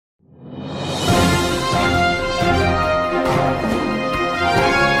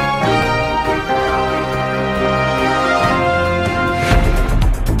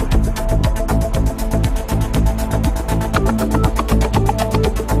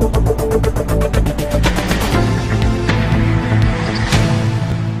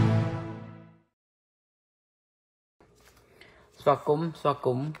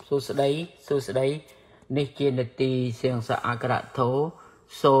Swakum, Susday, Nichinity, Seang Sa Akrato,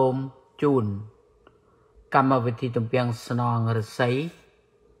 Som, June, Kamaviti Tumpiang Snong Resay,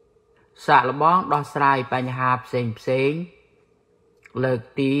 Salabong, Dosrai, Panyhap, same,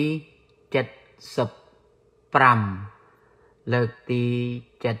 Lurti, Jet Sup Pram, Lurti,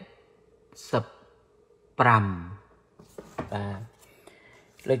 Jet Sup Pram.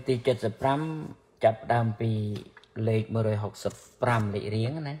 Lurti, Jet Sup Pram, Chap Dampi. Lệch 165 lệch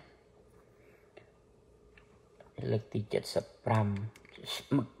riêng này lệch tí 75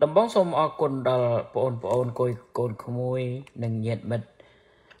 đầm bóng xôm ở cồn đờ bồn cồn khmui nâng nhiệt mật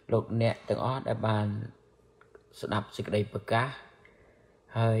lục nẹt từng ó đại bàn sập sực đầy bờ cá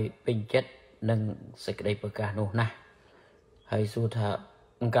hơi bình chất nâng sực đầy bờ cá nô nè hơi su thợ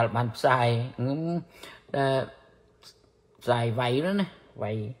cả bàn xài xài váy đó nè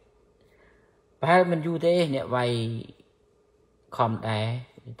váy ba mình du thế nè vay com đá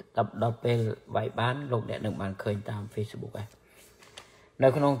tập đọc về vay bán lục nè đừng bàn khơi tam Facebook à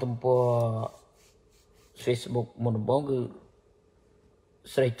nơi con ông tụm po Facebook một bốn cứ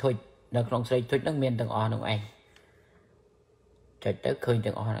xây thôi nơi con xây thôi nước miền tầng o nước anh chạy tới khơi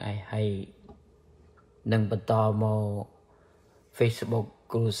tầng o này hay nâng bật to màu Facebook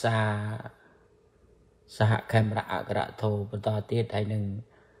cruza xã camera cả thô bật to tiết hay nâng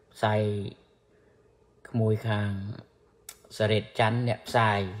sai mùi khang sệt chắn nẹp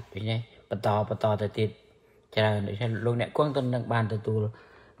xài vậy nhé bật to tới tiệt chờ để xem luôn nè quan tâm nâng bàn từ từ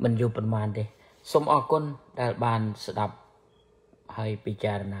mình vô phần màn đi xôm o con đại bàn sẽ đọc hay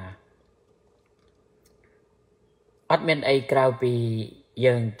picharna admin ai crowd pi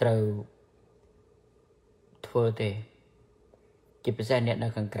dương trâu thưa thế chỉ phải xem nè nó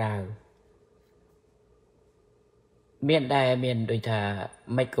càng crowd miền đại miền đôi thà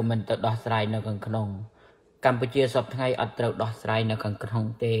mấy của mình tự đo sai nó càng khôn Campuchia sắp ngay ở trâu đo sai nó càng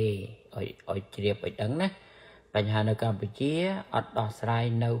khôn tê ở chia ở đắng nèปัญหาในกัมพูชีอดดอกสาย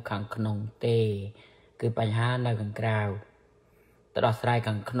ในขังขนมเตคือปัญหาในขังกราวแต่ดอกสาย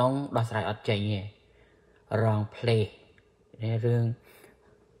ขังขนมดอกสายอดใจเนี่ยรองเพลย์ในเรื่อง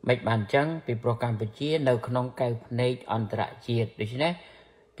ไม่บานจังปีโปรกัมพูชีในขนมไก่ในอันตรายโดยเฉพาะ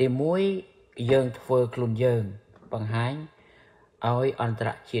ตีมุ้ยยืงเฟอร์คลุนยืงปัญหาเอาอันตร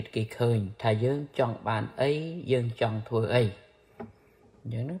ายกี่เคยถ้ายืงจังบานเอ้ยยืงจังทัวเอ้ย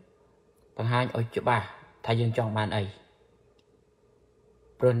อย่างนั้นปัญหาเอาจุบะถ้ายังจองบ้านไอ้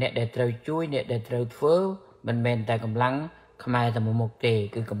โปรเนตเดตเราช่วยเนตเดตเราเฟ้อมันเป็นแต่กำลังขมายแต่หมกเตะ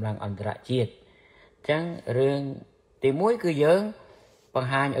คือกำลังอันตรายจีดจังเรื่องตีมุ้ยคือเยอะบาง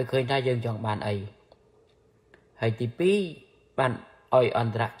หางเคยถ้ายังจองบ้านไอ้ให้ตีปีบ้านอ้อยอัน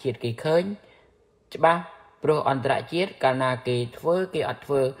ตรายจีดกี่เคยใช่ปะโปรอันตรายจีดการนาเกตเฟ้อเกอัดเ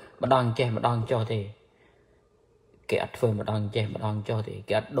ฟ้อมาดองเจมาดองจ่อเตะcái ắt phơi mà đong cho thì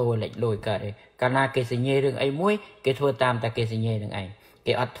cái ắt đôi lệch lôi cả đấy cả na cái sinh nhê đường ấy muối cái thưa tam ta cái sinh nhê đường ấy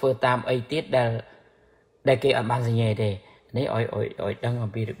cái ắt thưa tam ấy tiết đây cái ắt ban sinh nhê đây đấy oi đang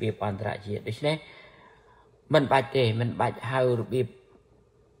làm việc việc an trai gì đấy chứ mình bạch hao việc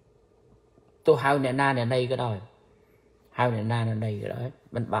tôi hao nè na nè đây cái đó hao nè na nè đây cái đó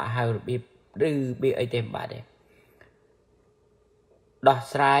mình bạ hao việc đưa việc ấy thêm bạ đây đọt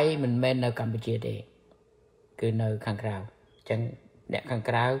sai mình men ở Campuchia đâyคือในข้างกราวจังเนี่ยข้าง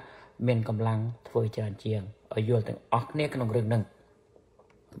กราวเมียนกำลังช่วยจานเชียงเอาโยนถึงออกเนี่ยขนมเรื่องหนึ่ง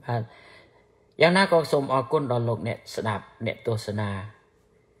อย่างนั้นก็สมออกก้นดอนลกเนี่ยสดับเนี่ยตัวสนา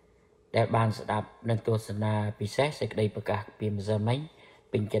แต่บานสดับหนึ่งตัวสนาพิเศษใส่กระไดประกาศเปลี่ยนจะไม่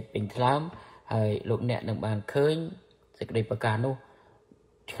เป็นเจ็ดเป็นทล้ำให้ลูกเนี่ยหนึ่งบานเคยใส่กระไดประกาศนู้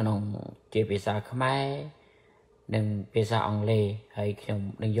ขนมเจี๊ยบภาษาขมายหนึ่งภาษาอังกฤษให้ขนม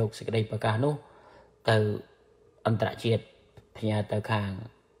หนึ่งยกใส่กระไดประกาศนู้từอันตรายจีดพญาตะคาง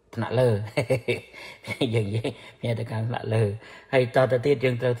ถนัดเลยอย่างนี้พญาตะคางถนัดเลยให้ต่อตะตี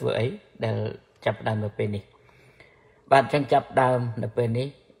ยังเจอตัวไอ้เดี๋ยวจับดำมาเป็นนี่บ้านจังจับดำมาเป็นนี่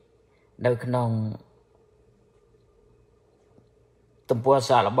เดี๋ยวขนมตุ่มปัวส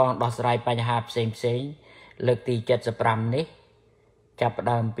ารบองดอกสลายปัญหาเซ็งเลือกตีจัดสปรัมนี่จับด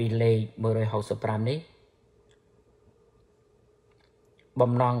ำปีเลยเมื่อไรหกสปรัมนี่บ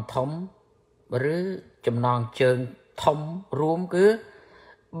ำนองทมหรือจำนองเชิงทมรวมคือ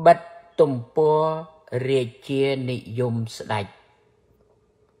บัดตุ่มปัวเรียเชียนิยมสดาย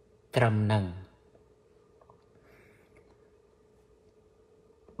ตรำนัง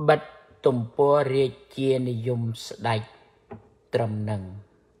บัดตุ่มปัวเรียเชียนิยมสดายตรำนัง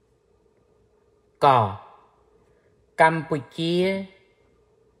ก็กัมพูชี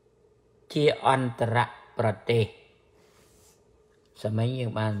เชียอันตรประเทศสมัยยั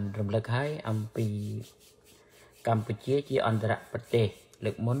งบานรำลึกให้อัมพี កម្ពុជាជាអន្តរប្រទេស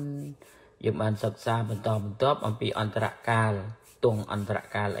លើកមុនយើងបានសិក្សាបន្តបន្ទាប់អំពីអន្តរកាលទងអន្តរ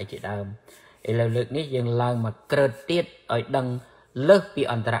កាលអីជាដើមឥឡូវលើកនេះយើងឡើងមកក្រើតទៀតឲ្យដឹងលើសពី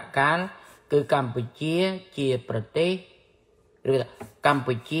អន្តរកាលគឺកម្ពុជាជាប្រទេសឬកម្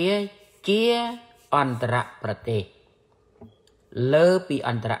ពុជាជាអន្តរប្រទេសលើពីអ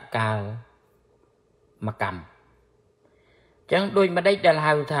ន្តរកាលមកកម្មចឹងដូចម្ដេចដែល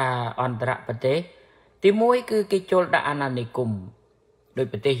ហៅថាអន្តរប្រទេសទី1គឺគេចូលដាក់អាណានិគមដោយ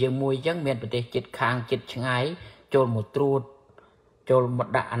ប្រទេសយើងមួយចឹងមានប្រទេសជិតខាងជិតឆ្ងាយចូលមកត្រួតចូលមក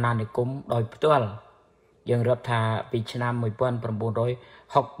ដាក់អាណានិគមដោយផ្ទាល់យើងរាប់ថាពីឆ្នាំ1963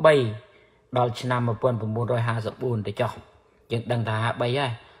ដល់ឆ្នាំ1954ទៅចុះយើងដឹងថា53ហើ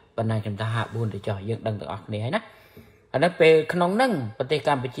យប៉ុន្តែខ្ញុំថា54ទៅចុះយើងដឹងទាំងអស់គ្នាហើយណាអានេះពេលក្នុងហ្នឹងប្រទេសក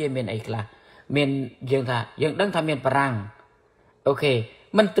ម្ពុជាមានអីខ្លះមានយើងថាយើងដឹងថាមានបារាំងអូខេ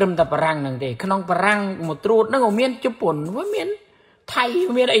មិនត្រឹមតែបារាំងហ្នឹងទេក្នុងបារាំងមកត្រួតហ្នឹងក៏មានជប៉ុនមានថៃ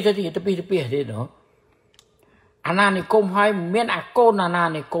មានអីទៅទៀតទៅពីទៀតណោះអាណានិគមហើយមានអាកូនអាណា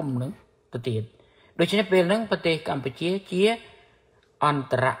និគមហ្នឹងទៅទៀតដូច្នេះពេលហ្នឹងប្រទេសកម្ពុជាជាអន្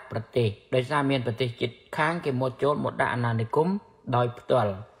តរប្រទេសដោយសារមានប្រទេសជិតខាងគេមកចូលមកដាក់អាណានិគមដោយផ្ទា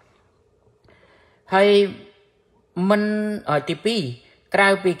ល់ហើយមិនទី2ក្រៅ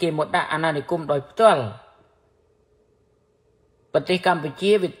ពីគេមកដាក់អាណានិគមដោយផ្ទាល់ប្រទេសកម្ពុ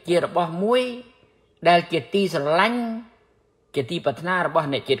ជាវាជារបស់មួយដែលជាទីស្រឡាញ់ជាទីប្រាថ្នារបស់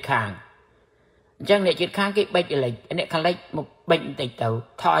អ្នកជិតខាងអញ្ចឹងអ្នកជិតខាងគេបិចឥឡូវអ្នកខាងលិចមកបិចបន្តិចទៅ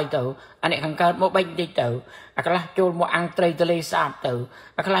ថយទៅអាអ្នកខាងកើតមកបិចបន្តិចទៅអាខ្លះចូលមកអង្គត្រីទលេសាបទៅ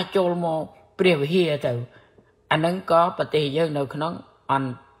អាខ្លះចូលមកព្រះវិហារទៅអាហ្នឹងក៏ប្រទេសយើងនៅក្នុងអ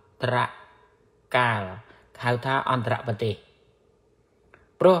ន្តរកាលហៅថាអន្តរប្រទេស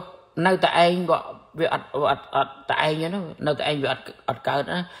ព្រោះនៅតែឯងវាអត់តែឯងហ្នឹងនៅតែឯងវាអត់កើត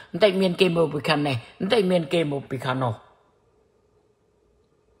ណាបន្តិចមានគេមកពីខាងនេះបន្តិចមានគេមកពីខាងនោះ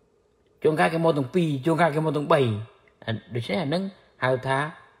ជួនកាលគេមកទាំង2ជួនកាលគេមកទាំង3ដូច្នេះអានឹងហៅថា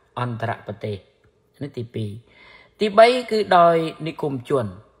អន្តរប្រទេសនេះទី2ទី3គឺដោយនិគមជន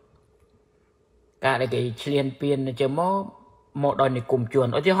ការដែលគេឈ្លានពានទៅមកដោយនិគមជន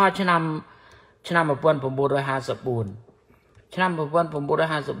ឧទាហរណ៍ឆ្នាំ1954ឆ្នាំ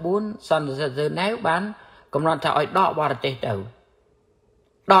1954សន្និសីទហ្សឺណែវបានកំណត់ថាឲ្យដកបរទេសទៅ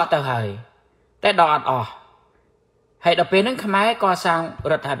ដកទៅហើយតែដកអត់អស់ហើយដល់ពេលហ្នឹងខ្មែរកសាង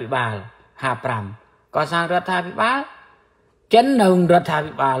រដ្ឋាភិបាល55កសាងរដ្ឋាភិបាលចិននឹងរដ្ឋា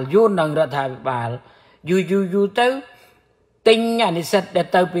ភិបាលយួននឹងរដ្ឋាភិបាលយូរទៅទិញអានិស្សិតដែល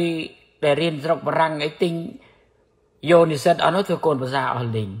ទៅពីដែលរៀនស្រុកបារាំងអីទិញយកនិស្សិតអស់នោះធ្វើកូនភាសាអស់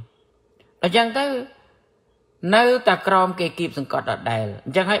លេងអញ្ចឹងទៅនៅតែក្រមគេគៀបសង្កត់ដដែលអ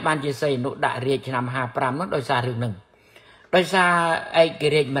ញ្ចឹងហើយបានជាសីនុដាក់រាជឆ្នាំ55នោះដោយសាររឿងហ្នឹងដោយសារឯក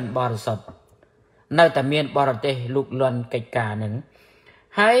រាជ្យមិនបរិសុទ្ធនៅតែមានបរទេសលូកលាន់កិច្ចការហ្នឹង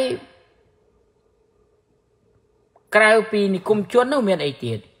ហើយក្រៅពីនិគមជននោះមានអី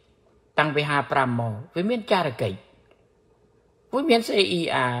ទៀតតាំងពី55មកវាមានចារកិច្ចវាមាន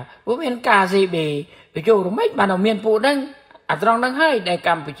CER វាមាន KCB វាចូលរំេចបានមានពួកហ្នឹងអាត្រង់ហ្នឹងហើយដែលក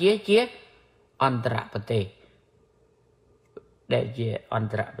ម្ពុជាជាអន្តរប្រទេសដែលជាអន្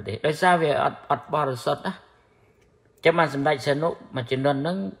តរប្រទេសដោយសារវាអត់បរិសុទ្ធណាចាំបានសម្ដេចសនុមួយចំនួនហ្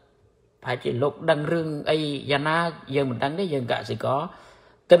នឹងប្រហែលជាលោកដឹងរឿងអីយ៉ាងណាយើងមិនដឹងទេយើងកសិករ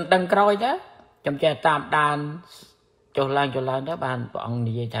ទិនដឹងក្រោយទៅចាំចេះតាមដានចុះឡើងទៅបានព្រះអង្គ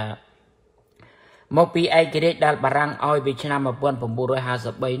និយាយថាមកពីឯករាជ្យដែលបារាំងឲ្យពីឆ្នាំ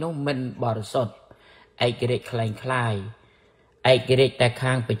1953នោះមិនបរិសុទ្ធឯករាជ្យคล้ายឯករាជ្យតែ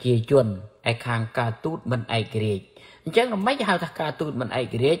ខាងប្រជាជនឯខាងការទូតមិនឯករាជ្យអញ្ចឹងមិនហៅថាការទូតមិនឯ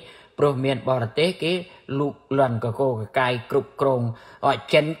ករាជ្យព្រោះមានបរទេសគេលូកលាន់កកកកាយគ្រប់គ្រង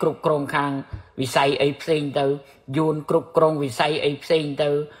ចិនគ្រប់គ្រងខាងវិស័យអីផ្សេងទៅយួនគ្រប់គ្រងវិស័យអីផ្សេងទៅ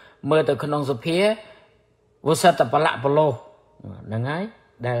មើលទៅក្នុងសភាវសិទ្ធបលៈបលោះហ្នឹងហើយ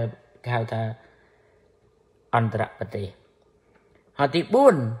ដែលគេហៅថាអន្តរប្រទេសហើយទី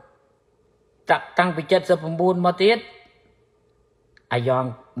4តាំងពី79មកទៀតអាយ៉ង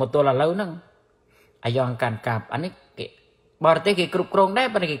មកទល់ឥឡូវហ្នឹងអាយ៉ងកាន់កាប់អានេះគេបរទេសគេគ្រប់គ្រងដែរ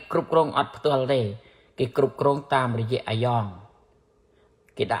ប៉ុន្តែគេគ្រប់គ្រងអត់ផ្ទាល់ទេគេគ្រប់គ្រងតាមរយៈអាយ៉ង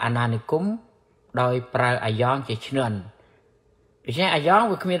គេដាក់អាណានិគមដោយប្រើអាយ៉ងជាឈ្នាន់ដូច្នេះអាយ៉ង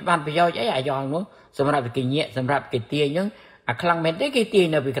វាគ្មានបានប្រយោជន៍អីអាយ៉ងនោះសម្រាប់គេញាក់សម្រាប់គេទាញហ្នឹងអាខ្លាំងមែនទេគេទាញ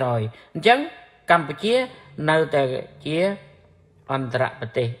នៅពីក្រោយអញ្ចឹងកម្ពុជានៅតែជាអន្តរប្រ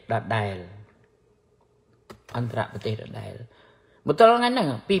ទេសដដែលអន្តរប្រទេសដដែលមកទល់ថ្ងៃហ្នឹង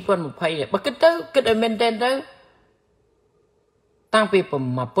2020បើគិតឲ្យមែនទែនទៅតាំងពី1863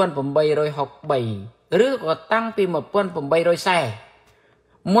ឬក៏តាំងពី1840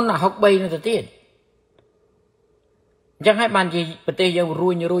មុន63នោះទៅទៀត chẳng hay bàn gì bật tê dầu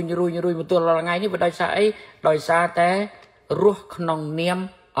rùi một tuần là ngày như đòi xa ấy đòi xa té ruột nòng niêm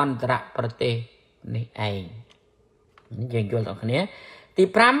on trạ bật tê này ai dành cho tao khné thì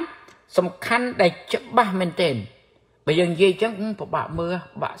pram sầm khăn để chấp ba men tên bây giờ gì chẳng có bạ mưa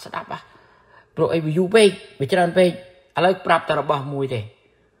bạ sẽ đáp à rồi ai bị về bị chân về lấy prap ta robah mùi thế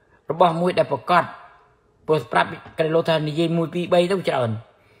robah mùi để bọc cọt bồi prap cái lô thằng này mùi bị bay đâu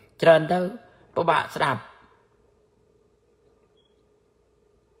trơn đâu có bạ sẽ đáp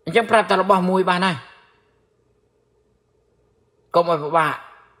chẳng prap ta robah mùi ba này có một bạ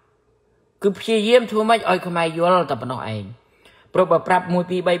cứ phi diêm thua mấy ơi không ai vô là tập nó anh rồi bà prap mùi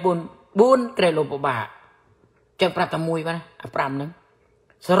bị bay buôn cái lô bạ chẳng prap ta mùi ba này pram nữa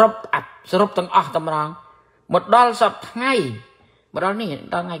srop tầng tầm rong một đo sập ngay một đo này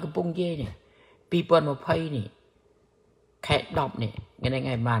đo ngày cái bung dê này people một pay này khẽ đọc này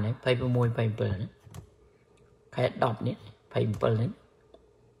ngày mà này pay per môi pay per này khẽ đọc này pay per này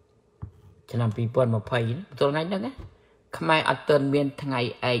cho nên people một pay này tôi ngay đó á không ai ở tên miền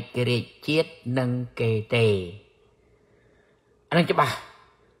ngày ai kể chết nâng kề tề anh cho bà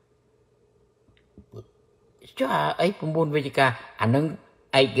cho ấy cũng buồn về cả anh nâng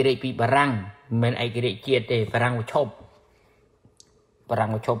ai kể bị barang mình ai kể chết tề barang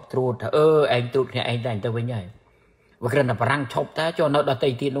chop truột anh truột này anh dành tới với nhau và cái là barang chop ta cho nó đặt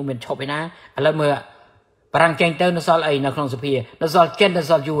tay tiền nó mình chop ấy na anh mơ barang tranh tới nó sao ấy nó không sụp hìa nó sao chân nó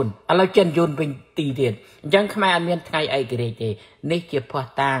sao yun anh chân yun bên tì tiền chẳng không ai ăn miên ngày ai kể tề nít chia phật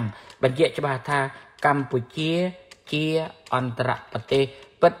tang bản diện cho bà tha Campuchia chia Andhra Pradesh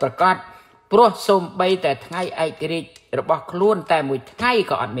bất bật cát pro xôm bayแต่ថ្ងៃឯករាជ្យរបស់ខ្លួនតែមួយថ្ងៃ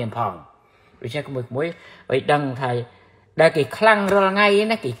ក៏អត់មានផងដូច្នេះមួយឲ្យដឹងថាដែលគេខ្លាំងរាល់ថ្ងៃ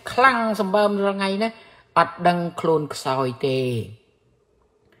ណាគេខ្លាំងសម្បើមរាល់ថ្ងៃណាអត់ដឹងខ្លួនខ្សោយទេ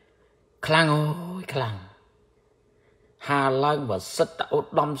ខ្លាំងអូយខ្លាំងហាឡើងវសិទ្ធឧត្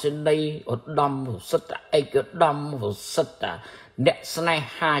តមសេនីយ៍ឧត្តមវសិទ្ធឯកឧត្តមវសិទ្ធអ្នកស្នេ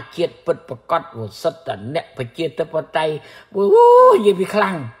ហាជាតិពិតប្រកបវសិទ្ធអ្នកប្រជាធិបតេយ្យអូយនិយាយពីខ្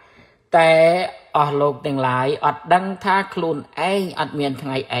លាំងแต่អស់លោកទាំងឡាយអត់ដឹងថាខ្លួនឯងអត់មានថ្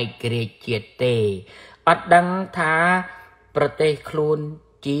ងៃឯករាជ្យជាតិទេអត់ដឹងថាប្រទេសខ្លួន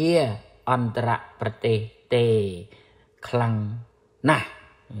ជាអន្តរប្រទេសទេខ្លាំងណាស់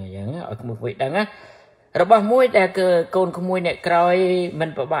អញ្ចឹងឲ្យក្មួយដឹងណារបស់មួយដែលគឺកូនក្មួយអ្នកក្រោយមិន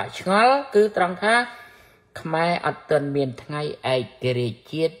ពិបាកឆ្ងល់គឺត្រង់ថាខ្មែរអត់ទាន់មានថ្ងៃឯករាជ្យ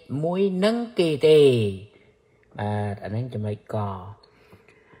ជាតិមួយនឹងគេទេបាទអានេះចំណុចក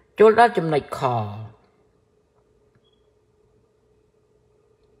ចូលដល់ចំណុចខ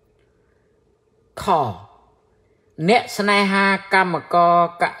អ្នកស្នេហាកម្មករ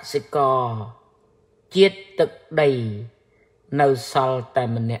កសិករជាតិទឹកដីនៅសល់តែ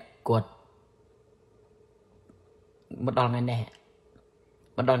ម្នាក់គាត់មកដល់ថ្ងៃនេះ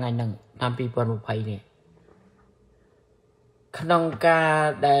មកដល់ថ្ងៃហ្នឹងតាម2020នេះក្នុងការ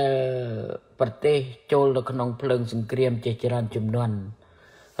ដែលប្រទេសចូលទៅក្នុងភ្លើងសង្គ្រាមជាច្រើនជំនាន់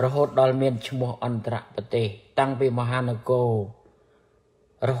រហូតដល់មានឈ្មោះអន្តរប្រទេសតាំងពីមហានគរ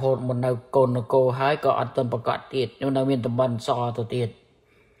រហូតមកនៅកូននគរហើយក៏អត់ទាន់ប្រកាសទៀតនៅមានតំបន់សទៅទៀត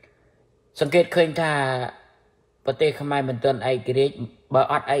សង្កេតឃើញថាប្រទេសខ្មែរមិនទាន់ឯករាជ្យបើ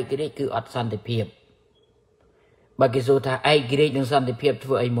អត់ឯករាជ្យគឺអត់សន្តិភាពបើគេសួរថាឯករាជ្យនិងសន្តិភាពធ្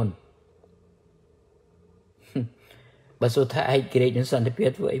វើអីមុនបើសួរថាឯករាជ្យនិងសន្តិភាព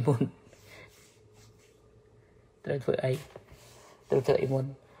ធ្វើអីមុនត្រូវធ្វើអីមុន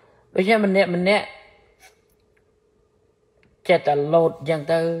ដូច្នេះម្នាក់ចេះតែលោតយ៉ាង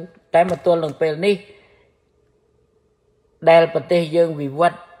ទៅតែមកទល់នឹងពេលនេះដែលប្រទេសយើងវិវ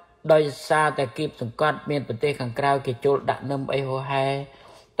ត្តដោយសារតែគៀបសង្កត់មានប្រទេសខាងក្រៅគេចូលដាក់នឹមអីហោហែ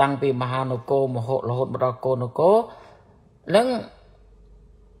តាំងពីមហានគរមហោរហូតមកដល់កូននគរនឹង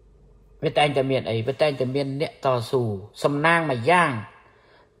វាតែងតែមានអីវាតែងតែមានអ្នកតស៊ូសំណាងមួយយ៉ាង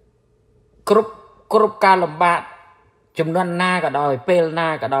គ្រប់ការលំបាកចំនួនណាក៏ដោយពេលណា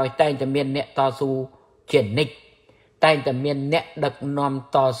ក៏ដោយតែងតែមានអ្នកតស៊ូជានិច្ចតែងតែមានអ្នកដឹកនាំ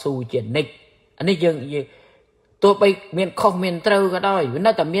តស៊ូជានិច្ចអានេះយើងទោះបីមានខុសមានត្រូវក៏ដោយវា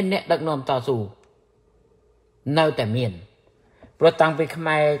នៅតែមានអ្នកដឹកនាំតស៊ូនៅតែមានព្រោះតាំងពីខ្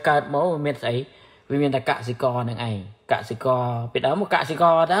មែរកើតមកមានស្អីវាមានតែកសិករនឹងឯងកសិករពីដើមមកកសិក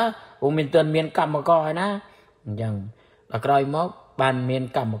រតាព្រោះមានទើបមានកម្មករហើយណាអញ្ចឹងដល់ក្រោយមកបានមាន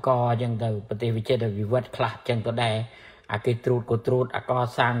កម្មករអញ្ចឹងទៅប្រទេសវិចិត្រវិវត្តខ្លះអញ្ចឹងទៅដែរអាគេត្រួតក៏ត្រួតអាក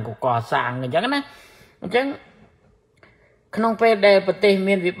សាងក៏កសាងអញ្ចឹងណាអញ្ចឹងក្នុងពេលដែលប្រទេស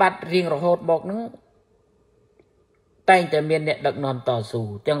មានវិបត្តិរៀងរហូតមកហ្នឹងតែងតែមានអ្នកដឹកនាំតស៊ូ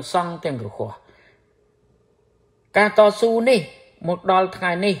ទាំងសង្ឃទាំងក្រហមការតស៊ូនេះមកដល់ថ្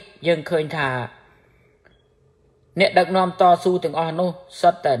ងៃនេះយើងឃើញថា អ្នកដឹកនាំតស៊ូទាំងអស់នោះសុ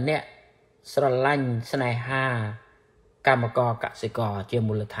ទ្ធតែអ្នកស្រឡាញ់ស្នេហាកម្មករកសិករជា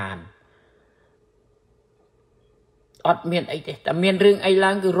មូលដ្ឋានអត់មានអីទេតែមានរឿងអី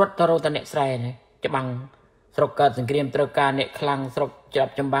ឡើងគឺរត់ទៅរកតអ្នកស្រែនេះច្បាំងស្រុកកើតសង្គ្រាមត្រូវការអ្នកខ្លាំងស្រុកចា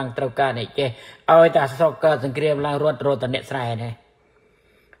ប់ចម្បាំងត្រូវការអ្នកចេះឲ្យតែស្រុកកើតសង្គ្រាមឡើងរត់រកតអ្នកស្រែនេះ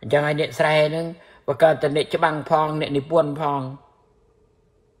អញ្ចឹងឲ្យអ្នកស្រែហ្នឹងបើកើតតអ្នកច្បាំងផងអ្នកនិពន្ធផង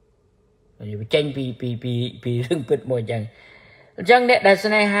ចេញពីរឿងពិតមួយអញ្ចឹងអ្នកដែល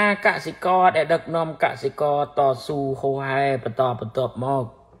ស្នេហាកសិករដែលដឹកនាំកសិករតស៊ូហូហែបន្តបន្ទាប់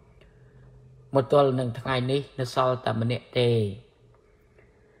មកទល់នឹងថ្ងៃនេះនៅសល់តែម្នាក់ទេ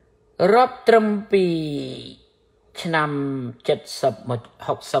រាប់ត្រឹមពីឆ្នាំ70មក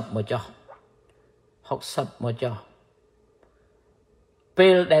60មកចុះ60មកចុះពេ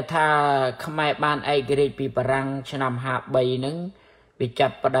លដែលថាខ្មែរបានឯករាជ្យពីបារាំងឆ្នាំ53ហ្នឹងវាចា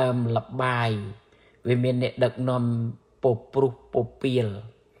ប់ផ្ដើមលបាយវាមានអ្នកដឹកនាំពុះព្រុសពុះពៀល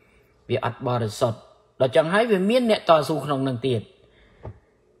វាអត់បរិសុទ្ធដល់ចឹងហើយវាមានអ្នកតស៊ូក្នុងនឹងទៀត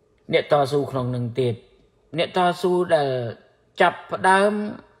អ្នកតស៊ូក្នុងនឹងទៀតអ្នកតស៊ូដែលចាប់ផ្ដើម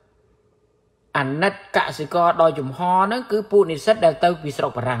អាណិតកសិករដោយចំហហ្នឹងគឺពួកនិស្សិតដែលទៅពីស្រុ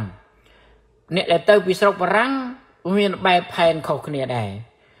កបារាំងអ្នកដែលទៅពីស្រុកបារាំងមានបែបផែនខុសគ្នាដែរ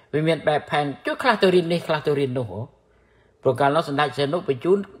វាមានបែបផែនជួយខ្លះទៅរៀននេះខ្លះទៅរៀននោះព្រោះកាលនោះសម្ដេចសីហនុបញ្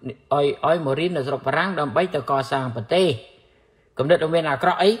ជូនឲ្យមករៀននៅស្រុកបារាំងដើម្បីទៅកសាងប្រទេសគំនិតមានអាក្រ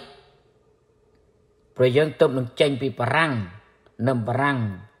ក់អីព្រោះយើងទៅនឹងចេញពីបារាំងនឹមបារាំង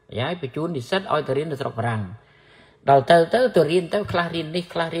ហើយបញ្ជូននិស្សិតឲ្យទៅរៀននៅស្រុកបារាំងដល់ទៅរៀនទៅខ្លះរៀននេះ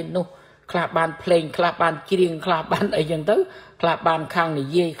ខ្លះរៀននោះខ្លះបានភ្លេងខ្លះបានច្រៀងខ្លះបានអីចឹងទៅខ្លះបានខាងនិ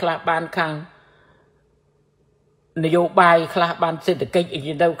យាយខ្លះបានខាងនយោបាយខ្លះបានសេដ្ឋកិច្ចអី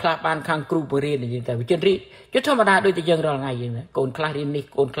ចឹងទៅខ្លះបានខាងគ្រូបរិញ្ញាអីចឹងទៅជនរីជាធម្មតាដូចតែយើងរាល់ថ្ងៃចឹងណាកូនខ្លះរៀននេះ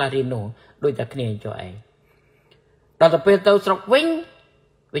កូនខ្លះរៀននោះដូចតែគ្នាចុះឯងដល់ទៅពេលទៅស្រុកវិញ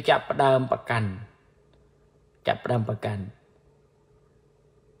វាចាប់ផ្ដើមប្រកាន់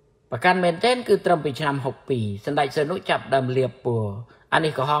មែនទែនគឺត្រឹមពីឆ្នាំ62សម្ដេចសីហនុចាប់ដើមលៀបពួរអា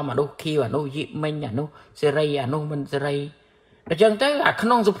នេះក៏ហមអានោះខៀវអានោះយិមិញអានោះសេរីអានោះមិនសេរីអញ្ចឹងទៅអាក្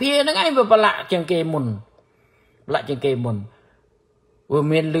នុងសភាហ្នឹងឯងវាប្រឡាក់ជាងគេមុនវា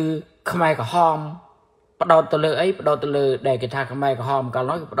មានលឺខ្មែរក្រហមបដោតទៅលើអីបដោតទៅលើដែលគេថាខ្មែរក្រហមកាល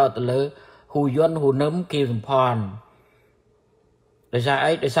នោះគេបដោតទៅលើហ៊ូយុនហ៊ូនឹមគីសំផនដោយសារ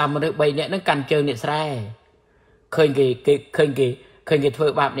អីដោយសារមនុស្ស3នាក់ហ្នឹងកាន់ជើងអ្នកស្រែឃើញគេធ្វើ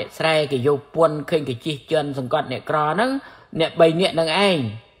បាបអ្នកស្រែគេយកពន្ធឃើញគេជិះជន់សង្កត់អ្នកក្រហ្នឹងអ្នក3នាក់ហ្នឹងឯង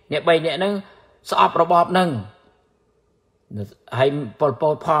អ្នក3នាក់ហ្នឹងស្អប់របបហ្នឹងហើយប៉ុលព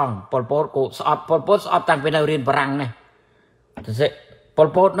តផងប៉ុលពតក៏ស្អប់ប៉ុលពតស្អប់តាំងពីនៅរៀនបារាំងណាប៉ុល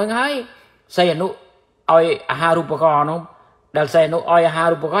ពតហ្នឹងហើយសីហនុឲ្យអាហារូបករណ៍នោះដែលសីហនុឲ្យអាហា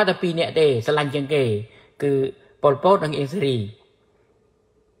រូបករណ៍តែ2នាក់ទេស្រឡាញ់ជាងគេគឺប៉ុលពតនិងអៀងសេរី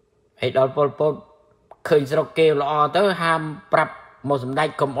ហើយដល់ប៉ុលពតឃើញស្រុកគេល្អទៅហាមប្រាប់មកសម្ដេច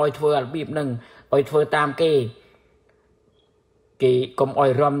កុំអោយធ្វើរបៀបហ្នឹងអោយធ្វើតាមគេកុំអោ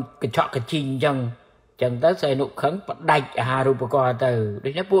យរំកញ្ចក់កជីងអញ្ចឹងទៅសីហនុខឹងបដាច់អាហារូបករណ៍ទៅដូ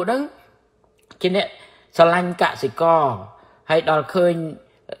ច្នេះពួកហ្នឹងជាអ្នកស្រឡាញ់កសិករហើយដល់ឃើញ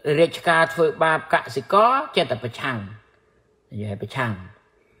រាជការធ្វើបាបកសិករចេះតែប្រឆាំង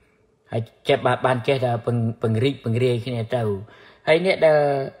ហើយចេះបានចេះតែពង្រាយគ្នាទៅហើយអ្នក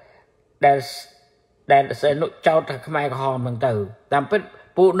ដែលសីហនុចោទថាខ្មែរក្រហមហ្នឹងទៅតាមពិត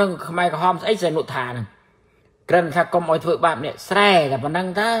ពួកហ្នឹងខ្មែរក្រហមស្អីសីហនុថាហ្នឹងគ្រាន់ថាកុំឲ្យធ្វើបាបអ្នកស្រែតែប៉ុណ្ណឹង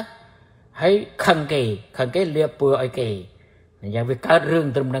តើហើយខឹងគេលៀបពើឲ្យគេអញ្ចឹងវាកើតរឿង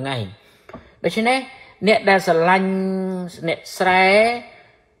ត្រឹមហ្នឹងឯងដូច្នេះអ្នកដែលស្រឡាញ់អ្នកស្រែ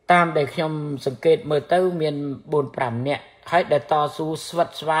តាមដែលខ្ញុំសង្កេតមើលទៅមាន 4-5 នាក់ហើយដែលតស៊ូស្វិត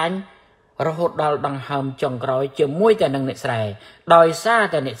ស្វាញរហូតដល់ដង្ហើមចុងក្រោយជាមួយតែនឹងអ្នកស្រែដោយសារ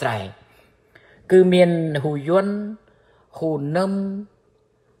តែអ្នកស្រែគឺមានហ៊ូយុនហ៊ូនឹម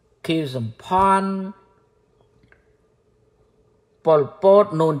គីសំផនប៉ុលពត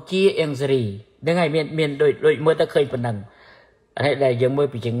នូនជាអៀងសេរីហ្នឹងហើយមានដូចមើលទៅឃើញប៉ុណ្ណឹងហើយដែលយើងមើល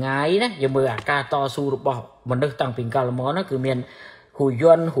ពីចងាយណាយើងមើលអាការតស៊ូរបស់មនុស្សតាំងពីកាលមកហ្នឹងគឺមានហ៊ូ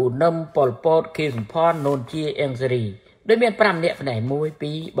យុនហ៊ូនឹមប៉ុលពតគីសំផននូនជាអៀងសេរីដូចមាន5នាក់ផ្នែក1 2 3 4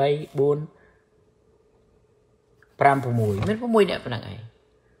 5 6មាន6នាក់ប៉ុណ្ណឹងឯង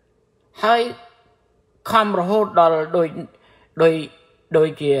ហើយខំរហូតដល់ដូច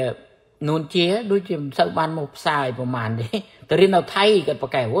ជានួនជាដូចជាមិនសូវបានមកផ្សាយប្រហែលទេទៅរៀននៅថៃគាត់ប្រ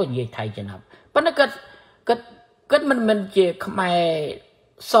កែនិយាយថៃចំណាប់ប៉ុន្តែគាត់មិនជាខ្មែរ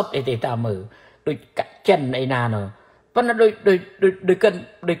សុទ្ធអីទេតាមមើលដូចកាក់ចិនអីណានោះប៉ុន្តែដូច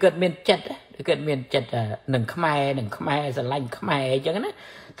គាត់មានចិត្ត kết miền chật nâng khmer sờ lanh khmer chẳng á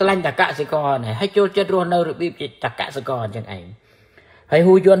sờ lanh tạc cả sài gòn này hay cho chật luôn đâu được bị tạc cả sài gòn chẳng ảnh hay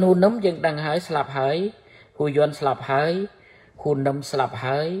hu yuan hu nấm chẳng đang hái slap hái hu yuan slap hái hu nấm slap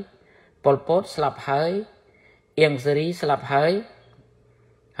hái Pol Pot slap hái Ieng Seri slap hái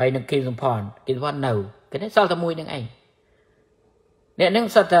hay nâng kim phòn nầu cái đấy sao ta mùi nâng ảnh nè nâng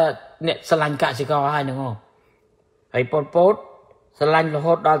sao ta nè sờ lanh cả sài gòn hay nâng không hay Pol Pot sờ lanh là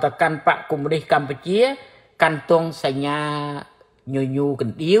hốt đào ta căn bạc cùng đi Campuchia căn tuông sài nhà nhu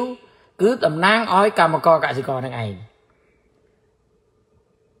cần điếu cứ tầm nang ói cầm co cả sài gòn nâng ảnh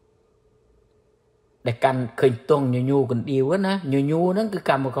để căn khơi tuông nhu cần điếu á nè nhu nó cứ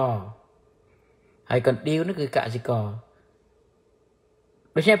cầm co hay cần điếu nó cứ cả sài gòn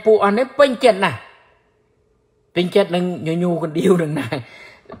bây giờ phụ anh ấy pin chết nè pin chết nâng nhu cần điếu nâng này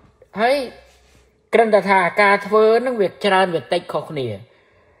thấy cần ta thà ca thơ nó việc tràn việc tách khó khăn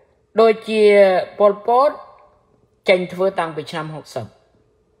đôi chia Pol Pot tranh thơ tăng về năm học sập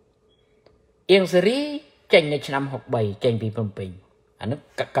Ieng Seri tranhในnăm học 7tranhปี Phnom Penh anh nó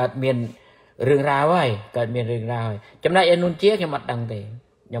cạt miền rừng rào ấy cạt miền rừng rào ấy trong này anh luôn chia cho mặt đằng thế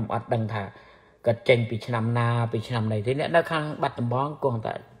nhầm mặt đằng thà cạt tranhปีnăm naปีnăm này thế nên nó khang bắt tầm bón còn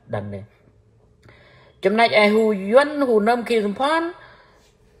tại đằng này trong này ai hu yuan hu nâm kia sum phán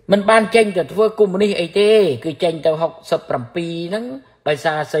mình ban tranh từ thưa cùng đi ấy thế cứ tranh tàu học sập trầm pi nắng đại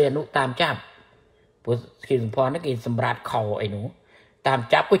sa xây nụ tam chạp khi sum phán nó kia sầm rạt khẩu ấy nụ tam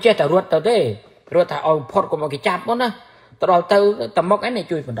chạp có chết tàu ruột tàu thế ruột thà ông phật của một cái chạp đó nè tàu tầm mốc ấy này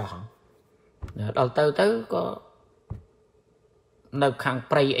chui phần đỏ đầu tư tới có nơi khang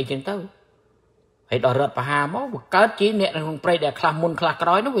prey ấy trên tới hay đòi rớt và hà máu một cái chỉ nè khang prey để khlam môn khla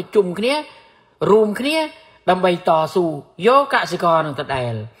cõi nó về chung cái nia rùm cái nia đâm bay tò su vô cả sài gòn thằng thật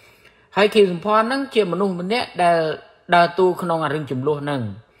đèn hay khi sum phon nắng chia mà nung mình nè đào tu không nong rừng chùm luôn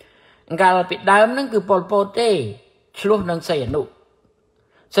nằng gà bị đám nắng cứ Pol Pot tê luôn nằng xây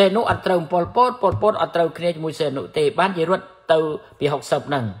nụ ăn trâu Pol Pot ăn trâu kia mùi xây nụ tê bán gì ruột từ bị học sập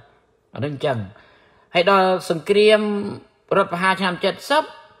nằng ở nâng chẳng hay đo sừng kiêm rốt và hai trăm chết sắp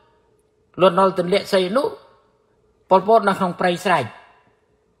luôn nói tình lệ xây nụ Pol Pot nó không prey sạch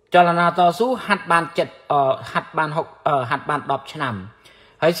cho là nào tỏ số hạt bàn chật hạt bàn học hạt bàn đọc cho nằm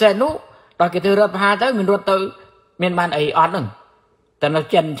hay xây nụ đòi cái từ rốt và hai tới mình rốt từ miền bàn ấy ọt nângแต่เรา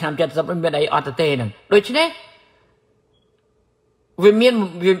เจนทำจัดสมัยเมื่อใดออตเตนึงโดยเฉพาะวิมีน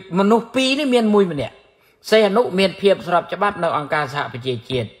มนุษย์ปีนี่มีนมวยมันเนี่ยเสียนุมีนเพียบสำหรับฉบับในองค์การสหประชา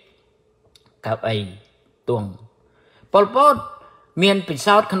ชาติกับไอ้ตวงปอลโปดมีนปิดซ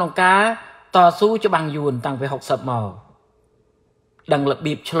อดขนมกาต่อสู้จะบังยูนตั้งไป60 ม.ดังระ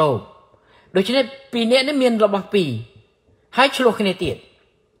บีบโฉลกโดยเฉพาะปีนี้นี่มีนระบบปีให้โฉลกคะแนนติด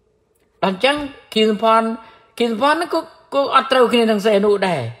หลังจากคินพรนั่นก็อัตราคะแนนทางเซนุไ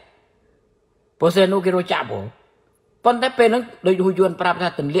ด้พอเซนุกิโรจับผมปนแต่เป็นนั้นโดยหูยวนปราบถ้า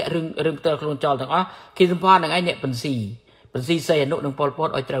ตึงเลี้ยเรื่องเตอร์คลนจอลทั้งอ๋อคิดสมพรอย่างไอ้เนี่ยเป็นสี่เซนุหนึ่งPol Pot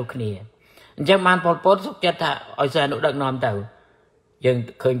อัตราคะแนนจังมันPol Potสุกจัดถ้าอัตราเซนุดักนอมเต่ายัง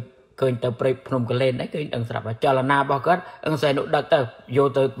เคยเต่าไปพนมกันเล่นได้เคยอังสระจอลนาบอกก็อังเซนุดักเต่าโย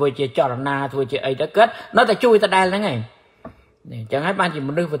เตอร์วัยเจจอลนาวัยเจไอ้ดักก็นั่นแต่ช่วยแต่ได้แล้วไงเนี่ยจังให้บ้านจี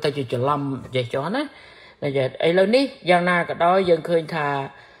มันนึกว่าแต่จะล้ำใจจอนะเนี่ยไอ้เรื่องนี้อย่างน่าก็ได้ยังเคยทา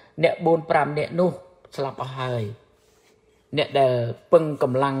เนี่ยบูนปรามเนี่ยนู่สลับเอาให้เนี่ยเดปึงก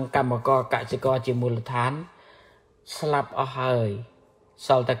ำลังกรรมกรกสิกรจีมูลฐานสลับเอาให้ส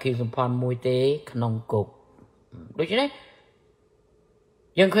าวตะคีสมพรมวยเตะขนมกบดูใช่ไหม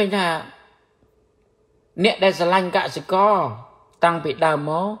ยังเคยทาเนี่ยได้สลังกสิกรตั้งปิดดาวม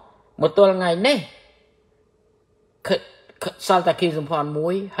อหมดตัวไงเนี่ยสาวตะคีสมพรมว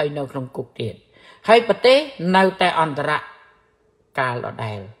ยให้นขนมกบเตียนให้ประเทศในแต่อันตรการละไ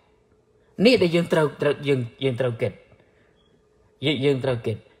ด้นี่ได้ยังเติมเกิด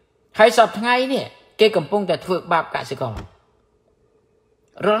ให้สอบทั้งไงเนี่ยเกี่ยกำปงแต่ฝึกบาปกสิกร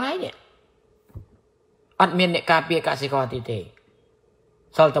ร้ายเนี่ยอัดเมียนเนี่ยกาเปียกสิกรตีเต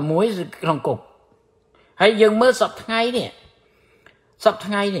สอบตะมวยลองกบให้ยังเมื่อสอบทั้งไงเ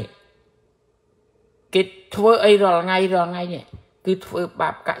นี่ยกิดทั่วไอ้รอไงเนี่ยคือฝึกบา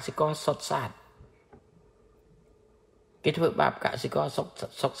ปกสิกรสดสาดcái thuốc bạp cả sĩ có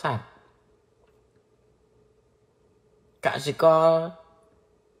sốc sạt cả sĩ có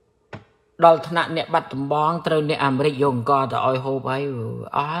đòi thân nạn nẹ bắt tầm bóng trâu nẹ Amerik dùng co ta oi hô bấy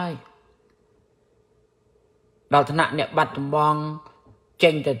ai đòi thân nạn nẹ bắt tầm bóng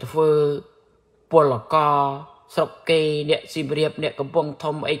chênh ta phơ bùa lọ co sọc kê nẹ xì bìa nẹ cầm bông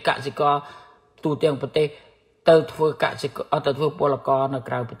thông ấy cả sĩ có tu tiên bật tê tơ phơ cả sĩ có tơ phơ bùa lọ co nè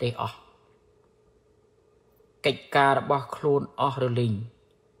krao bật têកិច្ចការរបស់ខ្លួនអស់រលីង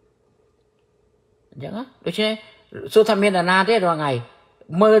chẳng á đối chứ số tham miên là na thế rồi ngày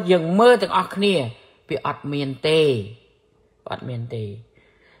mơ dừng mơ từng óc kia bị ọt miền tê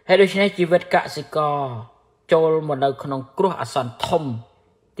hay đối chứ chỉ vật cả sự co trôi một nơi không cướp ở sàn thom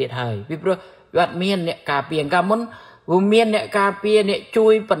tiệt hơi vì bữa vật miền nè cà piền cà muốn vụ miền nè cà piền nè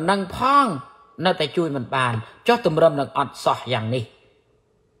chui phần năng phong nơi tại chui mình bàn cho tụm râm là ọt sọ dạng này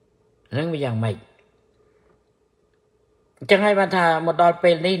nên bây giờ mày chẳng hay bạn thà một đôi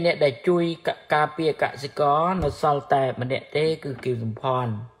bên này nè để chui cà piền cả sự có nó sau tè mà nè tê cứ kêu dùng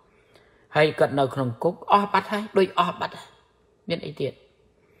phòn hay cận nơi không cúc bắt hay đôi bắt miền ấy tiệt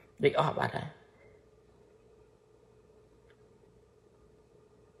đôi bắt hay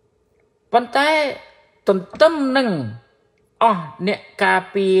vấn tay tụm tâm nâng nè cà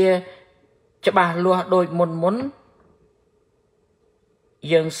pia cho bà lùa đôi muốn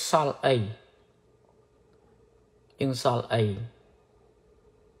dương sol ấy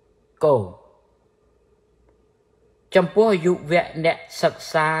cô trong phố dụ vẹn nè sặc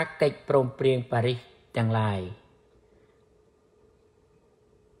xa cách prom prieng Paris chẳng lại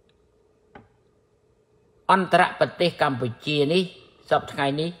anh ta bật tê Campuchia ní sắp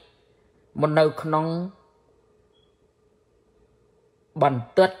ngày ní một nơi không bắn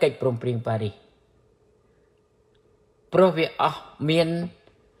tớt cách prom prieng Paris pro việc miền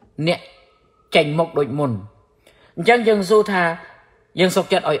nè chành mộc đội môn chẳng dừng du thà dừng sọc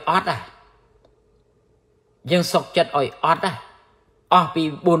chật ỏi ót dừng sọc chật ỏi ót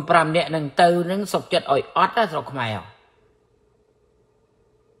vì buồn pram nè nâng tư nâng sọc chật ỏi ót sọc mèo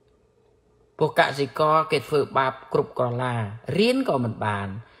bộ cả gì có kết phở bạp cục cỏ là riêng có một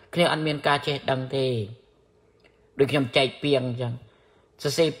bàn khi ăn miên ca chết đăng thế được nhầm chạy pieng chẳng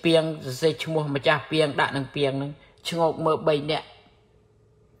sẽ pieng sẽ mua mà cha pieng đã nâng pieng nâng chứ ngọc mơ bầy nè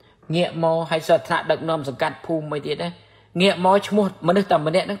nghĩa mò hay sợ thạ đợt nôm sẵn cắt phù mấy tiết đấy nghĩa mò chứ mua mà nước tầm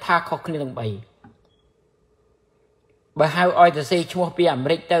mà nè nó tha khó khăn lên bầy bà hai oi thì sẽ chứ mua bì ẩm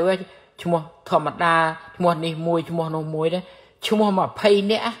rịch tới chứ mua thọ mặt đa chứ mua nì mùi chứ mua nô mùi đấy chứ mua mà pay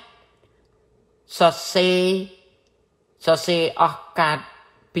nè sợ xe cạt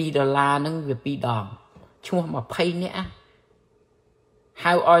 $2 nâng về $2 chứ mua mà pay nè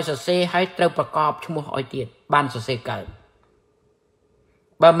hai oi sợ xe hay trâu bà cọp chứ mua oi tiết ban sợ xe cỡ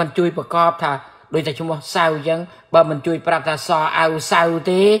bà mình chui bà cọp thà đôi ta chúng ta sao dân bà mình chui bà ta so ao sao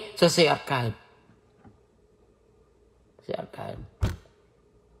thế sợ xe ọt cỡ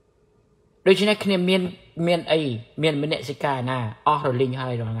đôi chứ này khi miền ấy miền nệ xe cài nà rồi linh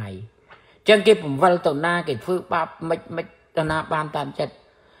hai rồi ngày chẳng kịp vâng tổ na cái phương bạp mạch tổ na ban tàn chất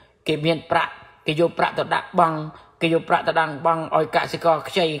cái miền bạc cái vô bạc tổ đạc bằng cái vô bạc tổ đăng bằng ôi cả sẽ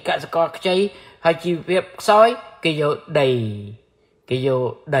có cháy hay chỉ việc sói cái vô đầy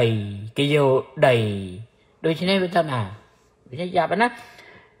đôi chứ này với ta nà đôi chứ giả bắn á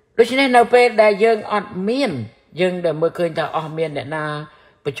đôi chứ này nào bê đại dương ọt miền dương để mới khơi ta miền để na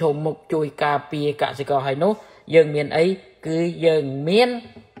ประชุมมุกจุยกาปีกะสิกอให้นุยังเมียนไอคือยังเมียน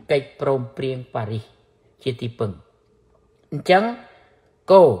ไก่โปรมเปรียงปารีจิติปึงจังโ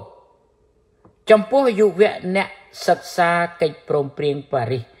กจำพวกอยู่เวเนะศึกษาไก่โปรมเปรียงปา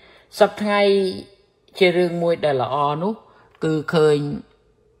รีสับไงเชื่อเรื่องมวยแต่ละนุคือเคย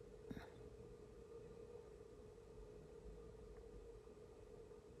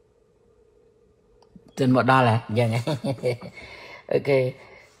จนหมดได้แหละยังไงโอเค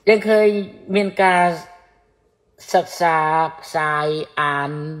ยังเคยมีการศึกษาสายอ่า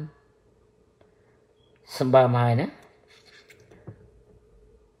นสมบัติมานะ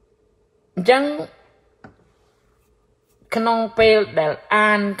จังขนมเปลแต่อ่า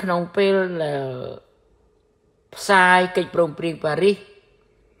นขนมเปลสายกิจโปร่งเปลี่ยนปารี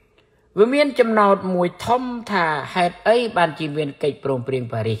วิมีนจำนวนมวยท่อมถ่าเหตุไอ้บานจีเวียนกิจโปร่งเปลี่ยน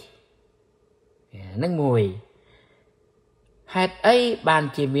ปารีนั่งมวยเหตุไอ้บาน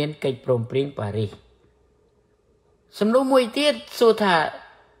จีเมียนกิจโปร่งเปลี่ยนปารีสำนุมวยเทียสุธา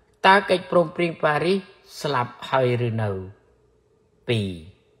ตากิจโปร่งเปลี่ยนปารีสลับหายหรือเนาปี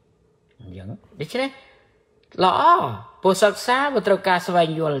อย่างนี้ใช่ไหมหล่อผู้ศึกษาบุตรกาสวาย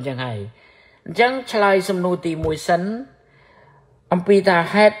ยลยังไงจังชลายสำนุตีมวยสันอัมพีตา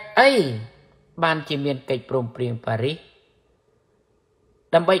เหตุไอ้บานจีเมียนกิจโปร่งเปลี่ยนปารี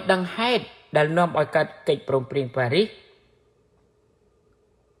ดำไปดังเหตุดังน้อมอากาศกิจโปร่งเปลี่ยนปารี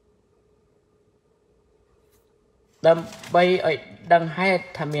ดำไปดังให้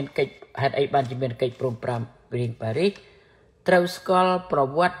ทำเมียนกิจเหตุไอ้บานจีเมียนกิจโปร่งเปลี่ยนปารีเท่าสกอลประ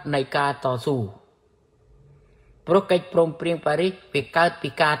วัติในการต่อสู้เพราะกิจโปร่งเปลี่ยนปารีเป็นการปี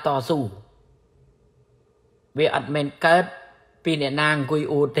การต่อสู้เวอัดเมนการปีเนนางกุย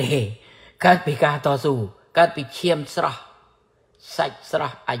อูเตการปีการต่อสู้การปีเชียมสระ សាច់ស្រ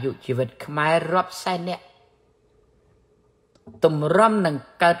ស់អាយុជីវិតខ្មែររាប់សែននាក់ទំរំនឹង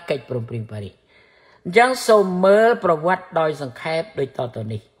កើតកិច្ចព្រមព្រៀងប៉ារីសអញ្ចឹងសូមមើលប្រវត្តិដោយសង្ខេបដូចតទៅ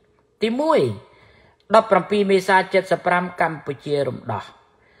នេះទី1 17 មេសា 75 កម្ពុជារំដោះ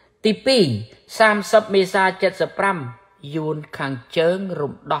ទី2 30 មេសា 75 យួនខាងជើង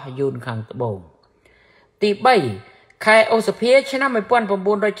រំដោះយួនខាងត្បូងទី3 ខែឧសភាឆ្នាំ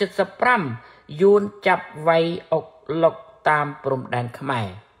 1975 យួនចាប់វាយអុកលុកតាមព្រំដែនខ្មែរ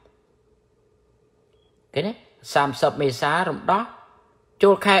ឃើញទេ30 មេសារំដោះចូ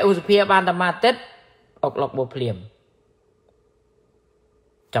លខែឧសភាបានតែមួយអាទិត្យអុកលុកបូភ្លាម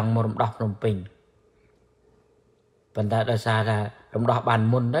ចង់មករំដោះភ្នំពេញប៉ុន្តែដោយសារថារំដោះបាន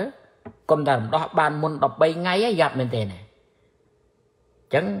មុនទៅគុំតែរំដោះបានមុន13ថ្ងៃយ៉ាប់មែនទេណាអ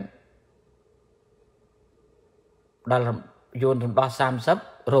ញ្ចឹងដល់យួនរំដោះ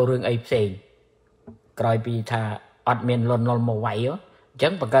30រករឿងអីផ្សេងក្រោយពីថាអត់មានលន់លល់មកវាយអញ្ចឹ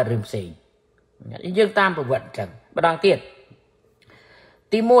ងបង្កើតរឿងផ្សេងយើងតាមប្រវត្តិអញ្ចឹងម្ដងទៀត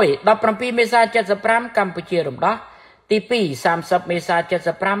ទី1 17 មេសា 75 កម្ពុជារំដោះទី2 30 មេសា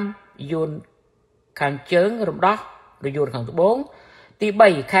 75 យួនខាងជើងរំដោះឬយួនខាងត្បូងទី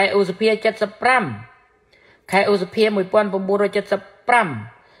3 ខែឧសភា 75 ខែឧសភា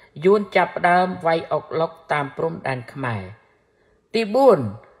 1975 យួនចាប់ផ្ដើមវាយអុកលុកតាមព្រំដែនខ្មែរទី4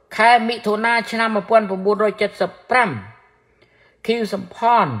 ខែមិថុនាឆ្នាំ 1975 ខៀវសំផ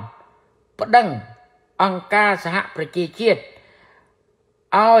នប្តឹងអង្គការសហប្រជាជាតិ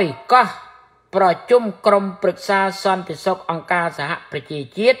ឲ្យកោះប្រជុំក្រុមប្រឹក្សាសន្តិសុខអង្គការសហប្រជា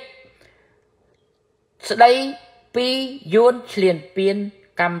ជាតិស្ដីពីយួនឈ្លានពាន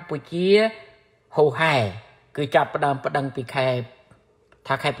កម្ពុជាហូហែគឺចាប់ផ្ដើមប្តឹងពីខែ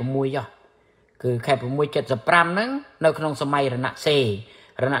ថាខែ6គឺខែ6 75ហ្នឹងនៅក្នុងសម័យរណសេ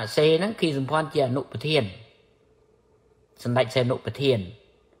ហ្នឹងគីសំផនជាអនុប្រធានសម្ដេចសេនុប្រធាន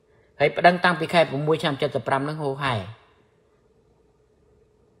ហើយប្តឹងតាំងពីខែ6 ឆ្នាំ 75ហ្នឹងហូហែ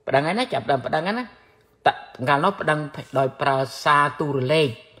ប្តឹងហើយណាចាប់ដើមប្តឹងហើយណាកាលនោះប្តឹងដោយប្រើសារទូរលេខ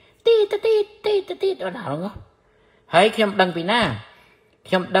ទីដល់ហ្នឹងហើយខ្ញុំដឹងពីណា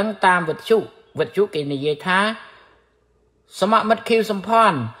ខ្ញុំដឹងតាមវិទ្យុគេនិយាយថាសមមិត្តខៀវសំផ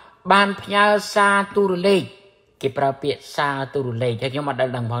នបានផ្ញើសារទូរលេខគេប្រើពាក្យសារទូរលេខហើយខ្ញុំអត់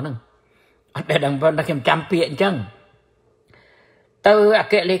ដឹងផងហ្នឹងអត់ដឹងផងតែខ្ញុំចាំពាក្យអញ្ចឹងទៅអ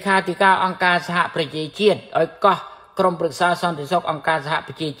គ្គលេខាធិការអង្គការសហប្រជាជាតិឲ្យកោះក្រុមប្រឹក្សាសន្តិសុខអង្គការសហ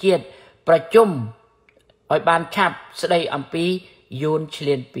ប្រជាជាតិប្រជុំឲ្យបានឆាប់ស្ដីអំពីយួនឈ្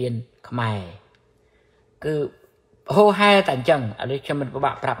លានពានខ្មែរគឺហូហែតែអញ្ចឹងឥឡូវខ្ញុំមិនពិ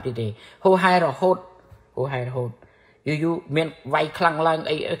បាកប្រាប់ទេហូហែរហូតយូរមានវាយខ្លាំងឡើង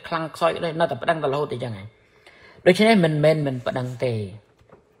អីខ្លាំងខ្សោយដែរនៅតែប្តឹងតែរហូតអញ្ចឹងហើយដូច្នេះមិនប្តឹងទេ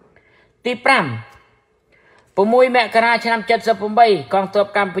ទី5 6 មករាឆ្នាំ 78 កងទ័ព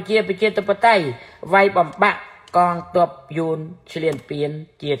កម្ពុជាប្រជាធិបតេយ្យវាយបំបាក់កងទ័ពយួនឈ្លានពាន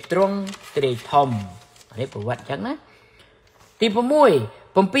ជាទ្រង់ទ្រាយធំនេះប្រវត្តិអញ្ចឹងណាទី6 7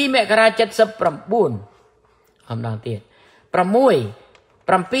 មករា 79 អំដងទៀត 6 7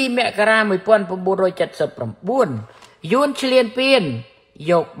 មករា 1979 យួនឈ្លានពាន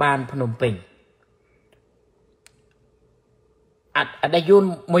យកបានភ្នំពេញអត់ដែលយួន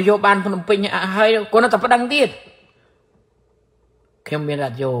មកយកបានភ្នំពេញហើយគាត់នៅតែប្តឹងទៀតខ្ញុំមាន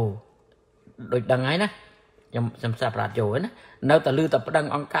រ៉ាឌីយ៉ូដូចដឹងហើយណាខ្ញុំស្ដាប់រ៉ាឌីយ៉ូណានៅតែឮតែប្តឹង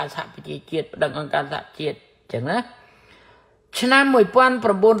អង្គការសហប្រជាជាតិប្តឹងអង្គការសហជាតិអញ្ចឹងណាឆ្នាំ 1979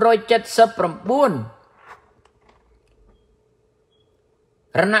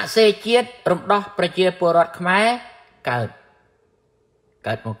 រណសេរីជាតិរំដោះប្រជាពលរដ្ឋខ្មែរកើត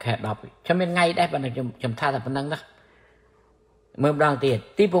មកខែ10ខ្ញុំមានថ្ងៃដែរប៉ុន្តែខ្ញុំថាតែប៉ុណ្្នឹងណាមើលម្ដងទៀត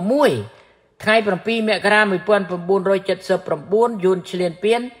ទី6 ថ្ងៃ 7 មករា 1979 យួនឈ្លាន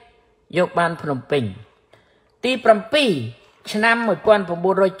ពានយកបានភ្នំពេញទី7 ឆ្នាំ 1979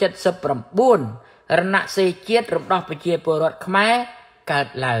 រណសេរីជាតិរំដោះប្រជាពលរដ្ឋខ្មែរកើត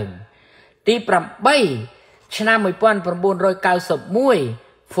ឡើងទី8 ឆ្នាំ 1991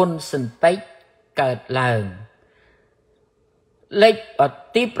 ហ្វុនស៊ិនប៉ិចកើតឡើងលេខ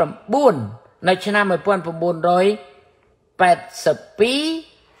ទី9 នៅឆ្នាំ 1982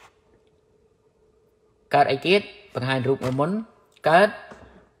 កើតអីទៀតបង្ហាញរូបមុនកើត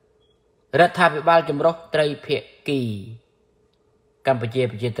រដ្ឋាភិបាលចម្រុះត្រីភាគីកម្ពុជា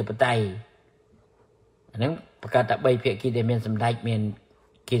ប្រជាធិបតេយ្យអាហ្នឹងបង្កើតតែ3ភាគីដែលមានសម្ដេចមាន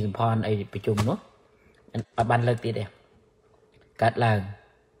គីសំផនអីប្រជុំនោះអត់បានលើកទៀតទេកើតឡើង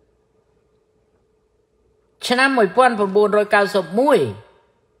ឆ្នាំ 1991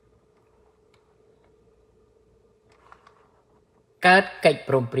 កើតកិច្ច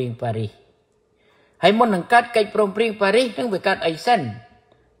ព្រមព្រៀងប៉ារីស ហើយមុននឹងកើតកិច្ចព្រមព្រៀងប៉ារីសនឹងវាកើតអីសិន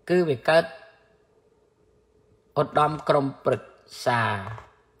គឺវាកើតឧត្តមក្រុមប្រឹក្សា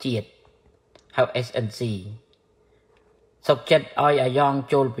ជាតិហៅ SNC សុកចិត្តឲ្យអាយ៉ង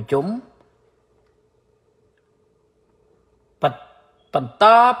ចូលប្រជុំបន្ត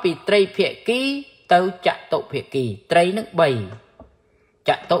ពីត្រីភាគីទៅចតុភាគីត្រីនឹង3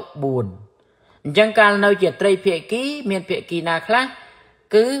ចតុ4អញ្ចឹងកាលនៅជាត្រីភាគីមានភាគីណាខ្លះ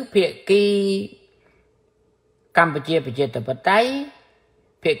គឺភាគីកម្ពុជាប្រជាធិបតេយ្យ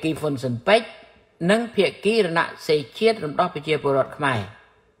ភាគីហ៊ុនស៊ិនប៉ិចនិងភាគីរណសេរីជាតិរំដោះប្រជាពលរដ្ឋខ្មែរ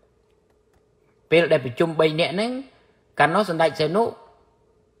ពេលដែលប្រជុំ3នាក់ហ្នឹងកាលនោះសម្ដេចសីហនុ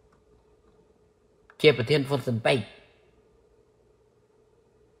ជាប្រធានហ៊ុនស៊ិនប៉ិច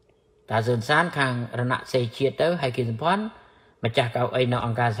តាស៊ុនសានខាងរណសេរីជាតិទៅហើយគីសំផនម្ចាស់កៅអីនៅអ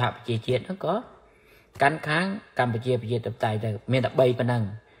ង្គការសហប្រជាជាតិហ្នឹងក៏កាន់ខាងកម្ពុជាប្រជាធិបតេយ្យទៅមានតែ3ប៉ុណ្ណឹង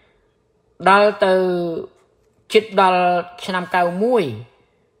ដល់ទៅជិតដល់ឆ្នាំ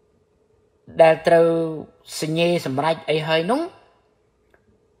91ដែលត្រូវសញ្ញេសម្រេចអីហើយនោះ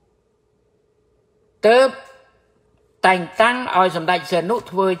ទើបតែងតាំងឲ្យសម្ដេចសីហនុ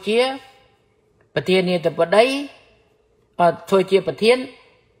ធ្វើជាប្រធានាធិបតីធ្វើជាប្រធាន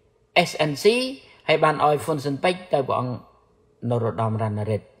SNC ហើយបានឲ្យហ៊ុនស៊ិនប៉ិចទៅព្រះអង្គនរោត្តមរណ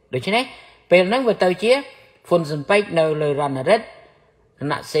រដ្ឋដូច្នេះពេលហ្នឹងវាទៅជាហ៊ុនស៊ិនប៉ិចនៅលើរណរដ្ឋគ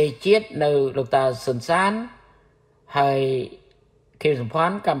ណៈសេរីជាតិនៅលោកតាស៊ុនសានហើយខៀវសំផន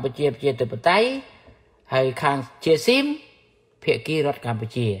កម្ពុជាប្រជាធិបតេយ្យហើយខាងជាស៊ីមភាគីរដ្ឋកម្ពុ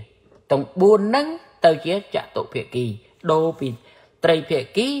ជាទាំង4ហ្នឹងទៅជាចតុភាគីដូរពីត្រីភា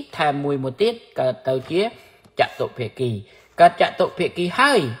គីថែមមួយទៀតកើតទៅជាចតុភាគីកើតចតុភាគី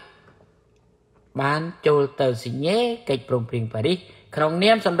ហើយបានចូលទៅសញ្ញេកិច្ចព្រមព្រៀងប៉ារីសក្នុង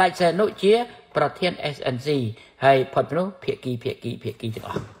នាមសម្ដេចសីហនុជាប្រធាន SNC ហើយផុតនោះភាគីទាំង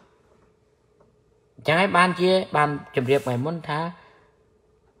អស់អញ្ចឹងហើយបានជម្រាបថ្ងៃមុនថា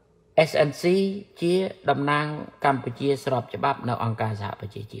SNC ជាតំណាងកម្ពុជាស្របច្បាប់នៅអង្គការសហប្រ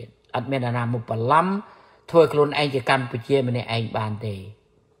ជាជាតិអត់មានអាណាមកបន្លំធ្វើខ្លួនឯងជាកម្ពុជាម្នាក់ឯងបានទេ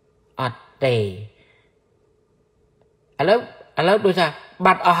អត់ទេឥឡូវដូចថា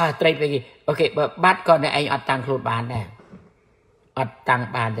បាត់អស់ហើយត្រីពេកអូខេបើបាត់ក៏អ្នកឯងអត់តាំងខ្លួនបានដែរអត់តាំង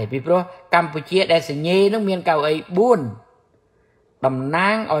បានទេពីព្រោះកម្ពុជាដែលសញ្ញេនឹងមានកៅអី4តំណា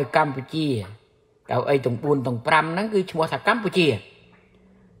ងឲ្យកម្ពុជាកៅអីទាំង4ទាំង5ហ្នឹងគឺឈ្មោះថាកម្ពុជា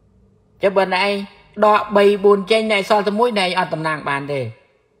ចុះបើអ្នកឯងដក3 4ចេញអ្នកឯងសល់តែមួយអ្នកឯងអត់តំណាងបានទេ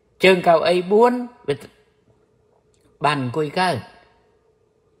ជើងកៅអី4វាបានអង្គុយកើត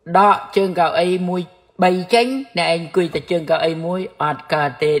ដកជើងកៅអី1 3ចេញអ្នកឯងអង្គុយតែជើងកៅអី1អត់កើត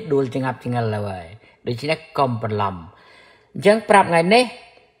ទេដួលចងាប់ចងាល់ហើយដូច្នេះកុំបន្លំអញ្ចឹងប្រាប់ថ្ងៃនេះ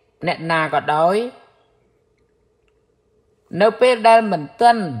អ្នកណាក៏ដោយនៅពេលដែលមិន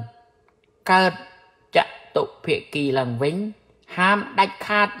ទាន់កើតចតុភាគីឡើងវិញហាមដាច់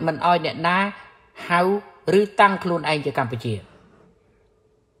ខាតមិនអោយអ្នកណាហៅឬតាំងខ្លួនឯងជាកម្ពុជា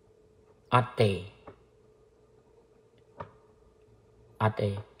អត់ទេ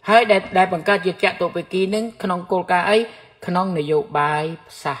ហើយដែលបង្កើតជាចតុភាគីនឹងក្នុងគោលការណ៍អីក្នុងនយោបាយ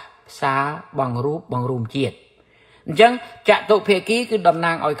ផ្សារបង្រួមជាតិអញ្ចឹងចតុភាគីគឺតំ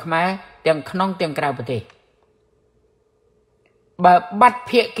ណាងឲ្យខ្មែរទាំងក្នុងទាំងក្រៅប្រទេសបើបាត់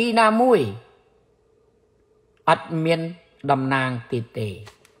ភាគីណាមួយអត់មានតំណាងទៀតទេ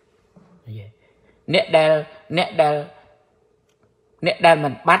អ្នកដែលមិ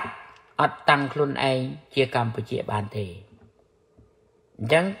នបាត់អត់តាំងខ្លួនឯងជាកម្ពុជាបានទេអ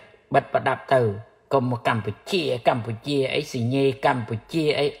ញ្ចឹងបិទប្រដាប់ទៅកុំមកកម្ពុជាអីសញ្ញេកម្ពុជា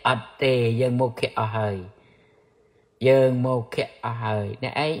អីអត់ទេយើងមកខៈអស់ហើយអ្ន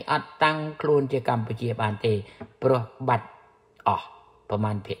កឯងអត់តាំងខ្លួនជាកម្ពុជាបានទេព្រោះបាត់អស់ប្រ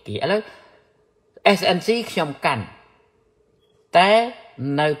ហែលភាគីឥឡូវ SNC ខ្ញុំកាន់តែ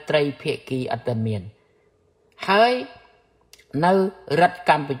នៅត្រីភាគីអត់ទាន់មានហើយនៅរដ្ឋ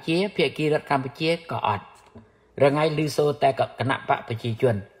កម្ពុជាភាគីរដ្ឋកម្ពុជាក៏អត់រងៃឮសូរតែគណៈបកប្រជាជ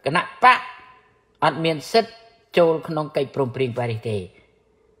នគណៈបកអត់មានសិទ្ធិចូលក្នុងកិច្ចព្រមព្រៀងប៉ារីសទេ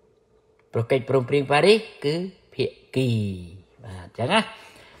ព្រោះកិច្ចព្រមព្រៀងប៉ារីសគឺភាគីបាទអញ្ចឹងណា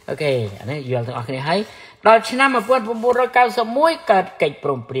អូខេអានេះយល់ទាំងអស់គ្នាហើយដល់ឆ្នាំ1991កើតកិច្ចព្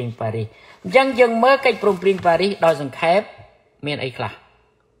រមព្រៀងប៉ារីសអញ្ចឹងយើងមើលកិច្ចព្រមព្រៀងប៉ារីសដោយសង្ខេបមានអីខ្លះ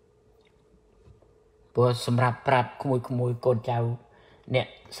ព្រោះសម្រាប់ប្រាប់ក្មួយកូនចៅអ្នក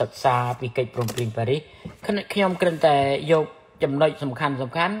សិក្សាពីកិច្ចព្រមព្រៀងប៉ារីសខ្ញុំគ្រាន់តែយកចំណុចសំខា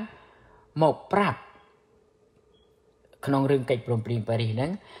ន់មកប្រាប់ក្នុងរឿងកិច្ចព្រមព្រៀងប៉ារីសហ្នឹ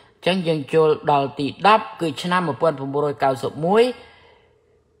ងអញ្ចឹងយើងចូលដល់ទី10គឺឆ្នាំ1991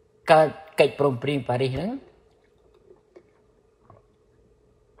កើតកិច្ចព្រមព្រៀងប៉ារីសហ្នឹង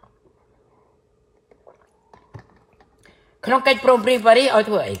ក្នុងកិច្ចព្រមព្រៀងប៉ារីសឲ្យ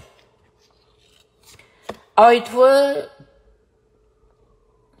ធ្វើអីឲ្យធ្វើ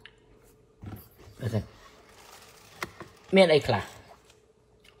មានអីខ្លះ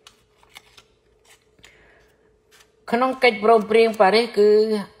ក្នុងកិច្ចព្រមព្រៀងប៉ារីសគឺ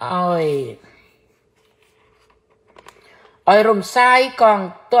ឲ្យរំសាយកង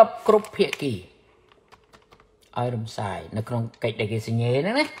ទ័ពគ្រប់ភាគីឲ្យរំសាយនៅក្នុងកិច្ចដែលគេសញ្ញេហ្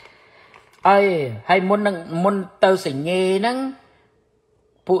នឹងណាហើយមុនទៅសញ្ញេហ្នឹង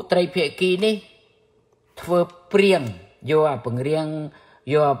ពួកត្រីភាគីនេះធ្វើព្រៀងយកអាពង្រៀ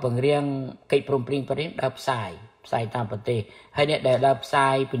ងកិច្ចព្រមព្រៀងប៉ារីសដើរផ្សាយតាមប្រទេសហើយអ្នកដែលដើរផ្សា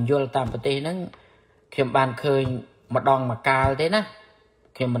យបញ្យលតាមប្រទេសហ្នឹងខ្ញុំបានឃើញម្ដងមកកាលទេណា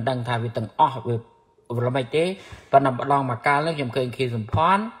ខ្ញុំមិនដឹងថាវាទាំងអស់វាល្មិចទេប៉ុន្តែម្ដងមកកាលហ្នឹងខ្ញុំឃើញខៀវសំផ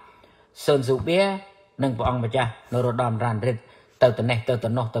នស៊ុនស៊ូបៀនិងព្រះអង្គម្ចាស់នរោត្តមរណរិទ្ធទៅទៅនេះទៅទៅ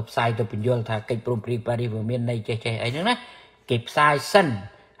នោះទៅផ្សាយទៅបញ្យលថាកិច្ចព្រមព្រៀងប៉ារីសវាមានន័យចេះអីហ្នឹងណាគេផ្សាយសិន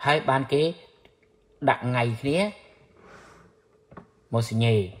ហើយបានគេដាក់ថ្ងៃគ្នាមកសញ្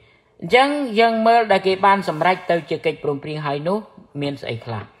ញេអញ្ចឹងយើងមើលដែលគេបានសម្រេចទៅជាកិច្ចព្រមព្រៀងហើយនោះមានស្អី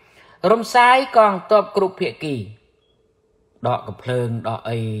ខ្លះរំសាយកងទ័ពគ្រប់ភាគីដកកំភ្លើងដក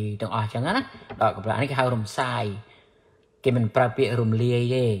អីទាំងអស់អញ្ចឹងណាដកកំភ្លើងនេះគេហៅរំសាយគេមិនប្រើពាក្យរំលាយ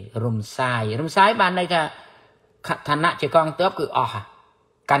ទេរំសាយបានន័យថាឋានៈជាកងទ័ពគឺអស់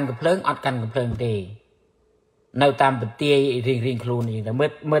កាន់កំភ្លើងអត់កាន់កំភ្លើងទេនៅតាមពទាយរៀងខ្លួនអញ្ចឹងទៅ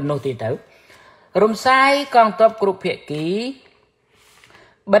មើលនោះទីទៅរំសាយកងទ័ពគ្រប់ភាគី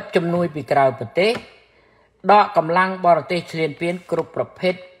បិទជំនួយពីក្រៅប្រទេសដកកម្លាំងបរទេសឈ្លានពានគ្រប់ប្រភេ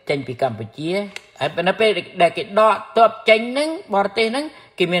ទចេញពីកម្ពុជាហើយនៅពេលដែលគេដកទ័ពចេញហ្នឹងបរទេសហ្នឹង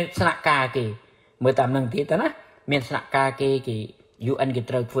គេមានស្នាក់ការគេមើលតាមនឹងទៀតទៅណាមានស្នាក់ការគេ UN គេ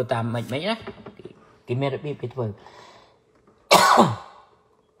ត្រូវធ្វើតាមម៉េចណាគេមានរបៀបគេធ្វើ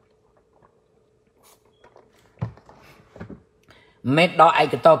មិនដកឯ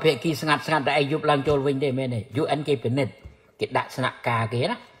កតោភាគីស្ងាត់តែឯងយប់ឡើងចូលវិញទេមែនទេ UN គេពិនិត្យគេដាក់ស្នាក់ការគេ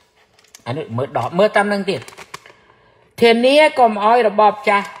ណាអានេះមើលតាមនឹងទៀតធានាកុំឲ្យរបប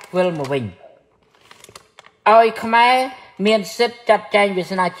ចាស់វិលមកវិញឲ្យខ្មែរមានសិទ្ធិចាត់ចែងវា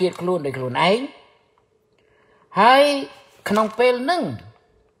សនាជាតិខ្លួនដោយខ្លួនឯងហើយក្នុងពេលហ្នឹង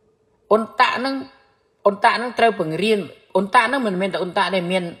អ៊ុនតាក់ហ្នឹងត្រូវបង្រៀនអ៊ុនតាក់ហ្នឹងមិនមែនតែអ៊ុនតាក់ទេ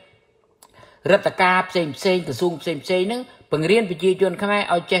មានរដ្ឋការផ្សេងក្រសួងផ្សេងហ្នឹងបង្រៀនប្រជាជនខ្មែរ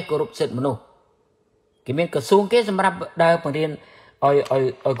ឲ្យចេះគោរពសិទ្ធិមនុស្សគេមានក្រសួងគេសម្រាប់ដើរបង្រៀនឲ្យ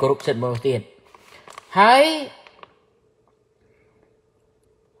គោរពសិទ្ធិមនុស្សទៀតហើយ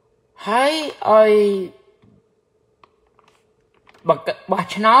ឲ្យបោះ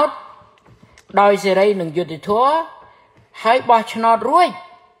ឆ្នោតដោយសេរីនិងយុត្តិធម៌ហើយបោះឆ្នោតរួច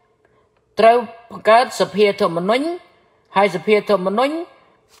ត្រូវបង្កើតសភាធម្មនុញ្ញហើយសភាធម្មនុញ្ញ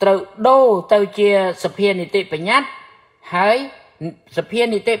ត្រូវដូរទៅជាសភានីតិបញ្ញត្តិហើយសភា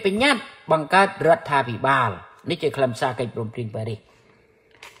នីតិបញ្ញត្តិបង្កើតរដ្ឋាភិបាលនេះជាខ្លឹមសារកិច្ចព្រមព្រៀងប៉ារីស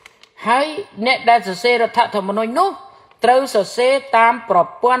ហើយអ្នកដែលសរសេររដ្ឋធម្មនុញ្ញនោះត្រូវសរសេរតាមប្រ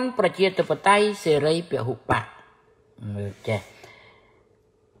ព័ន្ធប្រជាធិបតេយ្យសេរីពហុបកមើលចេះ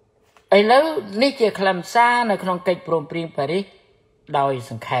ឥឡូវនេះជាខ្លឹមសារនៅក្នុងកិច្ចព្រមព្រៀងប៉ារីសដោយ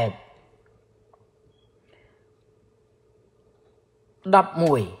សង្ខេប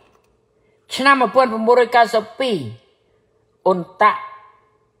11ឆ្នាំ1992អ៊ុនតាក់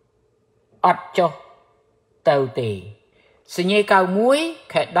អត់ចុះទៅទេសញ្ញេ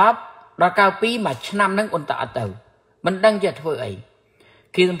91ខែ10ដល់92មួយឆ្នាំហ្នឹងអ៊ុនតាក់អត់ទៅមិនដឹងជាធ្វើអី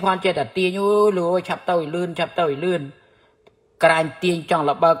គីសំផនចេះតែទាញអូយលួយឆាប់ទៅឲ្យលឿនក្រាញទាញចង់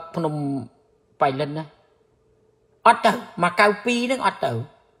លបើកភ្នំបៃលិនណាអត់ទៅមក92ហ្នឹងអត់ទៅ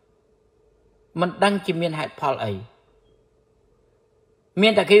មិនដឹងជាមានហេតុផលអីមា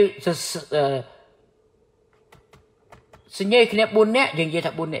នតែគេសញ្ញេគ្នា4នាក់យើងនិយាយ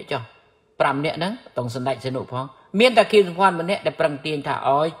ថា4នាក់ចុះ5នាក់ហ្នឹងតង់សម្ដេចសនុផងមានតែគីសំផនម្នាក់ដែលប្រឹងទាញថា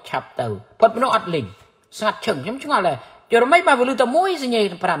អោយឆាប់ទៅផុតមនុស្សអត់លេងស្ងាត់ឈឹងខ្ញុំឆ្ងល់ដែរយល់មិនបានវលឺតែមួយសញ្ញេ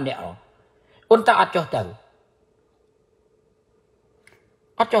5នាក់អ៊ុនតាអត់ចុះទៅ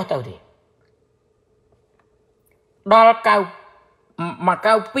ទេដល់92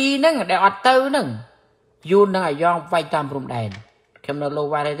ហ្នឹងដែលអត់ទៅហ្នឹងយូននឹងអាយ៉ងវាយតាមព្រំដែនខ្ញុំនៅលោ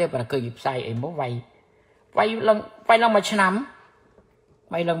វ៉ាទេប្រកឺផ្សាយអីមកវាយឡើងមួយឆ្នាំ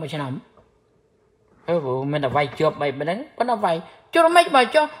ហើយមិនតែវាយជាប់អីមិនហ្នឹងប៉ុន្តែវាយជុំមិនបើ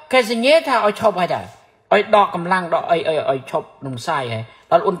ចុះគេសញ្ញេថាឲ្យឈប់ហើយតាឲ្យដកកម្លាំងដកអីឲ្យឈប់នឹងផ្សាយហើយ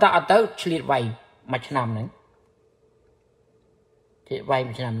ដល់អ៊ុនតាអត់ទៅឆ្លៀតវាយមួយឆ្នាំហ្នឹង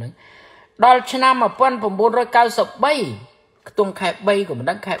ដល់ឆ្នាំ1993ខ្ទង់ខែ3ក៏មិន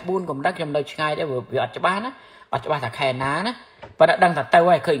ដឹងខែ4ក៏មិនដឹងខ្ញុំនៅឆ្ងាយដែរវាអត់ច្បាស់ណាអត់ច្បាស់ថាខែណាណាប៉ុន្តែដឹងថាទៅ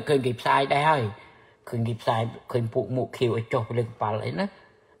ហើយឃើញគេផ្សាយដែរហើយឃ ឃើញគេផ្សាយឃើញពួកមុខខៀវឲ្យចុះទៅលើកប៉ាល់អីណា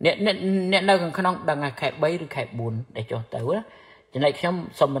អ្នកនៅក្នុងដឹងថាខែ3ឬខែ4ដែលចុះទៅចំណែកខ្ញុំ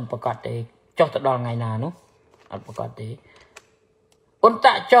សុំមិនប្រកាសទេចុះទៅដល់ថ្ងៃណានោះអត់ប្រកាសទេអ៊ុន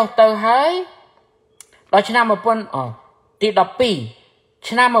តាក់ចុះទៅហើយដល់ឆ្នាំទី12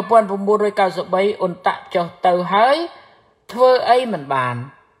ឆ្នាំ1993អ៊ុនតាក់ចុះទៅហើយធ្វើអីមិនបាន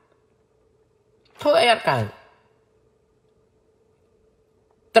ធ្វើអីអត់កើត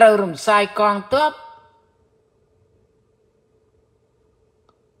ត្រូវរំសាយកងទ័ព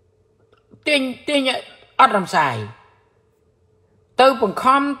ទាញអត់រំសាយទៅបង្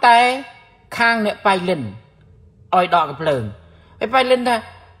ខំតែខាងអ្នកប៉ៃលិនឲ្យដកកំភ្លើងហើយប៉ៃលិនថា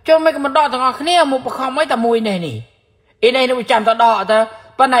ចូលមិនក៏មិនដកទាំងអស់គ្នាមកបង្ខំអីតែមួយនេះនេះអីនេះនឹងចាំតដកទៅ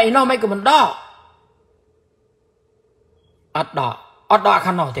ប៉ុន្តែអីនោះមិនក៏មិនដកអត់ដក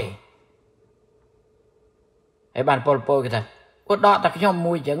ខាងនោះទេហើយបានពលគេថាគាត់ដកតែខ្ញុំ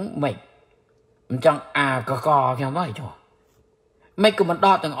មួយចឹងមិនចង់កកខ្ញុំហើយចុះមិនក៏មិនដ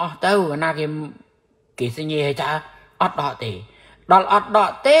កទាំងអស់ទៅអាណាគេសញ្ញាឲ្យថាអត់ដកទេដល់អត់ដក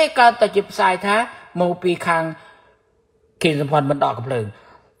ទេកើតតែជាផ្សាយថាមកពីខាងគេសម្ព័ន្ធមិនដកកំភ្លើង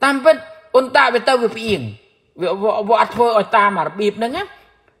តាមពិតអ៊ុនតាវាទៅវាផ្អៀងវាអត់ធ្វើឲ្យតាមរបៀបហ្នឹងណា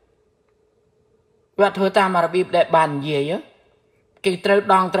វាធ្វើតាមរបៀបដែលបាននិយាយគេត្រូវ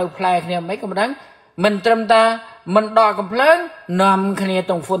ដងត្រូវផ្លែគ្នាមិនក៏មិនដឹងមិនត្រឹមតាមិនដកកំភ្លើងនាំគ្នា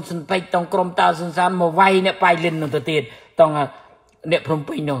តងហ្វុនសិនពេជ្រតងក្រុមតៅសិនសានមកវាយអ្នកប៉ៃលិននោះទៅទៀតតងអ្នកព្រំ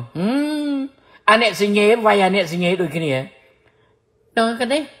ពេញនោះអាអ្នកសញ្ញេវាយអាអ្នកសញ្ញេដូចគ្នាដល់ក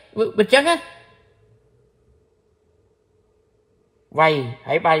នេះបើចឹងណាវាយ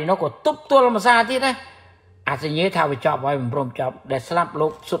ហើយបាយនោះក៏ទប់ទល់មួយសាទៀតណាអាសញ្ញេថាវាចប់ហើយមិនព្រមចប់ដែលស្លាប់លោ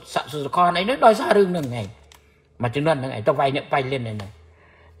កសុទ្ធស័ក្តិសុទ្ធខនអីនោះដោយសាររឿងហ្នឹងឯងមួយចំនួនហ្នឹងឯងទៅវាយអ្នកប៉ៃលិនហ្នឹង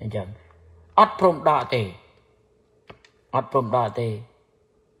អញ្ចឹងអត់ព្រមដកទេ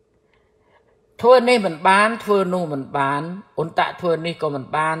ធ្វើនេះមិនបានធ្វើនោះមិនបានអ៊ុនតាក់ធ្វើនេះក៏មិន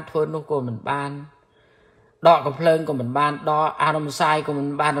បានធ្វើនោះក៏មិនបានដកកំភ្លើងក៏មិនបានដកអារំសាយក៏មិន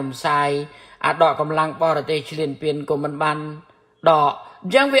បានរំសាយអាដកកម្លាំងបរទេសឈ្លានពានក៏មិនបានដកអ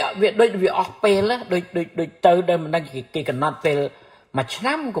ញ្ចឹងវាដូចវាអស់ពេលដូចទៅដែលមិនដឹងគេកំណត់ពេលមួយឆ្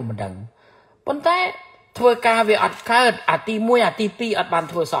នាំក៏មិនដឹងប៉ុន្តែធ្វើការវាអត់កើតអាទី1អាទី2អត់បាន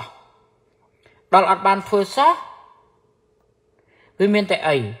ធ្វើសោះដល់អត់បានធ្វើសោះវាមានតែ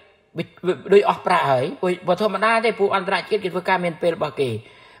អីដូចអស់ប្រាក់ហើយបើធម្មតាទេពួកអន្តរជាតិគេធ្វើការមានពេលរបស់គេ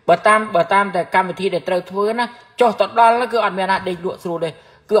បើតាមតែកម្មវិធីដែលត្រូវធ្វើណាចុះទៅដល់គឺអត់មានណាដេកលក់ស្រួលទេ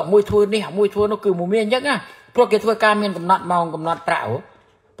គឺអត់មួយធ្វើនេះអត់មួយធ្វើនោះគឺមួយមានអញ្ចឹងណាព្រោះគេធ្វើការមានកំណត់ម៉ោងកំណត់ប្រាក់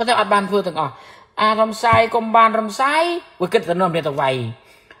ប៉ុន្តែអត់បានធ្វើទាំងអស់អារំសាយក៏មិនបានរំសាយវាគិតទៅនោះមានតែវាយ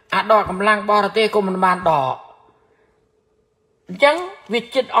អាដកកម្លាំងបរទេសក៏មិនបានដកអញ្ចឹងវា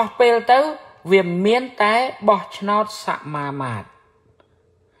ចិត្តអស់ពេលទៅវាមានតែបោះឆ្នោតសមាមាត្រ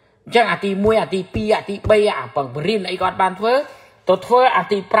អញ្ចឹងអាទី1អាទី2អាទី3អាបង្រៀនអីក៏អត់បានធ្វើទៅធ្វើអា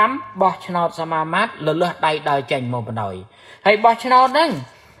ទី5បោះឆ្នោតសមាមាត្រលើសដៃដល់ចេញមកបណ្ដោយហើយបោះឆ្នោតហ្នឹង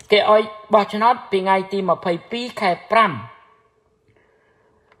គេឲ្យបោះឆ្នោតពីថ្ងៃទី22ខែ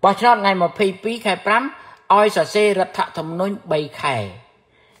5បោះឆ្នោតថ្ងៃ22ខែ5ឲ្យសរសេររដ្ឋធម្មនុញ្ញ3ខែ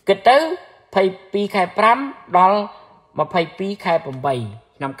គិតទៅ22ខែ5ដល់22ខែ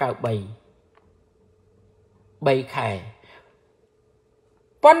8ឆ្នាំ93 3ខែ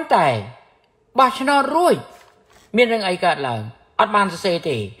ប៉ុន្តែបោះឆ្នោតរួចមានរឿងអីកើតឡើងអត់បានសរសេរ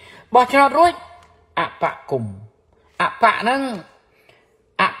ទេបោះឆ្នោតរួចអបគុំអបហ្នឹង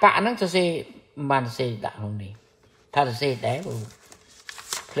សរសេរមិនបានសរសេរដាក់ក្នុងនេះថាសរសេរដែរ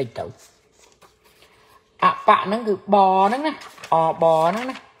ភ្លេចទៅអបហ្នឹងគឺបហ្នឹងណាបហ្នឹង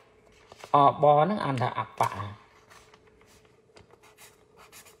ណាបហ្នឹងអានថាអប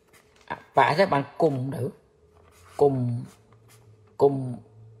ទេបានគុំទៅ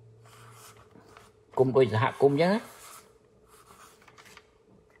គុំដូចសហគមន៍អញ្ចឹងណា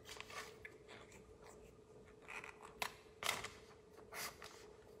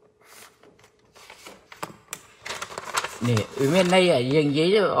នេះវាមានន័យយើងនិយា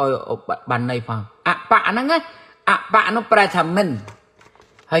យឲ្យបានន័យផងអបហ្នឹងណាអបនោះប្រែថាមិន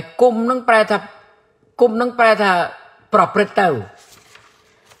ហើយគុំនឹងប្រែថាប្រព្រឹត្តទៅ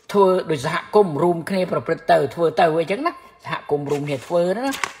ធ្វើដោយសហគមន៍រួមគ្នាប្រព្រឹត្តទៅធ្វើទៅអីចឹងណាសហគមន៍រួមគ្នាធ្វើណា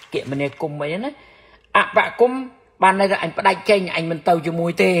គមនាគមន៍អីណាអបគុំបានន័យថាអញផ្ដាច់ចេញអញមិនទៅជាមួ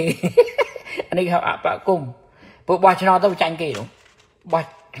យទេអានេះហៅអបគុំព្រោះបោះឆ្នោតទៅចាញ់គេនោះបោះ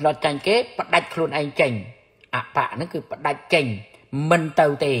ឆ្នោតចាញ់គេផ្ដាច់ខ្លួនឯងចេញអបហ្នឹងគឺផ្ដាច់ចេញមិនទៅ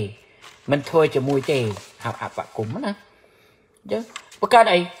ទេមិនធ្វើជាមួយទេហៅអបគុំណាអញ្ចឹងបើកើត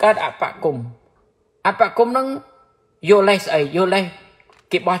អីកើតអបគុំហ្នឹងយល់លេសស្អីយល់លេស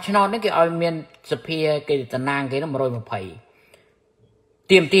គេបោះឆ្នោតហ្នឹងគេឲ្យមានសភាគេតំណាងគេ120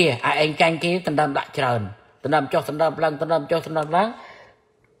 tiêm tia anh canh kia tận đâm đại trơn tận đâm cho tận đâm lăng tận đâm cho tận đâm lăng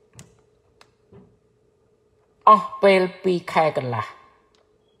pel pi khai cần là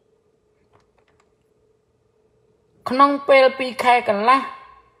không pel pi khai cần là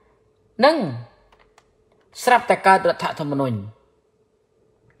nâng sắp tại cả được thả thầm nôn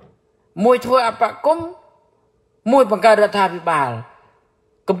mùi thua apa cũng mùi bằng cả được thả bị bà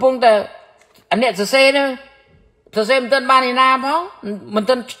cầm bông ta anh nè xe nữa xe mình tên ban này phong mình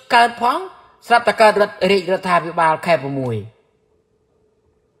tên cả phong sắp tại cả được thả bị bà khai vào mùi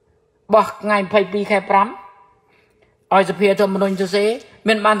bỏ ngày phải pi khai prám oiจะเพียรทำมันนจะเสีย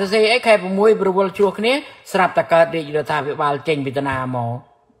มันมันจะเสียไอ้ใครผมมวยบริวารชัวค์นี้สลับตะการเด็กเดือดทาวิบาลเจงพิจารณาหมอ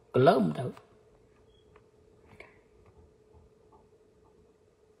ก็เริ่มแล้ว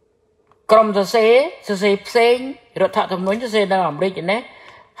กรมจะเสียเซ็งเดือดทาทำนนจะเสียในอเมริกาเนี่ย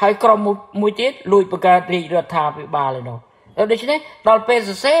ให้กรมมวยติดลุยประกาศเด็กเดือดทาวิบาลเลยเนาะแล้วดิฉันเนี่ยตอนเป็นจ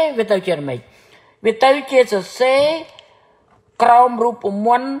ะเสียวิตาเชียร์ไม่วิตาเชียร์จะเสียกรมรูปม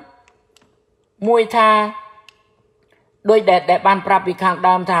วลมวยทาโดยแต่บานปราบปีข้างด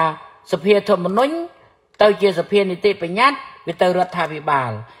ามทาสเปียธมนุนเตยเจสเปียนิติปัญญาวิเตยรัฐาภิบา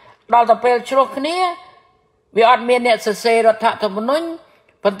ลดอลตะเปลชลกนี้วิอัดเมียนเนี่ยเสยรัฐธมนุน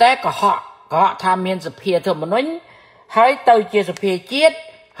ปันแต่ก็เหาะทำเมียนสเปียธมนุนให้เตยเจสเปียจีด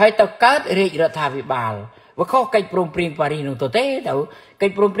ให้เตยเกิดเรียรัฐาภิบาลว่าเขาไก่ปรุงปริงปารีนงตัวเต้เดี๋ยวไก่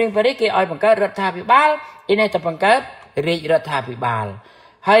ปรุงปริงปารีเกี่ยอ้อยบังเกิดรัฐาภิบาลอินเนตบังเกิดเรียรัฐาภิบาล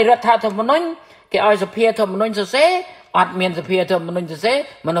ให้รัฐธมนุนเกี่ยอ้อยสเปียธมนุนเสยอัดเมียนสเปียธมนุนจะเส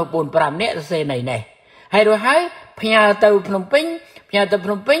มนุปูนปรามเนี่ยจะเสไหนให้ดูให้พญาเต่าพนมปิง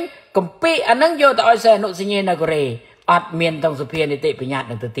กัมปีอันนั้นโยต่อเสนุสิเนนกเรอัดเมียนต้องสเปียนิติปัญญาห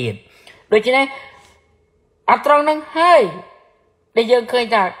นึ่งตัวเตียนโดยเฉพาะอัตรองนั้นให้ได้ยังเคย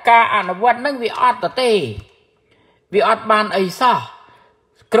จากการอ่านวัดนั้นวิอัดตะเตวิอัดบานไอซ่า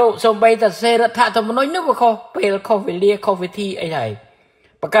กรุสมบัยแต่เสรัฐธรรมนุนนึกว่าเขาเปลเขาไปเลียเขาไปที่ไอ้ไหน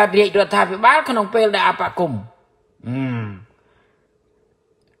ประกาศเรียกรัฐาภิบาลขนมเปลได้อาปะกุม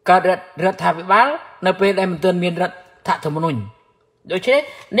ก็รัฐาภิบาลในประเทศมันเตือนมีรัฐธรรมนูญโดยเฉพาะ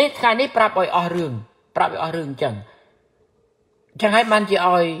นี่ขณะนี้ปรับอ้อยเรื่องจังให้มันจะ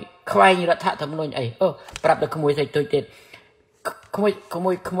อ้อยควายรัฐธรรมนูญปรับแต่ขโมยใส่ตัวเจ็ดขโ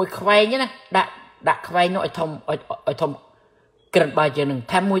มยควายเนี่ยนะดักควายน้อยทอมกระบายเจนึงแ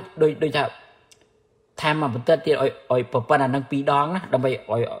ทมมวยโดยจะแทมมาเป็นเตือนที่อ้อยปปนันนังปีดองนะดำไป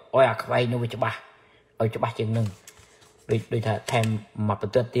อ้อยควายน้อยจะบ้าอ้อยจะบ้าเจนึงโดยถ้าแทมมาเป็น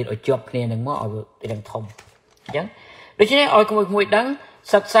ตัวตีนอ้อยจบเนี่ยหนึ่งมั่วอ้อยตีดังทอมยังโดยเฉพาะอ้อยขโมยดัง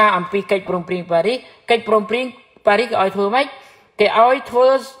ศึกษาอัมพีไก่ปรุงปริงปารีไก่ปรุงปริงปารีก็อ้อยทัวไหมไก่อ้อยทัว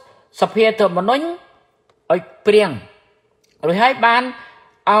สเปียเถอะมันน้อยอ้อยเปรี้ยงโดยให้บาน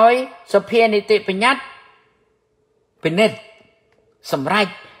อ้อยสเปียนิติปัญญาเป็นเน็ตสำไร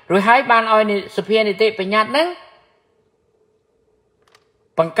โดยให้บานอ้อยในสเปียนิติปัญญานั้น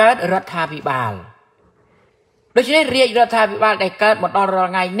บังเกิดรัฐาภิบาลโดยเฉพาะเรียกรัฐาภิบาลได้เกิดหมดอร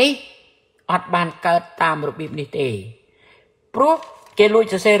ไงนี้อัดบานเกิดตามระเบียบนิติเพราะเกลุย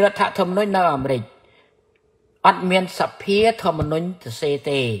จะเสรัฐธรรมนุนในอเมริกอัดเมียนสเปียธรรมนุนจะเสเต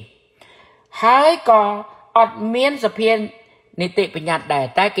ให้ก็อัดเมียนสเปียนิติปัญญาได้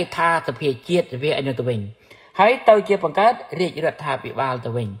แต่กิธาสเปียเจียดสเปียอันนั้นตัวเองให้เตยเจียบังเกิดเรียกรัฐาภิบาลตั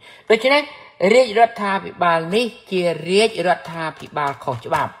วเองโดยเฉพาะเรียกรัฐาภิบาลนี้เจียเรียกรัฐาภิบาลของฉ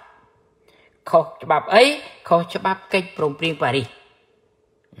บับเขาฉบับเขาฉบับเก่งปรุงปริงปารี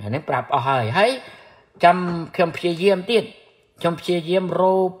นี่ปรับเอาให้จำคำเพียเยี่ยมติดจำเพียเยี่ยมโร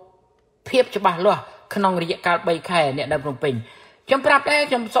เพียบฉบับล้วนขนองระยะการใบไข่เนี่ยได้ปรุงปริงจำปรับได้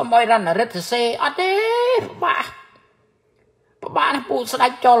จำสมอยรันรัตเซอเด้บ้านะปูสไล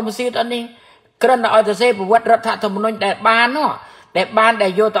ด์จอลมาซีดอันนี้กระนั้นอัตเซประวัติรัฐธรรมนูญแต่บ้านเนาะแต่บ้านแต่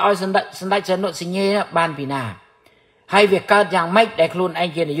โยตอัยสันได้สนุสิเนียบ้านปีนาให้เวกการอย่างไม่แต่ครูนไอ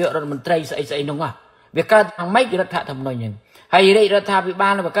เจนเยอะรัฐมนตรีใส่นงอ่ะเวกการอย่างไม่รัฐธรรมนูญยังให้เรื่องรัฐภิบา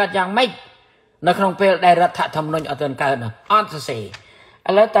ลเวกการอย่างไม่นักลงเพลได้รัฐธรรมนูญอัตนการนะอัตเซ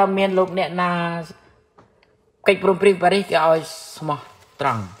แล้วตามเมียนลูกเนี่ยนาไก่ปรุงปริงปารีก็เอาสมอต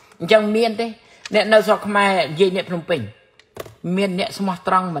รังยังเมียนเต้เนี่ยนาสอกมาเยี่ยเนี่ยปรุงปริงเมียนเนี่ยสมอต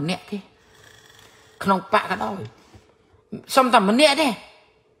รังเหมือนเนี่ยที่ขนมปะก็ได้ส้มตำมันเนี่ยเด้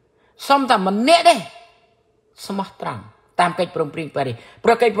สมอตรังตามไก่ปรุงปริงปารีเพร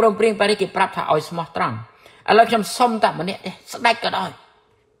าะไก่ปรุงปริงปารีก็ปรับถ้าเอาสมอตรังแล้วจำส้มตำมันเนี่ยเด้สไลด์ก็ได้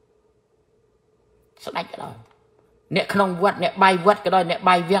เนี่ยขนมวัดเนี่ยใบวัดก็ได้เนี่ยใบ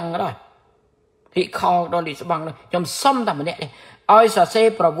เวียงก็ได้ที่คอโดนดิสบังเลยจำส้มตำมันเนี่ยอ้อยสาเซ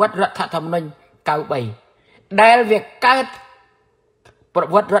ประวัติรัฐธรรมนูญเก่าใบได้เวียกเกิดประ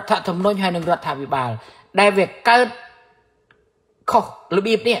วัติรัฐธรรมนูญให้หนึ่งรัฐภิบาลได้เวียกเกิด ខុសរ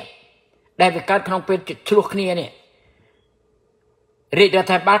បៀបនេះដែលវាកើតក្នុងពេលឆ្លោះគ្នានេះរាជរដ្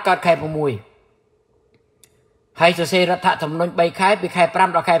ឋាភិបាលកើតខែ6ហើយសរសេររដ្ឋធម្មនុញ្ញ3ខែពីខែ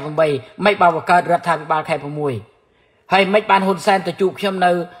5ដល់ខែ8មិនបើកើតរដ្ឋាភិបាលខែ6ហើយមិនបានហ៊ុនសែនទៅជួបខ្ញុំ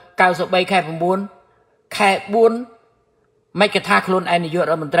នៅ93ខែ9ខែ4មិនគេថាខ្លួនឯងនាយក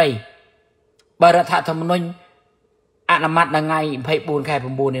រដ្ឋមន្ត្រីបើរដ្ឋធម្មនុញ្ញអនុម័តនៅថ្ងៃ24ខែ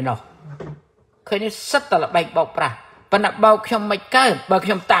9នេះនោះឃើញនេះសិតតល្បែកបោកប្រាស់ប៉ុន្តែបោកខ្ញុំមិនកើតបើខ្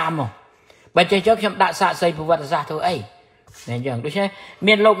ញុំតាមមកបើចេះចុះខ្ញុំដាក់សាកសីប្រវត្តិសាស្ត្រធ្វើអីអញ្ចឹងដូច្នេះ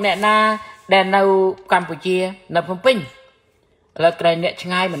មានលោកអ្នកណាដែលនៅកម្ពុជានៅភ្នំពេញឥឡូវក្រែងអ្នកឆ្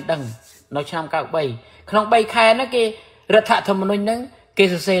ងាយមិនដឹងនៅឆ្នាំ93ក្នុង3ខែហ្នឹងគេរដ្ឋធម្មនុញ្ញហ្នឹងគេ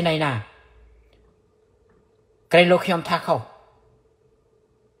សរសេរណៃណាក្រែងលោកខ្ញុំថាខុស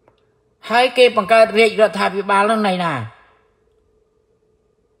ហើយគេបង្កើតរាជរដ្ឋាភិបាលហ្នឹងណៃណា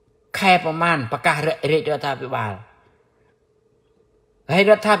ខែប្រមាណប្រកាសរាជរដ្ឋាភិបាលហើយ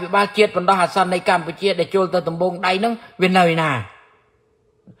រដ្ឋាភិបាលជាតិបណ្ដោះអាសន្ននៃកម្ពុជាដែលចូលទៅដំបងដៃហ្នឹងវានៅឯណា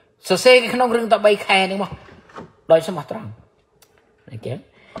សរសេរក្នុងរឿងតែ3ខែហ្នឹងមកដោយស្មោះត្រង់អូខេ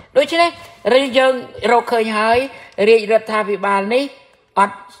ដូច្នេះរឿងយើងរកឃើញហើយរាជរដ្ឋាភិបាលនេះអ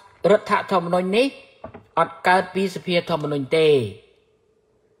ត់រដ្ឋធម្មនុញ្ញនេះអត់កើតពីសភាធម្មនុញ្ញទេ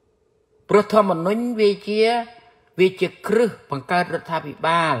ព្រោះធម្មនុញ្ញវាជាគ្រឹះបង្កើតរដ្ឋាភិ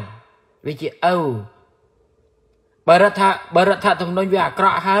បាលវាជាបើរដ្ឋធម្មនុញ្ញវាអាក្រ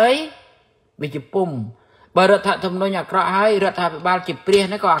ក់ហើយវាជាពុំបើរដ្ឋធម្មនុញ្ញអាក្រក់ហើយរដ្ឋាភិបាលជាព្រះ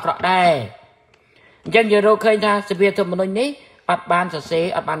ហ្នឹងក៏អាក្រក់ដែរអញ្ចឹងយើងរកឃើញថាសភាធម្មនុញ្ញនេះអត់បានសរសេរ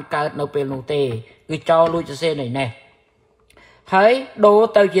អត់បានកើតនៅពេលនោះទេគឺចោលលួចសរសេរនៅនេះហើយដូរ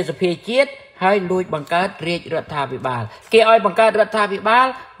ទៅជាសភាជាតិហើយលួចបង្កើតរាជរដ្ឋាភិបាលគេឲ្យបង្កើតរដ្ឋាភិបាល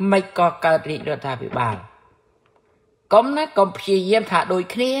មិនក៏កើតរាជរដ្ឋាភិបាលកុំព្យាយាមថាដូច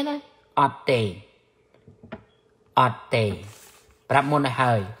គ្នាណាអត់ទេប្រាប់មុន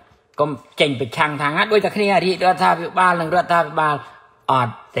ហើយកុំចេញប្រឆាំងថាដូចតែគ្នារាជរដ្ឋាភិបាលនិងរដ្ឋាភិបាលអ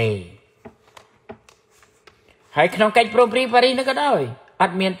ត់ទេហើយក្នុងកិច្ចព្រមព្រៀងប៉ារីសនោះក៏ដោយអ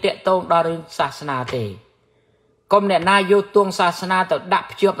ត់មានតាក់ទងដល់រឿងសាសនាទេកុំអ្នកណាយកទងសាសនាទៅដាក់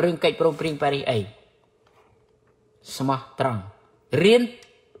ភ្ជាប់រឿងកិច្ចព្រមព្រៀងប៉ារីសអីស្មោះត្រង់រៀន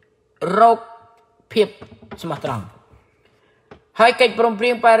រកភាពស្មោះត្រង់ហើយកិច្ចព្រមព្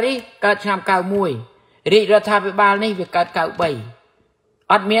រៀងប៉ារីសកើតឆ្នាំ91រាជរដ្ឋាភិបាលនេះវាកើត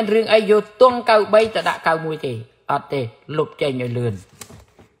93អត់មានរឿងអីយកទង93ទៅដាក់91ទេអត់ទេលុបចេញឲ្យលឿន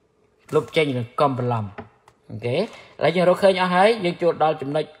លុបចេញនឹងកំបន្លំអូខេឥឡូវយើងរកឃើញអស់ហើយយើងចូលដល់ចំ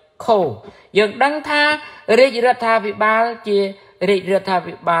ណុចខូយើងដឹងថារាជរដ្ឋាភិបាលជារាជរដ្ឋា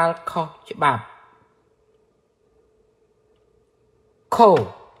ភិបាលខុសច្បាប់ខូ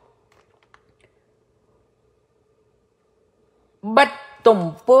បិទទំ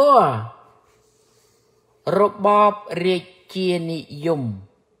ព័ររបបរាជានិយម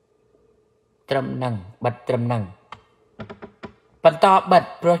ត្រឹមហ្នឹងបិទត្រឹមហ្នឹងបន្តបិទ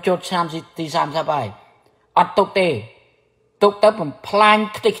ព្រោះចូលឆ្នាំទី30ហើយអត់ទុកទេទុកទៅបំផ្លាញ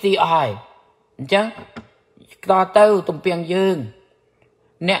ខ្ទេចខ្ទីអស់ហើយអញ្ចឹងតទៅទំពាំងយើង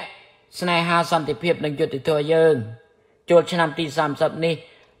អ្នកស្នេហាសន្តិភាពនិងយុត្តិធម៌យើងចូលឆ្នាំទី30នេះ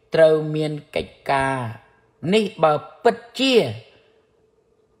ត្រូវមានកិច្ចការនេះបើពិតជា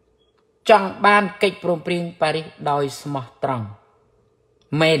ចង់បានកិច្ចព្រមព្រៀងប៉ារីសដោយស្មោះត្រង់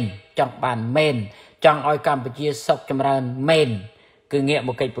មែនចង់បានមែនចង់ឲ្យកម្ពុជាសុខចម្រើនមែនគឺងាកម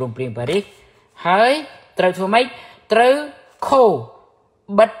កកិច្ចព្រមព្រៀងប៉ារីសហើយត្រូវធ្វើម៉េចត្រូវខូ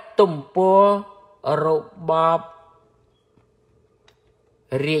បិទទំព័ររបប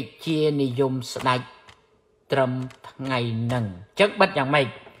រាជានិយមស្ដេចត្រឹមថ្ងៃហ្នឹងចឹងបិទយ៉ាងម៉េច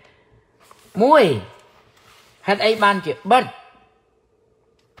មួយហេតុអីបានជាបិទ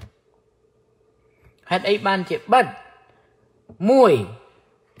មួយ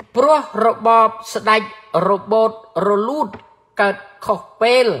ព្រោះរបបស្ដេចរបូតរលូតកើតខុស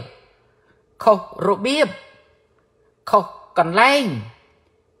ពេលខុសរបៀបខុសកន្លែង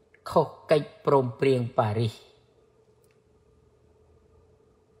ខុសកិច្ចព្រមព្រៀងប៉ារីស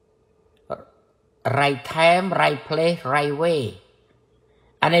right time right place right way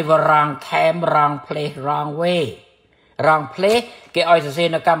អានេះវា wrong time wrong place wrong way wrong place គេឲ្យសរសេរ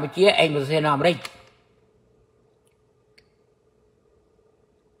នៅកម្ពុជាឯងសរសេរនៅអាមេរិក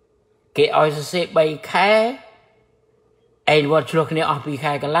គេឲ្យសរសេរ3ខែឯងវត្តឆ្លោះគ្នាអស់2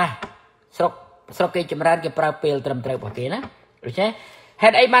ខែកន្លះស្រុកគេចម្រើនគេប្រើពេលត្រឹមត្រូវរបស់គេណាដូច្នេះហេ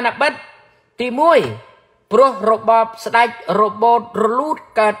តុអីបានអាបិទទី1ព្រោះរបបស្ដេចរបូតរលូត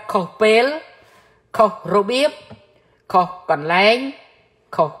កើតខុសពេលខុសរបៀបខុសកន្លែង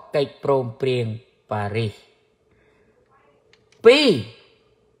ខុសកិច្ចព្រមព្រៀងប៉ារីស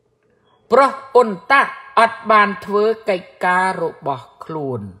2ព្រោះអ៊ុនតា អត់បានធ្វើកិច្ចការរបស់ខ្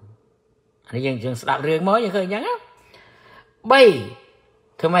លួនអានេះយើងស្ដាប់រឿងមកយើងឃើញអញ្ចឹង3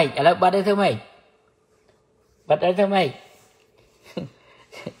ធ្វើម៉េចឥឡូវបាត់ទៅធ្វើម៉េចបាត់ទៅធ្វើម៉េច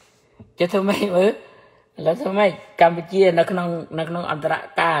ចេះធ្វើម៉េចមើលឥឡូវធ្វើម៉េចកម្ពុជានៅក្នុងអន្តរ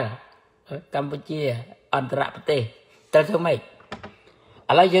កាលកម្ពុជាអន្តរប្រទេសត្រូវធ្វើម៉េចឥ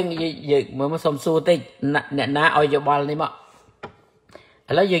ឡូវយើងមើលមកសុំសួរតិចអ្នកណាឲ្យយោបល់នេះមក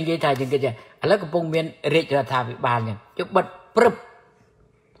ឥឡូវយើងនិយាយថាយើងគិតថាឥឡូវកំពុងមានរាជរដ្ឋាភិបាលអញ្ចឹងជុំបិទព្រឹប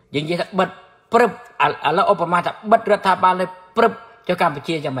យើងនិយាយថាបិទព្រឹបឥឡូវឧបមាថាបិទរដ្ឋាភិបាលនៅព្រឹបចុះកម្ពុ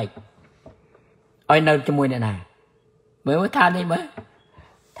ជាយ៉ាងម៉េចឲ្យនៅជាមួយអ្នកណាមើលថានេះមើល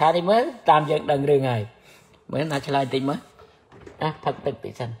តាមយើងដឹងរឿងហើយមើលណាឆ្លើយតិចមើលផឹកទឹកតិ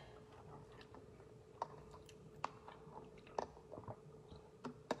ចសិន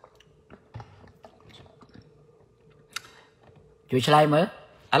ជួយឆ្លើយមើល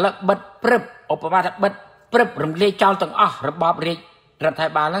ឥឡូវបិទព្រឹបឧបមាថាបិទព្រឹបរំលាយចោលទាំងអស់របបរាជរដ្ឋា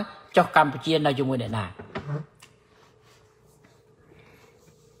ភិបាលហ្នឹងចុះកម្ពុជានៅជាមួយអ្នកណា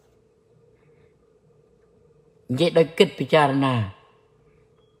និយាយដោយគិតពិចារណា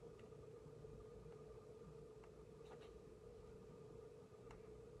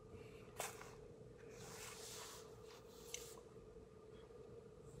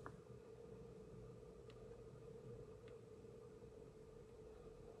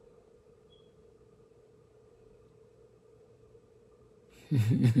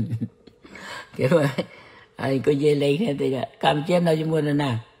គេហើយក៏និយាយលេងគ្នាតិចកម្ពុជានៅជាមួយនរ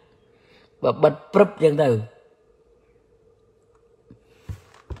ណាបើបិទព្រឹបចឹងទៅ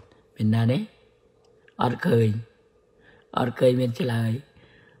មានណានេះអត់ឃើញមានឆ្លើយ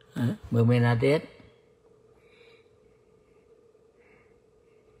មើលមានណាទៀត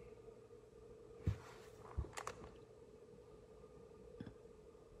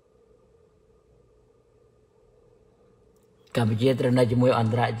កម្ពុជាត្រូវនៅជាមួយអ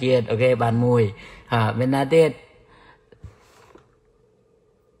ន្តរជាតិអូខេបានមួយមានណាទៀត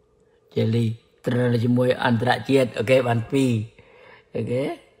ជេលីត្រូវនៅជាមួយអន្តរជាតិអូខេបាន2អូខេ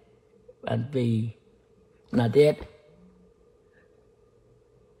បាន2ណាទៀត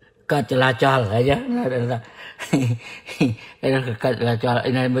កាត់ចលាចលហើយចាកាត់ចលាចលឯ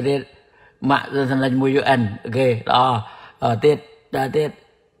នេះមួយទៀតម៉ាក់ទៅនៅជាមួយ UN អូខេល្អទៀតដល់ទៀត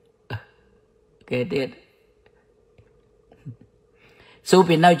អូខេទៀតស៊ូ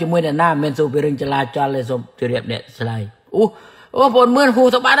ពីនៅជាមួយអ្នកណាមិនស៊ូពីរឿងចលាចលទេសូមជម្រាបអ្នកឆ្លើយអូបងមើលហួស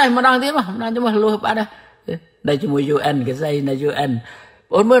ទៅបាត់ហើយម្ដងទៀតម្ដងទៅលុះបាត់ហើយនៅជាមួយ UN គេស្អីនៅ UN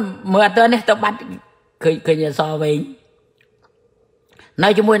បងមើលអត់ទៅនេះទៅបាត់ឃើញអសវិញនៅ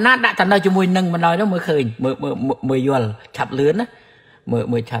ជាមួយណាដាក់តែនៅជាមួយនឹងម្ដងទៅមើលឃើញមើលយល់ឆាប់លឿនណា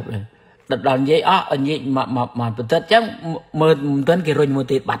មើលឆាប់លឿនដល់និយាយនិយាយមកបន្តិចចឹងមើលមិនទាន់គេរុញមួយ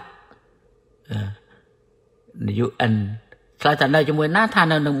ទៀតបាត់UNខ្លាចតែនៅជាមួយណាថា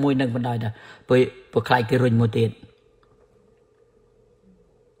នៅនឹងមួយនឹងបណ្ដោយដែរព្រោះខ្លាចគេរុញមួយទៀត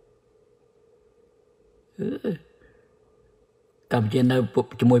កម្ពុជានៅ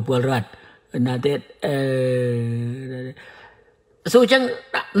ជាមួយពលរដ្ឋណាទៀតស៊ូចឹង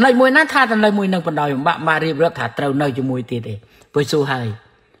នៅមួយណាថាតែនៅមួយនឹងបណ្ដោយបាក់រៀបរាប់ថាត្រូវនៅជាមួយទៀតទេព្រោះស៊ូហើយ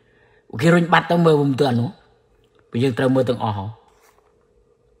គេរុញបាត់ទៅមើលមិនទាន់នោះព្រោះយើងត្រូវមើលទាំងអស់អូ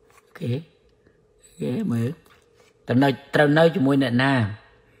ខេមើលត្រូវនៅជាមួយអ្នកណា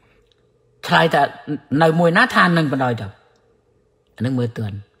ឆ្លើយថានៅមួយណាថានឹងបណ្ដោយទៅអានឹងមើលទា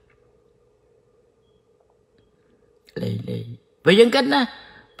ន់លេពេលយើងគិតណា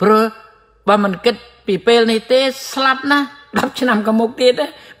ព្រោះបើមិនគិតពីពេលនេះទេស្លាប់ណា10ឆ្នាំក៏មុខទៀត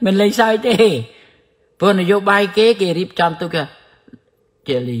មិនលេងសើចទេព្រោះនយោបាយគេរៀបចំទុក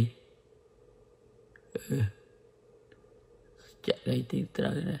ជេលីចាក់ដៃទីត្រូ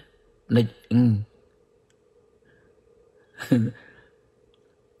វណានិច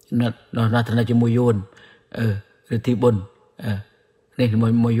នៅទៅជាមួយយួនឬទីបុននេះ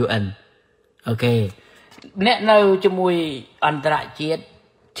មួយ UN អូខេអ្នកនៅជាមួយអន្តរជាតិ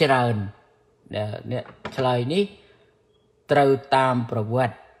ច្រើនអ្នកឆ្លើយនេះត្រូវតាមប្រវ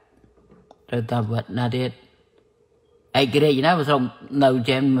ត្តិណាទៀតឯករាជ្យណាបើសុំនៅ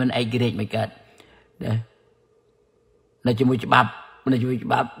ចេមមិនឯករាជ្យមិនកើតនៅជាមួយច្បាប់នៅជា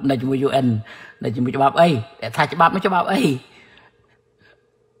មួយ UN នៅជាមួយច្បាប់អីថាច្បាប់មិនច្បាប់អី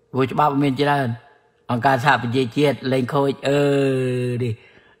ព្រោះច្បាប់មានច្រើនអង្គការសហប្រជាជាតិលេងខូចនេះ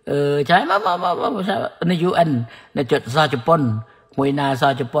ឆ្លើយមកនៅ UN នៅចុចសជប៉ុនមួយណាស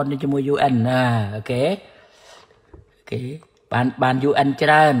ជប៉ុននៅជាមួយ UN អូខេបាន UN ច្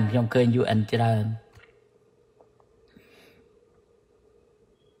រើនខ្ញុំឃើញ UN ច្រើន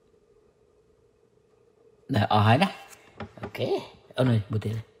អស់ហើយណាអូខេអូនមួយ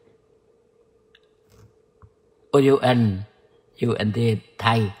ទៀត UN UN ទេ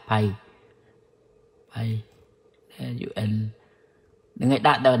ថៃផៃUN នឹងឯ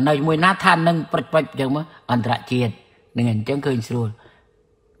ដាក់ដល់នៅមួយណាថានឹងប្រិចអញ្ចឹងមកអន្តរជាតិនឹងអញ្ចឹងឃើញស្រួល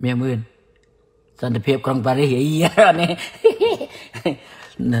មានមើលសន្តិភាពក្រុងប៉ារីសអីនេះ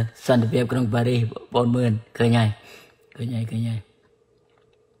សន្តិភាពក្រុងប៉ារីសបងមើលឃើញហើយឃើញហើយ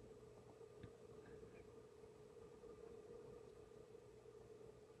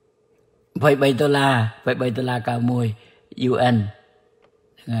$23 $91 UN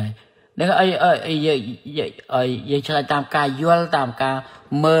ហ្នឹងហើយនឹងអីយើងឆ្លើយតាមការយល់តាមការ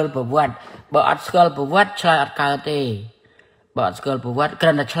មើលប្រវត្តិបើអត់ស្គាល់ប្រវត្តិឆ្លើយអត់កើតទេបើអត់ស្គាល់ប្រវត្តិគ្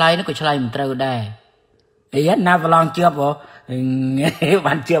រាន់តែឆ្លើយនោះក៏ឆ្លើយមិនត្រូវដែរអីណាប្រឡងជាប់ហ៎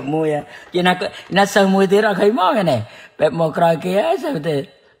បានជាប់មួយជាណាសិស្សមួយទៀតអត់ឃើញមកទេបែបមកក្រោយគេហើយសិស្សទេ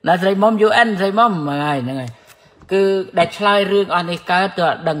ណាស្រីមុំ UN ស្រីមុំហ្នឹងហើយគឺដែលឆ្លើយរឿងអស់នេះកើតទៅ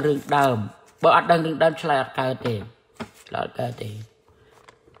អត់ដឹងរឿងដើមបើអត់ដឹងរឿងដើមឆ្លើយអត់កើតទេឆ្លើយអត់កើតទេ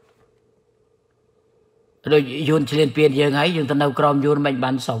ដូចយួនឆ្លៀនពៀនយើងហើយយើងទៅនៅក្រមយួនមិន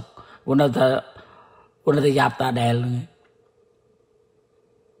បានសុខព្រោះនៅតែយ៉ាប់តាដែលហ្នឹង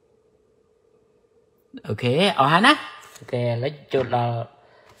អូខេអស់ហើយណាអូខេឥឡូវចូលដល់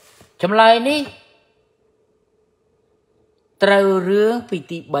ចម្លើយនេះត្រូវរឿងពី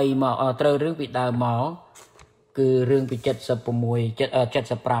ទី3មកត្រូវរឿងពីដើមមកគឺរឿងពី75ម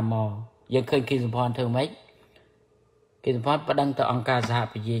កយើងឃើញគីសម្ផនធ្វើម៉េចគីសម្ផនប្តឹងទៅអង្គការសហ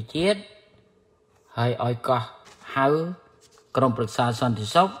ប្រជាជាតិហើយឲ្យកោះហៅក្រុមប្រឹក្សាសន្តិ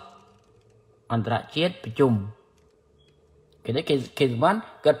សុខអន្តរជាតិប្រជុំគេសម្ផន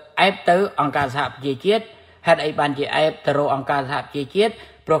គាត់អែបទៅអង្គការសហប្រជាជាតិហេតុអីបានជាអែបទៅរកអង្គការសហប្រជាជាតិ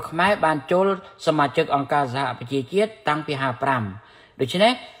ព្រោះខ្មែរបានចូលសមាជិកអង្គការសហប្រជាជាតិតាំងពី55ដូច្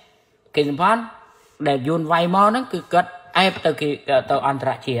នេះគេសម្ផនដែលយួនវាយមកហ្នឹងគឺគាត់អែបទៅអន្តរ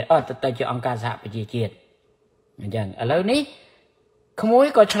ជាតិទៅជាអង្គការសហប្រជាជាតិអញ្ចឹងឥឡូវនេះក្មួយ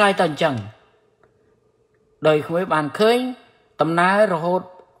ក៏ឆ្លើយទៅអញ្ចឹងដោយក្មួយបានឃើញដំណើររហូត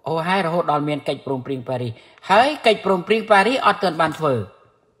ដល់មានកិច្ចព្រមព្រៀងប៉ារីសហើយកិច្ចព្រមព្រៀងប៉ារីសអត់ទាន់បានធ្វើ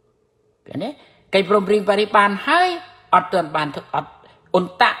ឃើញទេកិច្ចព្រមព្រៀងប៉ារីសបានហើយអត់ទាន់បានអត់អ៊ុន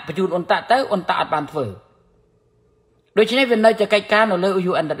តាក់បញ្ជូនអ៊ុនតាក់ទៅអ៊ុនតាក់អត់បានធ្វើដូច្នេះវានៅតែកិច្ចការនៅលើ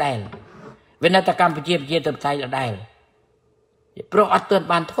UN ដដែលវានៅតែកម្ពុជាប្រជាធិបតេយ្យដដែលព្រោះអត់ទាន់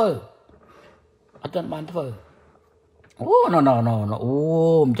បានធ្វើអូ no អូ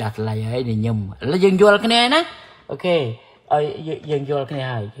ម្ចាស់ថ្លៃហើយញឹមឥឡូវយើងយល់គ្នាណាអូខេឲ្យយើងយល់គ្នា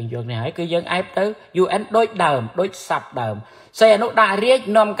ហើយគឺយើងអែបទៅ UN ដូចដើមដូចសັບដើមសេអនុដាក់រាជ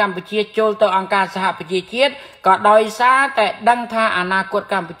នាំកម្ពុជាចូលទៅអង្គការសហប្រជាជាតិក៏ដោយសារតែដឹងថាអនាគត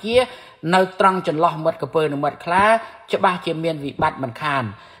កម្ពុជានៅត្រង់ចន្លោះមាត់ក្រពើនិងមាត់ខ្លាច្បាស់ជាមានវិបត្តិមិនខាន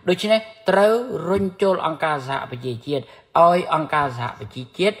ដូច្នេះត្រូវរុញចូលអង្គការសហប្រជាជាតិឲ្យអង្គការសហប្រជា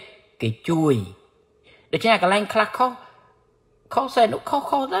ជាតិគេជួយដូច្នេះកន្លែងខ្លះខុសសេនុខុស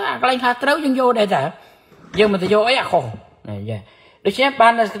ទៅកន្លែងខ្លះត្រូវយើងយកដែរតាយើងមិនទៅយកអីអាខុសណាដូច្នេះបា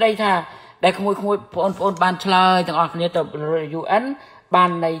នតែស្ដីថាដែលក្មួយបងប្អូនបានឆ្លើយទាំងអស់គ្នាទៅ UN បាន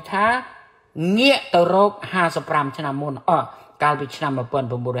ន័យថាងាកទៅរក55ឆ្នាំមុនកាលពីឆ្នាំ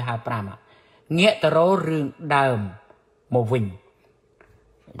1955ងាកទៅរករឿងដើមមកវិញ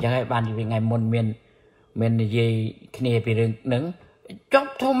អញ្ចឹងហើយបានថ្ងៃមុនមាននិយាយគ្នាពីរឿងហ្នឹងចប់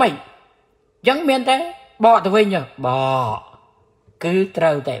ធំម៉េចអញ្ចឹងមានតែបកទៅវិញបកគឺត្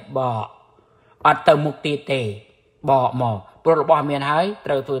រូវតែបកអត់ទៅមុខទៀតទេបកមកព្រោះរបស់មានហើយ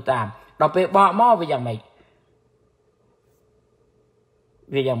ត្រូវធ្វើតាមដល់ពេលបកមកវាយ៉ាងម៉េច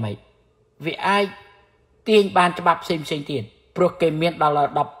វាអាចទាញបានច្បាប់ផ្សេងទៀតព្រោះគេមានដល់18 19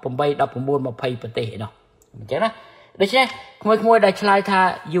 20ប្រទេសនោះអញ្ចឹងណាដូច្នេះក្មួយដែលឆ្លើយថា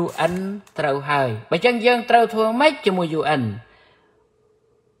UN ត្រូវហើយបើអញ្ចឹងយើងត្រូវធ្វើម៉េចជាមួយ UN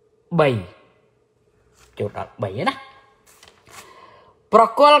 3ចូលដល់3ណាប្រ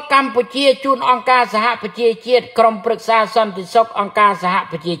គល់កម្ពុជាជូនអង្គការសហប្រជាជាតិក្រុមប្រឹក្សាសន្តិសុខអង្គការសហ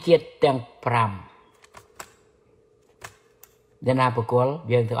ប្រជាជាតិទាំង5ដែលណាប្រគល់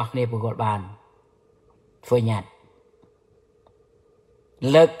យើងទាំងអស់គ្នាប្រគល់បានធ្វើញ៉ាត់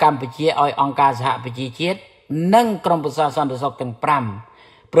លើកកម្ពុជាឲ្យអង្គការសហប្រជាជាតិនិងក្រុមប្រឹក្សាសន្តិសុខទាំង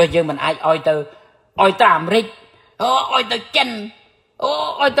5ព្រោះយើងមិនអាចឲ្យទៅអាមេរិកឲ្យទៅចិន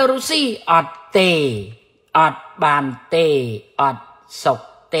ឲ្យទៅរុស្ស៊ីអត់ទេអត់បានទេអត់សុខ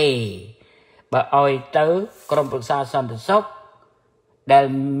ទេបើឲ្យទៅក្រុមប្រឹក្សាសន្តិសុខដែល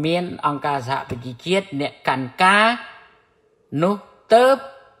មានអង្គការសហប្រជាជាតិអ្នកកាន់ការនោះទៅ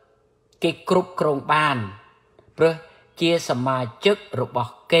គេគ្រប់គ្រងបានព្រោះជាសមាជិករប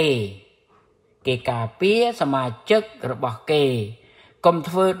ស់គេការពារសមាជិករបស់គេកុំ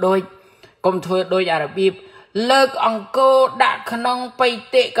ធ្វើដូចអារបៀបលើកអង្គរដាក់ khăn bay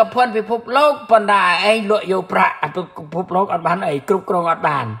tệ cặp phân về phục lốc phần đà anh lội dầu prạ phục lốc ăn bán ấy cục krong ăn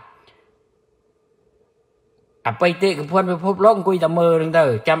bàn bay tệ cặp phân về phục lốc cùi tầm mơ đừng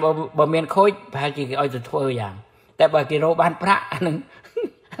đời chăm bờ miền khối phải chỉ oi từ thưa dạngแต่บางกิโลบ้านพระอันนึง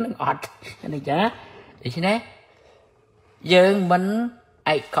อดอันนึงจ้ะเดี๋ยวใช่ไหมยังมันไ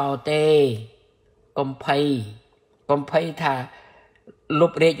อ้กอเตกอมไพท่าลุ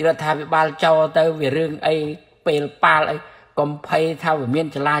บเรียกรัฐาภิบาลเจ้าเตอร์เรื่องไอ้เปลปาไอ้กอมไพท่าเมียน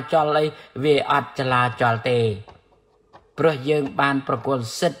จลาจอไอ้เวอดจลาจอเตเพราะยังบ้านประกวด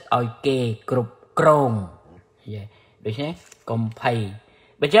สิทธิ์อ้อยเกกรุบกรงเดี๋ยวใช่ไหมกอมไพ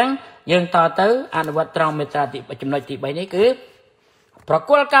bởi chăng dương tỏ tới anh vật trong mê tra thịចំណុចទី 3 នេះគឺប្រ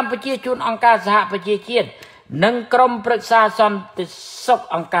គល់កម្ពុជាជូនអង្គការសហប្រជាជាតិនិងក្រុមប្រឹក្សាសន្តិសុខ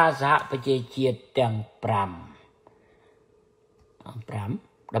អង្គការសហប្រជាជាតិទាំង5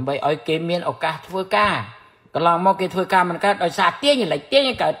ដើម្បីឲ្យគេមានឱកាសធ្វើការកន្លងមកគេធ្វើការមិនកើតដោយសារទាញលិចទាញ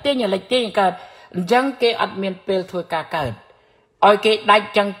កើតទាញលិចទាញកើតអញ្ចឹងគេអត់មានពេលធ្វើការកើតឲ្យគេដាច់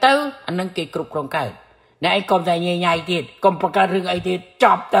ចឹងទៅអានឹងគេគ្រប់គ្រងកើតnè anh còn dài nhảy nhảy thiệt cònประกันrừng ấy thiệt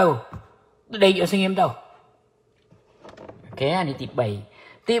chọc tàu đây ở sinh em đâu cái này tỷ 7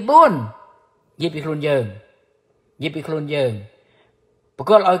 tỷ 4 dịp bị khôn dờnประ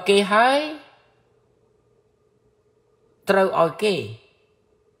กันở kê hái trâu ở kê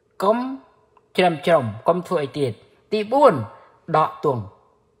cấm chồng cấm thôi thiệt tỷ 4 đọ tuồng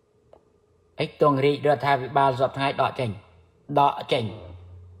ấy tuồng ri đưa thay bị ba giọt hai đọ chành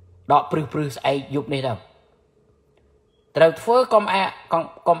đọ prư ấy dục này đâu trời phơi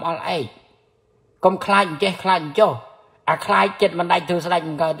com all ấy com khai cho khai chết mình đánh thư sạch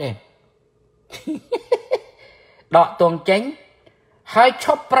coi đây đọ tuồng chánh hai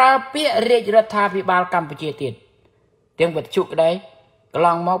chop pra pia riêng ra tha bị bao Campuchia tiền tiếng vật trụ đấy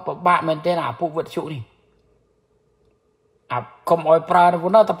lòng mau bạn mình tên là phụ vật trụ đi không oi pra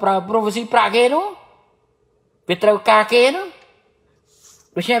nó tập pra provinsi pra kia đó bị trâu ca kia đó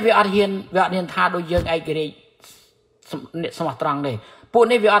đối với việc hiền tha đôi dương ai cái nàyสมัครตรังเลยพวก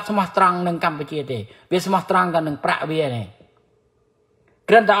นี้วิอัดสมัครตรังหนึ่งกัมพูชีเดวิสมัครตรังกันหนึ่งประเวียเนี่ยเ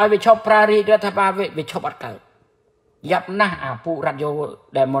กินแต่เอาไปชอบปรารีรัฐบาลไปชอบอัดเกิดยับนะผู้รัฐโย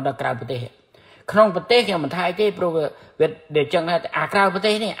เดมอนดกราวประเทศขนมประเทศอย่างมันไทยที่โปรเวเดี๋ยวจังเลยกราวประเท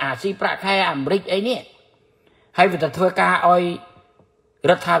ศนี่ซีประแค่อเมริกไอ้นี่ให้วิทยาการเอา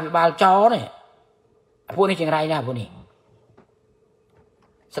รัฐบาลจอเนี่ยพวกนี้จังไรนะพวกนี้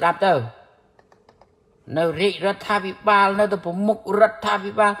สดับเตอร์ในรัฐบาลในตัวผมมุกรัฐ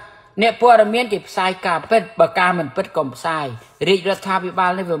บาลเนี่ยพวกเราเมียนเก็บทรายกาเป็ดปากกาเหมือนเป็ดกลมทรายรัฐบาล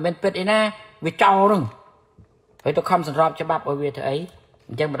ในเวอร์เมนเป็ดไอ้น่ะวิจารณ์ให้ตัวคำสัญญาฉบับเอาไว้เถอะไอ้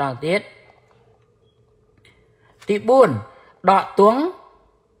ยังไม่ต้องเตี้ยที่บุญดอกตวง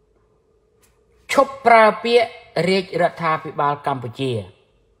ชบปราเปียรัฐบาลกัมพูชี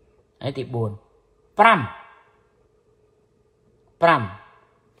ไอ้ที่บุญปรำ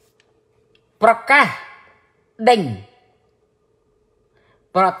ประกาศดิ่ง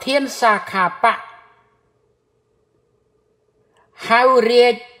ประเทศสาขาปะเฮาเรีย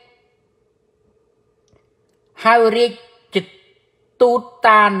กจิตตูต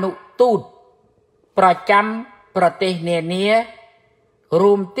านุตูดประจำประเทศเนียร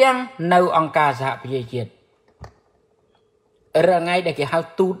วมเตียงในองค์การสหประชาชาติเรื่องไงได้กี่เฮา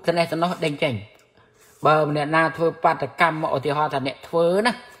ตูดทนายสนอเด้งเจงเบอร์เนี่ยนาทัวปัตกรรมมาอธิฮอทันเนี่ยทัวน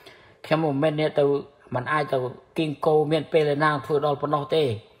ะแค่โมเมนต์เนี่ยตัวมันไอตัวกิงโกเมียนเปรนางทัวดอลปนอเต้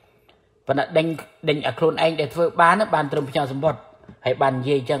ปนเด้งอัครนเองได้ทัวบ้านนะบ้านตรึมพิจารสมบัติให้บ้านเ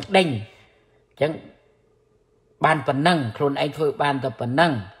ย่จังเด้งจังบ้านปนนั่งครนเองทัวบ้านตัวปนนั่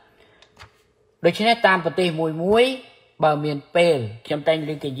งโดยเฉพาะตามปฏิมวยบาเมียนเปรจำเป็นเ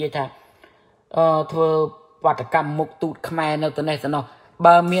รื่องกี่เย่ท่าทัวปัตกรรมมุกตูดขมายในตัวไหนสนอบ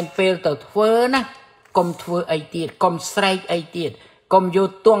าเมียนเปรตัวทัวนะกรมทัวไอเตียกรมสไลไอเตียกรมโย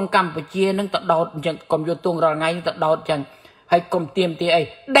ตวงกัมพูชีนั่งตัดดอดจังกรมโยตวงรอไงตัดดอดจังให้กรมเตรียมตีไอ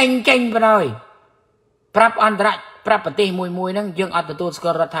เด้งเจงไปเลยปรับอันตรายปรับปฏิมวยนั่งยังอัตตัวสกอ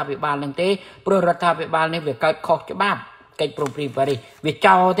รัฐบาลนั่งเต้โปรรัฐบาลนี่เวกขอจะบ้าไก่โปรปรีไปดิเวเ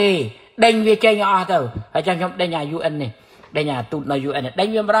จ้าเต้เด้งเวเจงอ่ะเต้ให้จังยมได้ยายูเอ็นนี่ได้ยาตูดในยูเอ็นเด้ง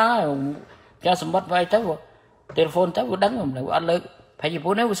ยมร้ายจะสมบัติไว้เต้าเทเลโฟนเต้าดังผมเลยอันเลยพายญี่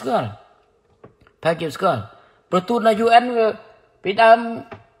ปุ่นเนี่ยสกอร์พายญี่ปุ่นสกอร์ประตูในยูเอ็นปีด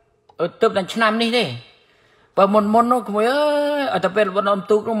ำตึกดันชนามนี่ดิพอมันนู้นก็ไม่แต่เป็นวันอม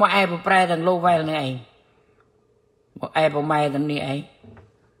ตุกนู้นมาไอ้ปลายดังโลไวนี่ไอ้ไอ้ประมาณนั้นนี่ไอ้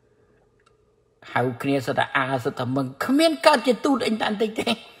หาเคลียร์สุดอาสุดทำมึงขมิ้นการจะตูดอินตันติเต้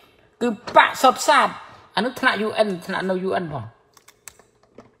คือปะสอบสาดอันนั้นธนายูเอ็นธนาโนยูเอ็นพอ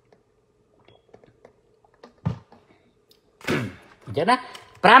ចឹងណា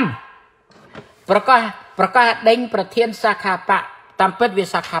5ប្រកាសដេញប្រធានសាខាបកតាមពិតវា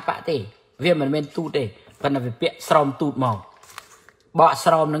សាខាបកទេវាមិនមែនទូតទេប៉ុន្តែវាពាក់ស្រោមទូតមកបក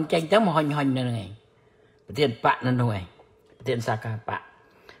ស្រោមនឹងចេញទៅមកហុញនឹងឯងប្រធានបកនឹងនោះឯងប្រធានសាខាបក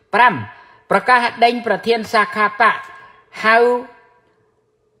5ប្រកាសដេញប្រធានសាខាបក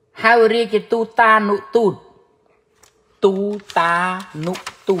ហៅរាជទូតានុទូតទូតានុ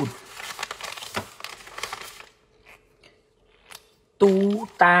ទូតទូ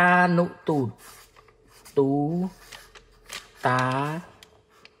តានុទូតទូតា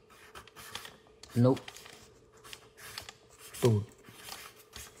នុទូត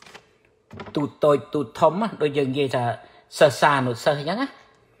ទូតតូចទូតធំដូចយើងនិយាយថាសិស្សានុសិស្សអញ្ចឹងណា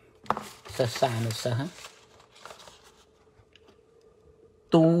សិស្សានុសិស្ស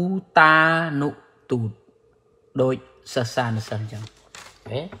ទូតានុទូតដូចសិស្សានុសិស្សអញ្ចឹង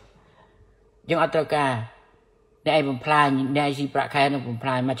យើងអត់ត្រូវការអ្នកឯងបំផ្លាញអ្នកឯងស៊ីប្រាក់ខែនឹងបំផ្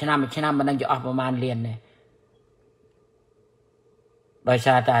លាញមួយឆ្នាំមិនដឹងជាអស់ប្រមាណលានទេដោយ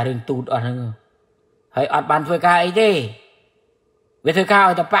សារតែរឿងទូតអស់ហ្នឹងហើយអត់បានធ្វើការអីទេវាធ្វើការ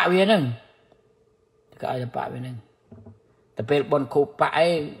ឲ្យតបៈវាហ្នឹងធ្វើការឲ្យតបៈវាហ្នឹងតែពេលបនខូបបៈអី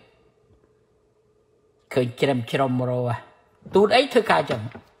ឃើញច្រំរោទូតអីធ្វើការចឹង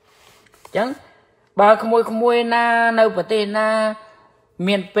បើក្មួយណានៅប្រទេសណា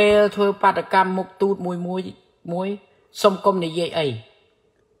មានពេលធ្វើបាតកម្មមុខទូតមួយសុំគុំនិយាយអី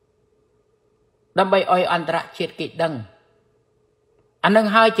ដើម្បីឲ្យអន្តរជាតិគេដឹងអានឹង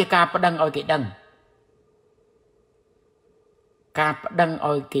ហើយជាការប្តឹងឲ្យគេដឹងការប្តឹង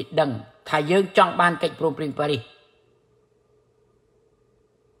ឲ្យគេដឹងថាយើងចង់បានកិច្ចព្រមព្រៀងប៉ារីស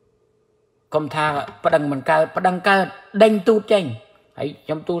កុំថាប្តឹងមិនកើតប្តឹងកើតដេញទូតចេញហើយខ្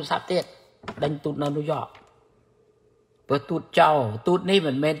ញុំទូរស័ព្ទទៀតដេញទូតនៅញូវយ៉កព្រោះទូតចោលទូតនេះ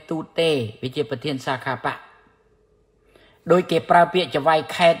មិនមែនទូតទេវាជាប្រធានសាខាបកដោយគេប្រើពាក្យចវាយ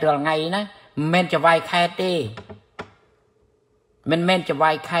ខេតរាល់ថ្ងៃណាមិនមែនចវាយខេតទេមិនមែនច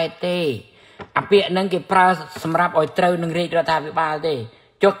វាយខេតទេអាពាក្យហ្នឹងគេប្រើសម្រាប់ឲ្យត្រូវនឹងរាជរដ្ឋាភិបាលទេ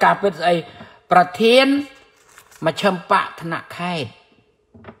ចុះការពិតស្អីប្រធានមជ្ឈិមបកថ្នាក់ខេត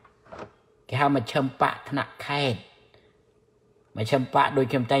គេហៅមជ្ឈិមបកថ្នាក់ខេតមជ្ឈិមបកដូច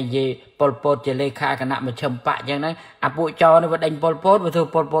ខ្ញុំតែនិយាយប៉ុលពតជាលេខាគណៈមជ្ឈិមបកអញ្ចឹងហ្នឹងអាពួកចោនេះវាដេញប៉ុលពតវាធ្វើ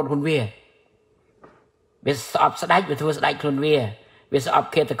ប៉ុលពតខ្លួនវាស្អប់ស្ដេចវាធ្វើស្ដេចខ្លួនវាស្អប់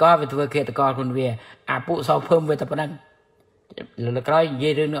ឃាតករវាធ្វើឃាតករខ្លួនវាអាពួកសោភើមវាតែប៉ុណ្ណឹងលើក្រោយនិយា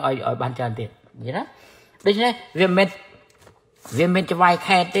យរឿងនេះឲ្យបានច្រើនទៀតឃើញណាដូច្នេះវាមិនចវាយ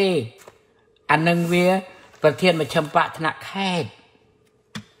ខេតទេអានឹងវាប្រធានមជ្ឈិមបកថ្នាក់ខេត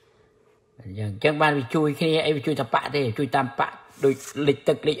អញ្ចឹងបានវាជួយគ្នាអីវាជួយតែបកទេជួយតាមបកដូចលិច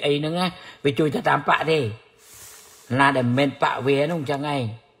ទឹកលិចអីហ្នឹងណាវាជួយតែតាមបកទេណាដែលមិនបកវាហ្នឹងអញ្ចឹងឯង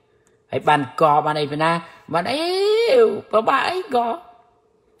ហើយបានកបានអីពីណាបានអីប្របាអីក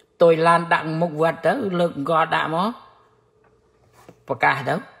ទុយឡានដាក់មុខវត្តទៅលើកអង្គដាក់មកប្រកាស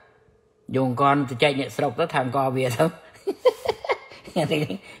ទៅយកអង្គទៅចែកអ្នកស្រុកទៅថាអង្គវាទៅ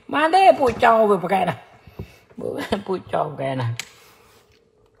បានទេពួកចោវាប្រកែណាពួកចោប្រកែណា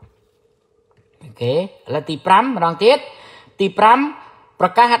អូខេឥឡូវទី5ម្ដងទៀតទី5ប្រ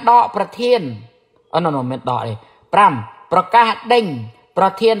កាសដកប្រធានមិនដកទេ5ប្រកាសដេញប្រ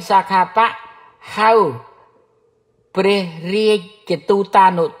ធានសាខាបកហៅព្រះរាជទូតា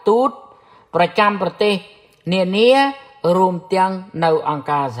នុទូតប្រចាំប្រទេសនានារួមទាំងនៅអង្គ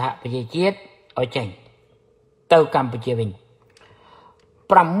ការសហប្រជាជាតិឲ្យចេញទៅកម្ពុជាវិញ6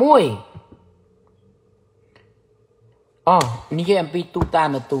និយាយអំពីទូតា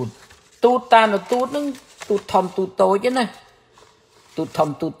នុទូតហ្នឹងទូតធំទូតតូចណាទូតធំ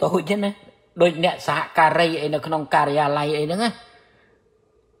ទូតតូចណាដូចអ្នកសហការីអីនៅក្នុងការិយាល័យអីហ្នឹងណា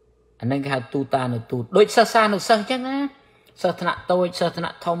អានឹងគេហៅទូតានុទូតដូចសិស្សានុសិស្សអញ្ចឹងណាសិស្សថ្នាក់តូចសិស្សថ្នា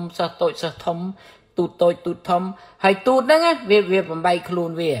ក់ធំសិស្សតូចសិស្សធំទូតតូចទូតធំហើយទូតហ្នឹងវាបំបីខ្លួ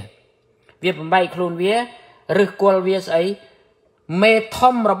នវាបំបីខ្លួនវាឬគល់វាស្អីមេ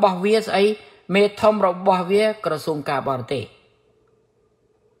ធំរបស់វាស្អីមេធំរបស់វាក្រសួងការបរទេស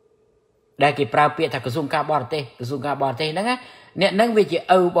ដែលគេប្រើពាក្យថាក្រសួងការបរទេសហ្នឹងណាអ្នកហ្នឹងវាជា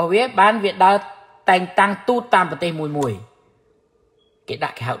ឪរបស់វាបានវាដើរតែងតាំងទូតតាមប្រទេសមួយគេ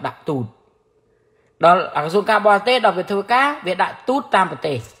ហៅដាក់ទូតដល់ក្រសួងការបរទេសដល់វាធ្វើការវាដាក់ទូតតាមប្រ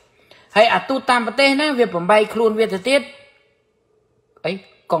ទេសហើយអាទូតតាមប្រទេសណាវាបំបីខ្លួនវាទៅទៀតអី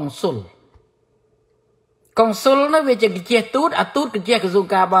កុងស៊ុលនោះវាជាកញ្ជះទូតអាទូតកញ្ជះក្រសួង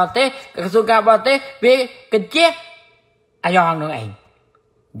ការបរទេសវាកញ្ជះអាយ៉ងនោះឯង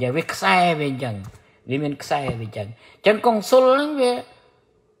និយាយវាខ្សែវាអញ្ចឹងវាមានខ្សែវាអញ្ចឹងកុងស៊ុលហ្នឹង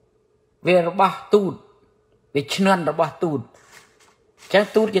វារបស់ទូតវាឈ្នន់របស់ទូតអញ្ចឹង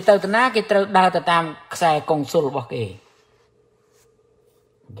ទូតគេទៅតាណាគេត្រូវដើរទៅតាមខ្សែកុងស៊ុលរបស់គេ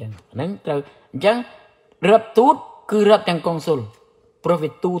chẳng nâng trời chẳng rập tút cứ rập chẳng con sùl pro về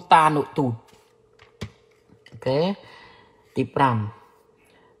tu ta nội tút ok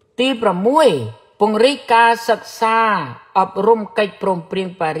tí pram muối pung rika sắc xa ập rum cách prom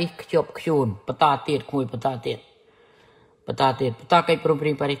prieng Paris chụp chun bata tiệt khui bata cách prom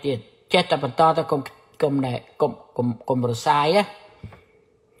prieng Paris tiệt chết ta bata ta công này công rồi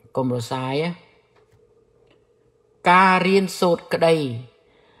sai á ca riêng sốt cái đây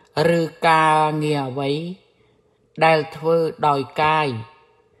rư ca nghe vấy đài thơ đòi cai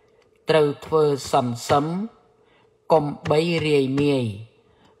trừ thơ sầm sấm công bấy rìa miề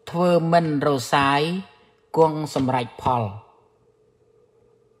thơ mình rồi sai quân sầm rạch phò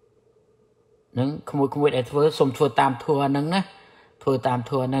nâng không để thơ sum thơ tam thơ nâng á thơ tam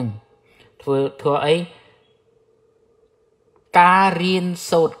thơ nâng thơ ấy ca riêng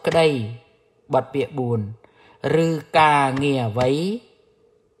sốt cái đây bật bịa buồn rư ca nghe vấy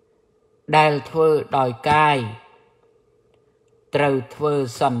đài thơ đòi cai trừ thơ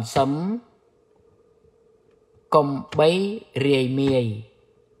sầm sấm công bấy rìa miề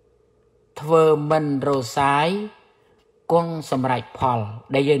thơ mình rồi sai quân sầm rạch phò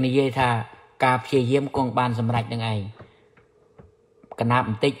đây giờ này dây thà cà phê diêm quân ban sầm rạch đằng ấy cái nạp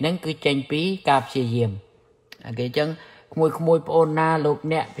tịch nâng cứ tranh phí cà phê diêm cái chân mùi ôn na lục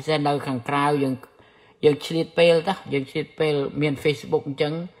nè phải xem đâu khẳng cao dân chít pel đó dân chít pel miền Facebook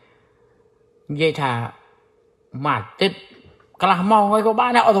chân dây thà mà tít cái là mong ơi có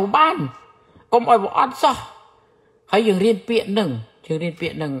bạn nào ở thủ ban có mọi bộ ăn sao hãy dừng riêng biện nừng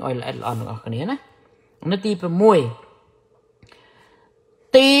ơi lại lòn ở cái này nó ti pram muối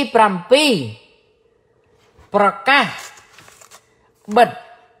ti pram pi prakah bật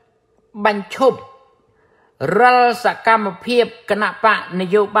bánh chụpรัลสกรรมเพียบคณะปะน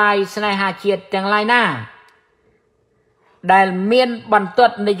โยบายสนายหาเจียดจังไรน่าได้เมียนบรรทั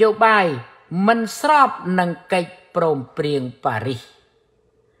ดนโยบายมันสอบนังไก่โปร่งเปรียงปารี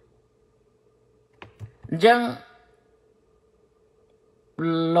ยัง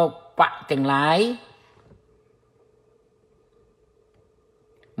โลกปะจังไร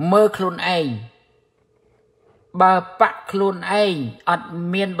เมื่อคลุนเองบาปะคลุนเองอัด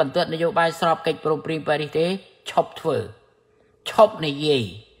เมียนบรรทัดนโยบายสอบไก่โปร่งเปรียงปารีเตชอบเถื่อชอบในเย่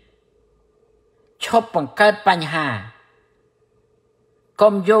ชอบปังเกิดปัญหากร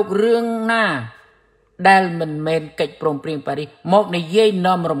มโยกเรื่องหน้าได้มันเมนกิจโปร่งเปรียงปารีมกในเย่น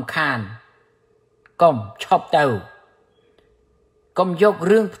อมรำคาญกรมชอบเต่ากรมโยกเ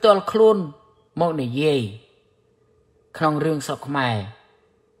รื่องตัวคลุนมกในเย่ขนองเรื่องสกมัย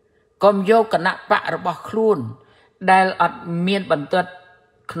กรมโยกคณะปะระบอบคลุนได้อัดเมียนบรรทัด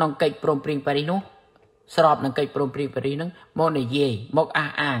ขนองกิจโปร่งเปรียงปารีนู้สอบนังกิจโปร่งเปรียงปารีนั้นมกในเย่มก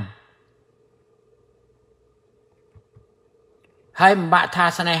อ่างให้บะทา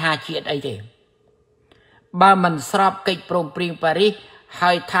สนายหาเจียดไอเดียบามันสอบกิจโปร่งเปรียงปารีให้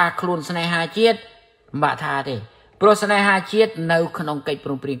ทาคลุนสนายหาเจียดบะทาเดโปรสนายหาเจียดในขนมกิจโป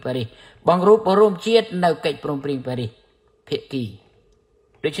ร่งเปรียงปารีบางรูปรวมเจียดในกิจโปร่งเปรียงปารีเพียกี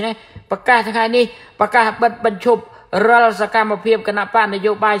โดยเฉพาะประกาศทางการนี้ประกาศบัดบรรจุรัลสกรรมเพียบคณะป้านโย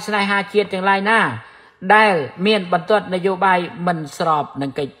บายสนายหาเจียดอย่างไรหน้าได้เมียนบรรทัดนโยบายมันสอบนั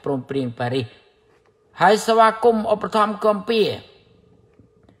งกิจโปร่งเปรียงปารีให้สวากุมอปธรรมกรมเปีย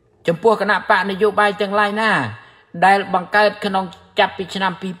จำพวกคณะปะนโยบายจังไรหน้าได้บังเกิดขนมจับปีชน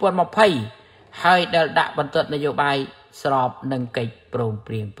ำปีปวนมาไพ่ให้ได้ดับบรรทัดนโยบายสอบนังกิจโปร่งเป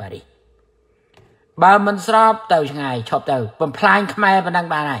รียงปารีบามันสอบเต่ายังไงชอบเต่าเป็นพลายขมายเป็นดัง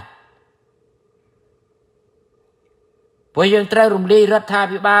บาไหนพอยังเตะรุมลีรัฐา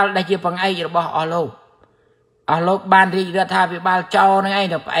ภิบาลได้เกี่ยวกับไอ้ระบอบอโลกบานรีรัฐาภิบาลเจ้าในไอ้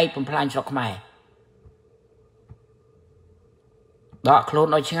เด็กไอ้เป็นพลายสอบขมายดอกโคลน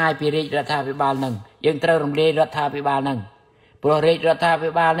เอาช่างปีริรัฐาภิบาลหนึ่งยังเตะรุมลีรัฐาภิบาลหนึ่งโปรริรัฐาภิ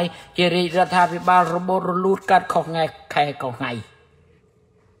บาลนี้เจริรัฐาภิบาลระบบรูดกัดของไงใครของไง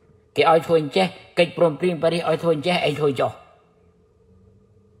เกี่ยอ้อยทวนเจ้กิจโปร่งเปรียงปารีอ้อยทวนเจ้ไอ้ทวนจ่อ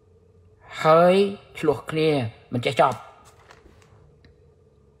เฮ้ยฉลวกเนี่ยมันจะจบ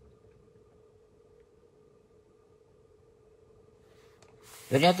เ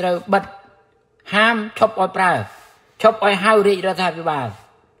ดี๋ยวนี้เราบัดห้ามชอบอ้อยปลาชอบอ้อยเฮาริรัฐาภิบาล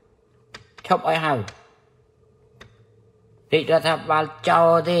ชอบอ้อยเฮาริรัฐาภิบาลเจ้า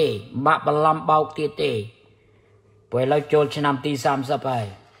เต้มาบลำเบาเตี้ยเต้ป่วยเราโจรชนำตีสามสบาย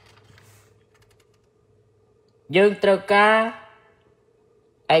ยังตระกา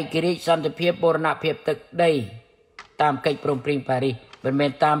ไอกิริสันติเพียบโบราณเพียบตึกได้ตามกิจโปร่งเปรียงปารีเป็นเม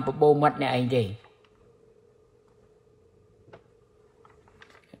นตามประโบมัดในไอเดีย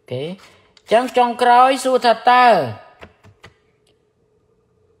โอเคจังจงกร้อยสู่ทัตเตอร์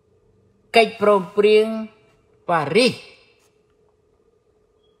កិច្ចព្រមព្រៀងប៉ារីស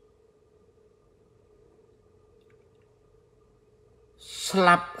ស្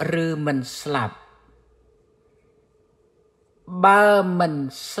លាប់ឬមិនស្លាប់បើមិន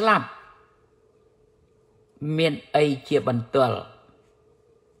ស្លាប់មានអីជាបន្ទាល់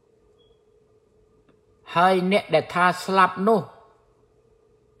ហើយអ្នកដែលថាស្លាប់នោះ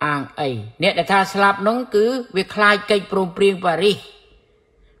អាងអីអ្នកដែលថាស្លាប់នោះគឺវាខ្លាចកិច្ចព្រមព្រៀងប៉ារីស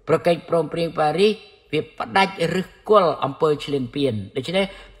ប្រកិច្ចព្រមព្រៀងប៉ារីសវាផ្ដាច់ឫសគល់អំពើឈ្លានពានដូច្នេះ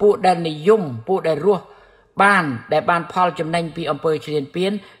ពួកដែលនិយមពួកដែលរស់បានដែលបានផលចំណេញពីអំពើឈ្លានពា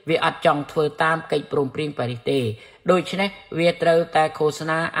នវាអត់ចង់ធ្វើតាមកិច្ចព្រមព្រៀងប៉ារីសទេដូច្នេះវាត្រូវតែឃោស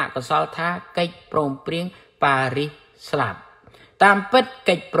នាអកុសលថាកិច្ចព្រមព្រៀងប៉ារីសស្លាប់តាមពិត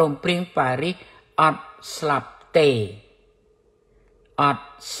កិច្ចព្រមព្រៀងប៉ារីសអត់ស្លាប់ទេអត់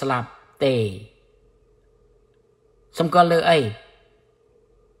ស្លាប់ទេសម្គាល់លើអី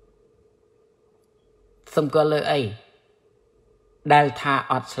សម្គាល់លើអីដែលថា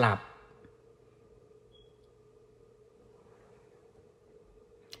អត់ស្លាប់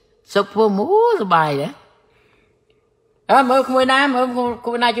សុខភូមិសบายដែរមើលក្មួយណាមើលក្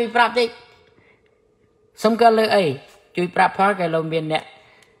មួយណាជួយប្រាប់តិចសម្គាល់លើអីជួយប្រាប់ផងគេលោកមានអ្នក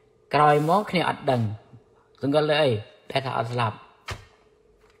ក្រោយមកគ្នាអត់ដឹងសម្គាល់លើអីតែថាអត់ស្លាប់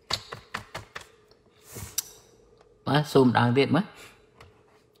បាទស៊ូមម្ដងទៀតមើល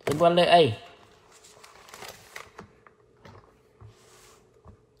សម្គាល់លើអី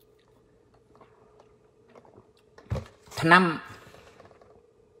ឆ្នាំ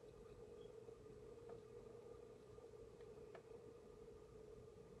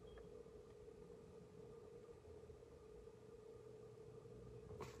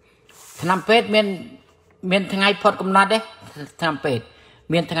ពេទ្យមានថ្ងៃផុតកំណត់ទេឆ្នាំពេទ្យ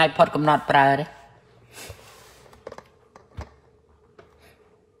មានថ្ងៃផុតកំណត់ប្រើទេ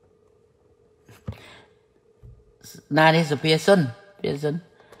ណានេះសុភាសិន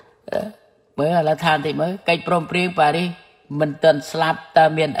មើលឥឡូវថាបន្តិចមើលកិច្ចព្រមព្រៀងប៉ារីសមិនទាន់ស្លាប់តើ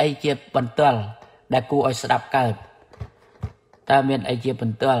មានអីជាបន្ទាល់ដែលគួរឲ្យស្ដាប់កើតតើមានអីជាប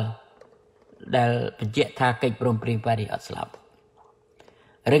ន្ទាល់ដែលបញ្ជាក់ថាកិច្ចព្រមព្រៀងប៉ារីសអត់ស្លាប់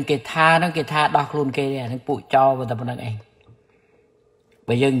រឿងគេថាហ្នឹងគេថាដោះខ្លួនគេទេហ្នឹងពួកចោលតែប៉ុណ្្នឹងឯង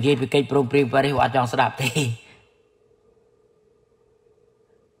បើយើងនិយាយពីកិច្ចព្រមព្រៀងប៉ារីសអត់ចង់ស្ដាប់ទេ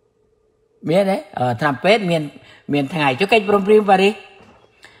មានទេឆ្នាំពេទ្យមានថ្ងៃចុះកិច្ចព្រមព្រៀងប៉ារីស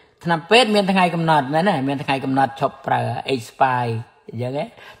ឆ្នាំពេទ្យមានថ្ងៃកំណត់មែនទេមានថ្ងៃកំណត់ឈប់ប្រើ expire អញ្ចឹងទេ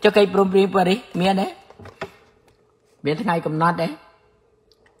ចុះកិច្ចព្រមព្រៀងប៉ារីសមានទេមានថ្ងៃកំណត់ទេ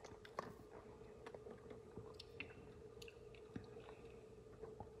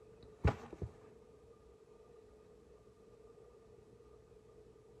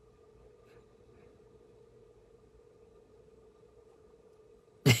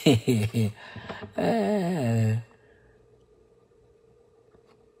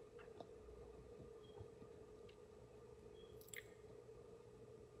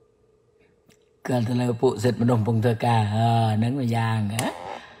គាត់ទៅលើពួកសិទ្ធិមនុស្សពងធ្វើការហ្នឹងមួយយ៉ាង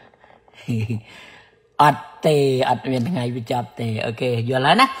អត់ទេអត់មានថ្ងៃបញ្ចប់ទេអូខេយល់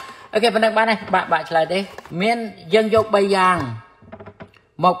ហើយណាអូខេប៉ុណ្ណឹងបានហើយបាក់ឆ្លើយទេមានយើងយក3យ៉ាង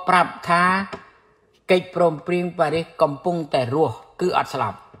មកប្រាប់ថាកិច្ចព្រមព្រៀងប៉ារីសកំពុងតែរស់គឺអត់ស្លា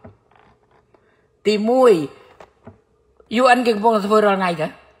ប់ទី1 UN គេកំពុងធ្វើរាល់ថ្ងៃទេ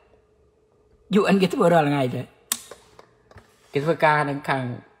UN គេធ្វើរាល់ថ្ងៃទេគេធ្វើការនឹងខាង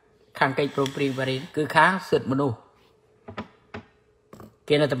កិច្ចព្រមព្រៀងប៉ារីសគឺខាងសិទ្ធិមនុស្ស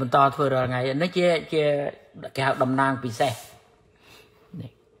គេនៅតែបន្តធ្វើរាល់ថ្ងៃនេះជាគេហៅតំណាងពិសេស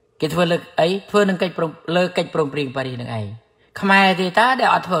គេធ្វើលើអីធ្វើនឹងកិច្ចព្រមព្រៀងប៉ារីសនឹងឯងខ្មែរទេតាដែល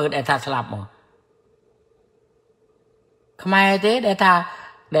អត់ធ្វើដែលថាស្លាប់មកខ្មែរទេដែល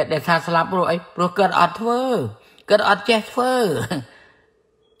ថាស្លាប់ព្រោះអីព្រោះគាត់អត់ធ្វើគាត់អត់ចេះធ្វើ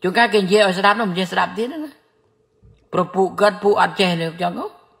ជួនកាលគេនិយាយឲ្យស្ដាប់នោះមិនចេះស្ដាប់ទៀតណាព្រោះពួកគាត់ពួកអត់ចេះលើចឹង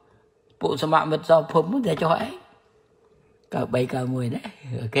ពួកសមមិត្តសភពតែចុះអី93 91ដែរ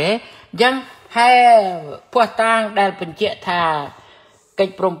អូខេអញ្ចឹងហើយភ័ស្តុតាងដែលបញ្ជាក់ថាកិ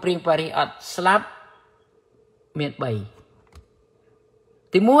ច្ចព្រមព្រៀងប៉ារីសអត់ស្លាប់មាន3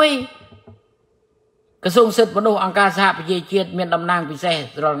ទី1ក្រសួងសិទ្ធិមនុស្សអង្គការសហប្រជាជាតិមានតំណាងពិសេស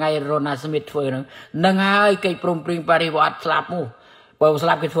រាល់ថ្ងៃរណាស្មីតធ្វើនឹងហើយកិច្ចព្រមព្រៀងប៉ារីសវាអត់ស្លាប់នោះបើស្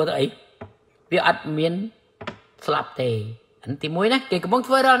លាប់គេធ្វើទៅអីវាអត់មានស្លាប់ទេទី1ណាគេកំពុង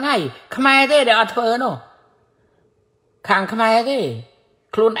ធ្វើរាល់ថ្ងៃខ្មែរទេដែលអត់ធ្វើនោះខាងខ្មែរទេ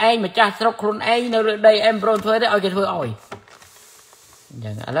ខ្លួនឯងម្ចាស់ស្រុកខ្លួនឯងនៅលើដីអែមប្រូនធ្វើទេឲ្យគេធ្វើឲ្យអញ្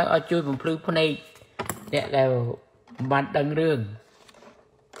ចឹងឥឡូវឲ្យជួយបំភ្លឺភ្នែកអ្នកដែលបានដឹងរឿង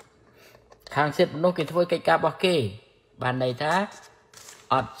ខាងសិទ្ធិមនុស្សគេធ្វើកិច្ចការរបស់គេបានន័យថា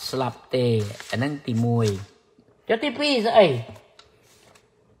ọt slap tê nâng tí mùi cho tí pi dậy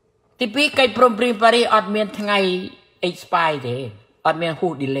tí pi cây prom prim pari ọt miền ngày expire thế ọt miền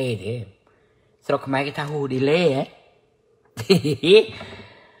hù delay thế sao không mấy cái thằng hù delay ấy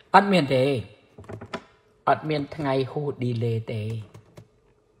ọt miền thế ọt miền ngày hù delay thế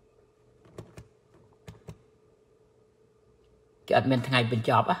cái ọt miền ngày bên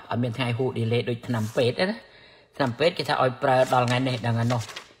chọp á ọt miền ngày hù delay đôi nằm pet đấy nằm pet cái thằng oi pra đòn ngày này đang ăn nó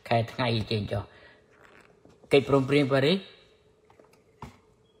cái ngày trên cho cây prom prim pari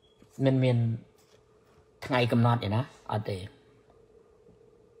miền ngày cầm nọt vậy đó ở đây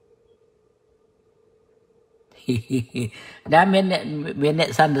đã miền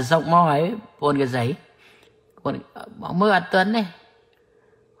nệ sân từ sông mò ấy buồn cái giấy còn mưa ăn tuần này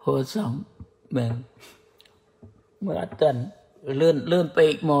hồ sống mềm mưa ăn tuần lươn pe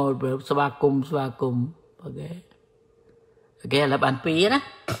mò sva cung ok ok là bàn pí đó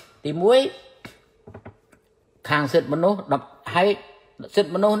thì muối hàng sệt mano đập hay sệt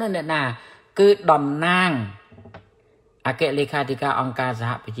mano nó nè nà cứ đòn nang à kệ lê khai thì cả ông ca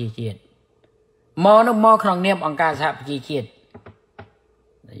xã bị chi chiết mò nó mò khòng niệm ông ca xã bị chi chiết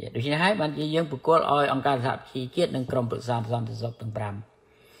đối với hai bạn chỉ dương bực cốt oi ông ca xã bị chi chiết nâng cầm bực san san từ dọc từng pram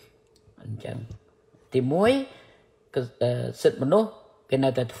chẳng thì muối cái sệt mano cái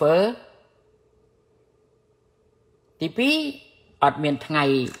này thật phớ thì pi ọt miền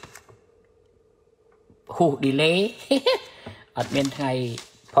ngày hù đi lê ọt miền ngày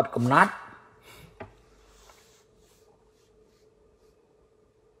phật cầm nát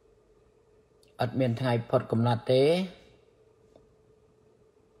ọt miền ngày phật cầm nát tế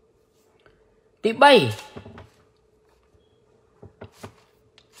tí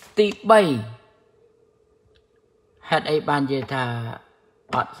bay hạt ấy ban về thà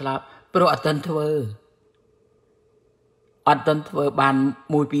ọt slap pro ọt tân thưa ọt tân thưa ban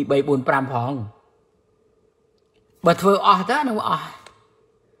mùi pi bay buồn pram phong bà thưa ọt đó nó ọt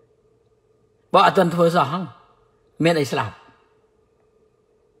bà tân thưa giỏng miền ấy slap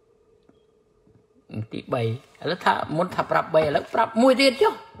tí bay là thà muốn thà prap bay là prap mùi tiết chứ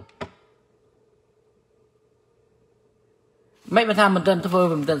mấy bạn tham mình tân thưa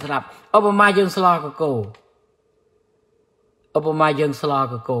mình tân slap Obama dương slo của cô Obama dương slo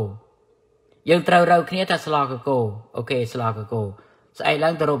của cô dương trâu râu kia ta slo của cô ok slo của cô sẽ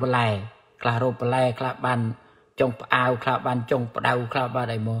lớn từ rô lè là bàn trong ao là bàn trong đầu là bàn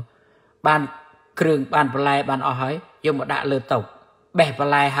đầy mồ bàn kêu bàn lè bàn ở hơi dương một đại lừa tộc bè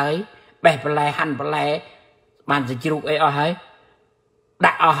lè hơi bè lè hành lè bàn sẽ chịu ấy ở hơi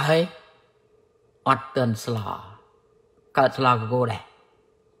đại ở hơi ọt tên slo cợt slo của cô đây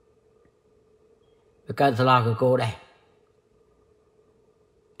cợt slo của cô đây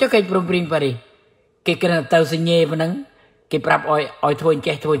cho cái prim pari cái là tàu sinh nhê mà nắng cái prap oi thôi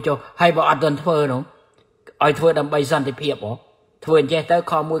che thôi cho hay bỏ tuần thưa nó oi thôi đâm bay san thì phiệp bỏ thôi che tới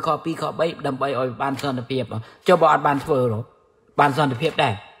kho mũi kho pi kho bay đâm bay oi ban san thì phiệp cho bỏ ban thưa nó ban san thì phiệp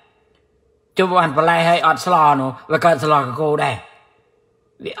đây cho ban play hay ọt slo nó và cợt slo của cô đây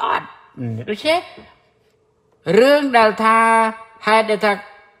vì ọt đúng chứ riêng đào tha hay đào tha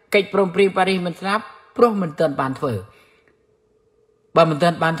cái prim pari mình slap pro mình tên ban thưa bà mình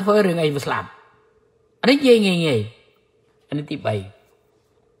tên bàn thưa rừng ấy vừa làm anh ấy gì nghề anh ấy tí bày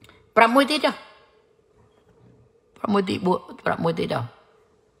pram môi tí cho pram môi tí bụi pram môi tí đâu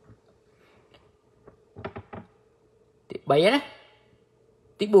tí bày á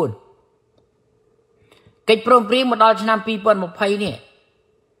tí buồn cái prom prim một đôi năm pi pon một phay nè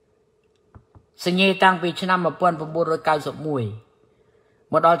sinh nhê tăng pi năm một pon một bột rồi cao sụp mùi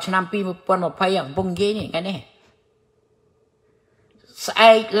một đôi năm pi một pon một phay ở vùng ghế nè cái này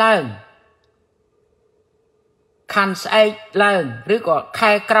sai lần khăn sai lần rứa có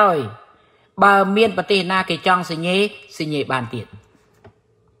khai còi bà miên bà tê na cái trong sinh nhê bàn tiệt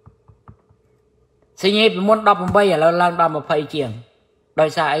sinh nhê muốn đọc một bây là lần đọc một phây chiềng đôi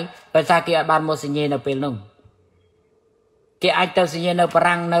xa kia bàn một sinh nhê nào bên nông kia anh tao sinh nhê nào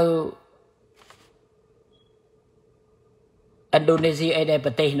parang nào Indonesia ấy đây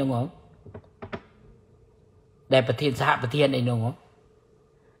bà tê nông không đây bà thiên xã bà thiên này nông không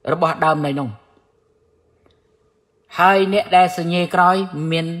របស់ដើមនៃនោះហើយអ្នកដែលសញ្ញេក្រោយ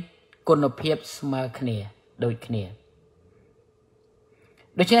មានគុណភាពស្មើគ្នាដូចគ្នា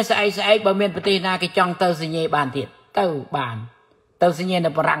ដូច្នេះស្អែកបើមានប្រទេសណាគេចង់ទៅសញ្ញេបានទៀតទៅបានទៅសញ្ញេនៅ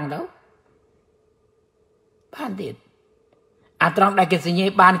បារាំងទៅបានទៀតអាត្រង់ដែលគេសញ្ញេ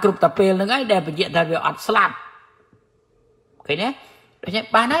បានគ្រប់តែពេលហ្នឹងហើយដែលបញ្ជាក់ថាវាអត់ស្លាប់ឃើញទេដូច្នេះ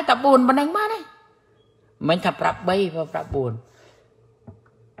បានហើយតែ4ប៉ុណ្ណឹងបានហើយមិនថាប្រាប់3បើប្រាប់4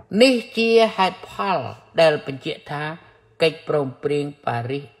នេះជាហេតុផលដែលបញ្ជាក់ថា កិច្ចព្រមព្រៀងប៉ា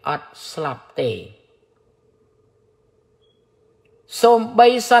រីសអត់ស្លាប់ទេសូម្បី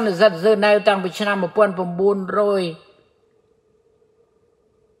សន្និសីទហ្សឺណែវតាំងពីឆ្នាំ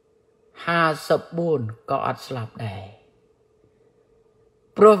1954ក៏អត់ស្លាប់ដែរ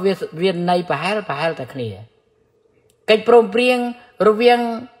ព្រោះវានៃប្រហែលតែគ្នាកិច្ចព្រមព្រៀងរវាង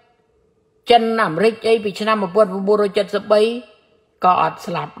ចិនអាមេរិកអីពីឆ្នាំ1973ក៏អត់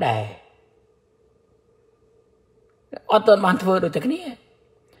ស្លាប់ដែរអត់ទាន់បានធ្វើដូចតែគ្នា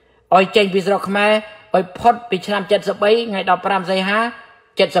ឲ្យចេញពីស្រុកខ្មែរឲ្យផុតពីឆ្នាំ73ថ្ងៃ15សីហា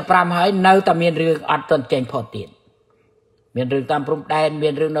75ហើយនៅតែមានរឿងអត់ទាន់ចេញផុតទៀតមានរឿងតាមព្រំដែនមា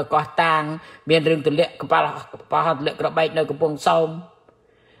នរឿងនៅកោះតាងមានរឿងទម្លាក់កប៉ាល់ទម្លាក់ក្របែកនៅកំពង់សោម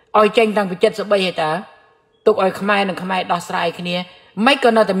ឲ្យចេញតាំងពី73ហើយតាទុកឲ្យខ្មែរនិងខ្មែរដោះស្រាយគ្នាមិនក៏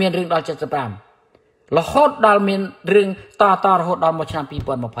នៅតែមានរឿងដល់75រហូតដល់មានរឿងតរហូតដល់មកឆ្នាំ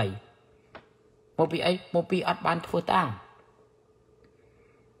2020មកពីអីមកពីអត់បានធ្វើតាម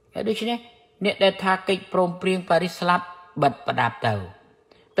ហើយដូច្នេះអ្នកដែលថាកិច្ចព្រមព្រៀងប៉ារីសស្លាប់បិទប្រដាប់ទៅ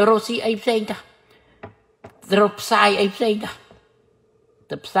រកស៊ីអីផ្សេងតារកផ្សាយអីផ្សេងតា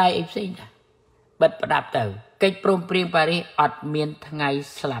ទៅផ្សាយអីផ្សេងតាបិទប្រដាប់ទៅកិច្ចព្រមព្រៀងប៉ារីសអត់មានថ្ងៃ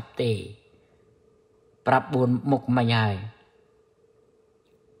ស្លាប់ទេប្រាប់4មុខមិញហើយ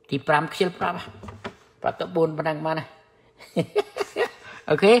ទី5ខ្ជិលប្រាប់ប្រាប់ទៅ4ប៉ុណ្ណឹងមកណា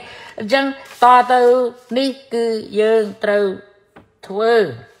អូខេអញ្ចឹងតទៅនេះគឺយើងត្រូវធ្វើ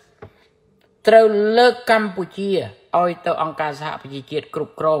ត្រូវលើកកម្ពុជាឲ្យទៅអង្គការសហប្រជាជាតិគ្រ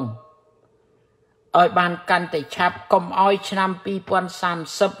ប់គ្រងឲ្យបានកាន់តែឆាប់កុំឲ្យឆ្នាំ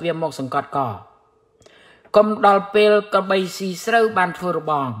2030វាមកសង្កត់កកុំដល់ពេលក្របីស៊ីស្រូវបានធ្វើរ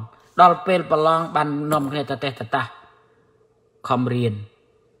បងដល់ពេលប្រឡងបាននាំគ្នាតេះតះខំរៀន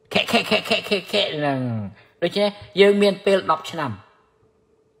ខែហ្នឹងដូច្នេះយើងមានពេល10ឆ្នាំ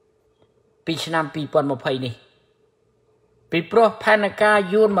ពីឆ្នាំ2020នេះពីព្រោះផែនការ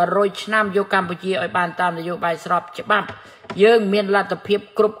យួន100ឆ្នាំយកកម្ពុជាឲ្យបានតាមនយោបាយស្របច្បាប់យើងមានលទ្ធភាព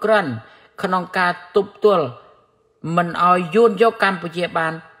គ្រប់គ្រាន់ក្នុងការទប់ទល់មិនឲ្យយួនយកកម្ពុជាបា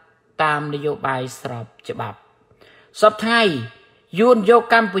នតាមនយោបាយស្របច្បាប់សពថ្ងៃយួនយក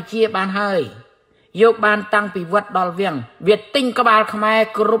កម្ពុជាបានហើយយកបានតាំងពីវត្តដល់វាំងវាទិញក្បាលខ្មែរ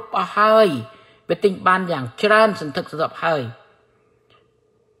គ្រប់អស់ហើយវាទិញបានយ៉ាងច្រើនសន្ធឹកសន្ធាប់ហើយ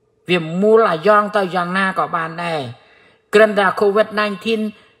វាមូលអាយ៉ងទៅយ៉ាងណាក៏បានដែរគ្រាន់តែ COVID-19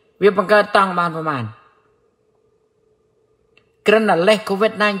 វាបង្កើតតង់បានប្រហែលគ្រាន់តែលេស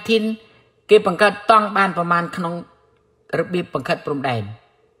COVID-19 គេបង្កើតតង់បានប្រហែលក្នុងរបៀបបង្ខិតព្រំដែន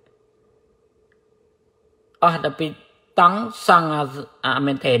អស់ដល់ពីតង់សង់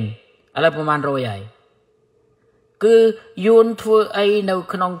មែនទេឥឡូវប្រហែល100ហើយគឺយួនធ្វើអីនៅ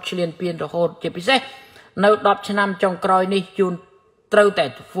ក្នុងឈ្លានពានរហូតជាពិសេសនៅ10ឆ្នាំចុងក្រោយនេះយួនត្រូវតែ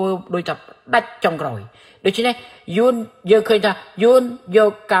ធ្វើដូចថាដាច់ចុងក្រោយដូច្នេះយួនយើងឃើញថាយួនយ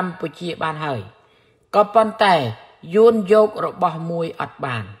កកម្ពុជាបានហើយក៏ប៉ុន្តែយួនយករបស់មួយអត់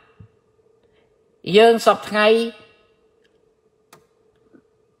បានយើងសពថ្ងៃ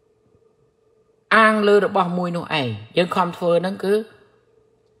អាងលើរបស់មួយនោះឯងយើងខំធ្វើហ្នឹងគឺ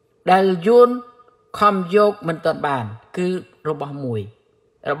ដែលយួនខំយកមិនទាន់បានគឺរបស់មួយ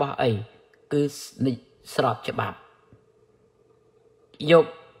របស់អីគឺស្របច្បាប់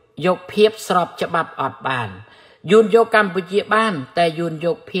យកភាពស្របច្បាប់អត់បានយួនយកកម្ពុជាបានតែយួនយ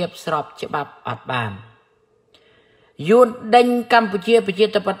កភាពស្របច្បាប់អត់បានយួនដេញកម្ពុជាប្រជា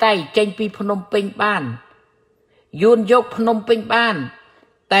ធិបតេយ្យចេញពីភ្នំពេញបានយួនយកភ្នំពេញបាន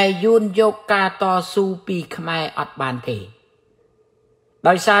តែយួនយកការតស៊ូពីខ្មែរអត់បានទេ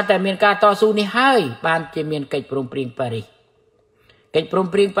ដោយសារតែមានការតស៊ូនេះហើយបានជាមានកិច្ចព្រមព្រៀងប៉ារីសកិច្ចព្រម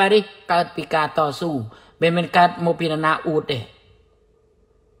ព្រៀងប៉ារីសកើតពីការតស៊ូមិនមែនកើតមកពីនរណាអួតទេ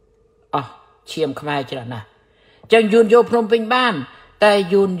ឈាមខ្មែរច្រើនណាស់ចឹងយួនយកភ្នំពេញបានតែ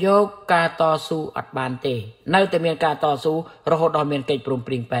យួនយកការតស៊ូអត់បានទេនៅតែមានការតស៊ូរហូតដល់មានកិច្ចព្រម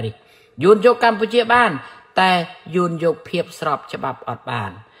ព្រៀងប៉ារីសយួនយកកម្ពុជាបានតែយួនយកភាពស្របច្បាប់អត់បា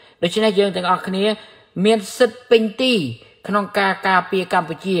នដូច្នេះយើងទាំងអស់គ្នាមានសិទ្ធិពេញទីក្នុងការការពារកម្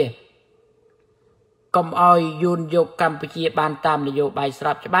ពុជាកុំឲ្យយួនយកកម្ពុជាបានតាមនយោបាយស្រ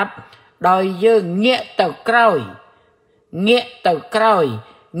បច្បាប់ដោយយើងងាកទៅក្រោយងាក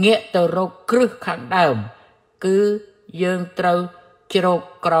ទៅរកគ្រឹះខាងដើមគឺយើងត្រូវជ្រក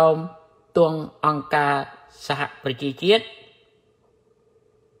ក្រោមទង់អង្គការសហប្រជាជាតិ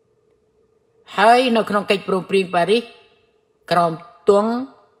ហើយនៅក្នុងកិច្ចព្រមព្រៀងប៉ារីសក្រោមទង់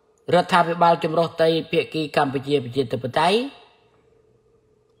រដ្ឋាភិបាលចម្រុះត្រីភាគីកម្ពុជាប្រជាធិបតេយ្យ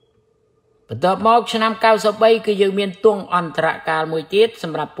បន្ទាប់មកឆ្នាំ93គឺយើងមានទង់អន្តរកាលមួយទៀតស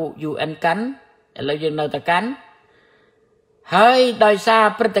ម្រាប់ពួក UN កាន់ឥឡូវយើងនៅតែកាន់ហើយដោយសារ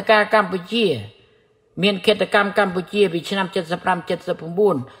ព្រឹត្តិការណ៍កម្ពុជា មានឃាតកម្មកម្ពុជាពីឆ្នាំ75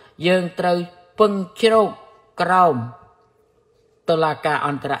 79យើងត្រូវពឹងជ្រោកក្រោមតុលាការអ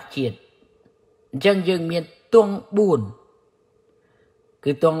ន្តរជាតិអញ្ចឹងយើងមានទង់4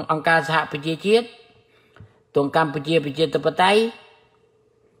គឺទង់អង្គការសហប្រជាជាតិទង់កម្ពុជាប្រជាធិបតេយ្យ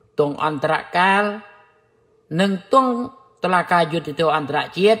ទង់អន្តរកាលនិងទង់តុលាការយុត្តិធម៌អន្តរ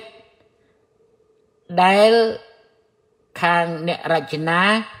ជាតិដែលខាងអ្នករចនា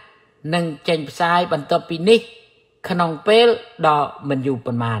នឹងចេញផ្សាយបន្ទាប់ពីនេះក្នុងពេលដ៏មិនយូរ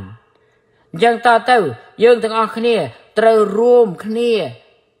ប៉ុន្មានអញ្ចឹងតទៅយើងទាំងអស់គ្នាត្រូវរួមគ្នា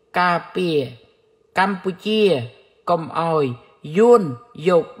ការពារកម្ពុជាកុំឲ្យយួន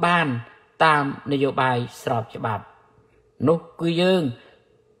យកបានតាមនយោបាយស្របច្បាប់នោះគឺយើង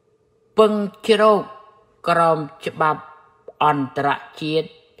ពឹងជ្រោកក្រោមច្បាប់អន្តរជាតិ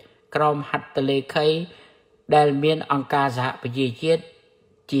ក្រោមហត្ថលេខីដែលមានអង្គការសហប្រជាជាតិ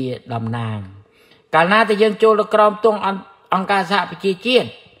ជាតំណាងកាលណាតែយើងចូលទៅក្រោមទង់អង្គការសហប្រជាជាតិ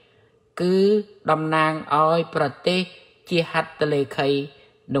គឺតំណាងឲ្យប្រទេសជាហត្ថលេខី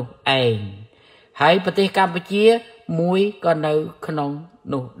នោះឯងហើយប្រទេសកម្ពុជាមួយក៏នៅក្នុង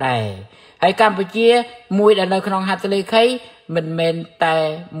នោះដែរហើយកម្ពុជាមួយដែលនៅក្នុងហត្ថលេខីមិនមែនតែ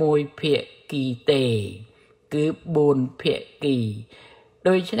មួយភាគីទេគឺ4ភាគី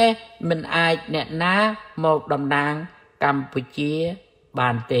ដូច្នេះមិនអាចអ្នកណាមកតំណាងកម្ពុជាបា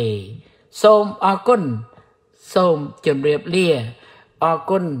នទេសូមអរគុណសូមជម្រាបលាអរ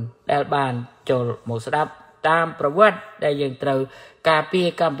គុណដែលបានចូលមកស្ដាប់តាមប្រវត្តិដែលយើងត្រូវការពារ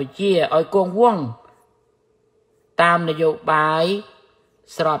កម្ពុជាឲ្យគង់វង្សតាមនយោបាយ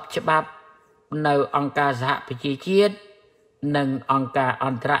ស្របច្បាប់នៅអង្គការសហប្រជាជាតិនិងអង្គការអ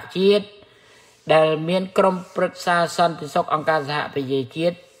ន្តរជាតិដែលមានក្រុមប្រឹក្សាសន្តិសុខអង្គការសហប្រជាជា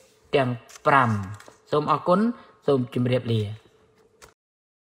តិទាំង5សូមអរគុណសូមជម្រាបលា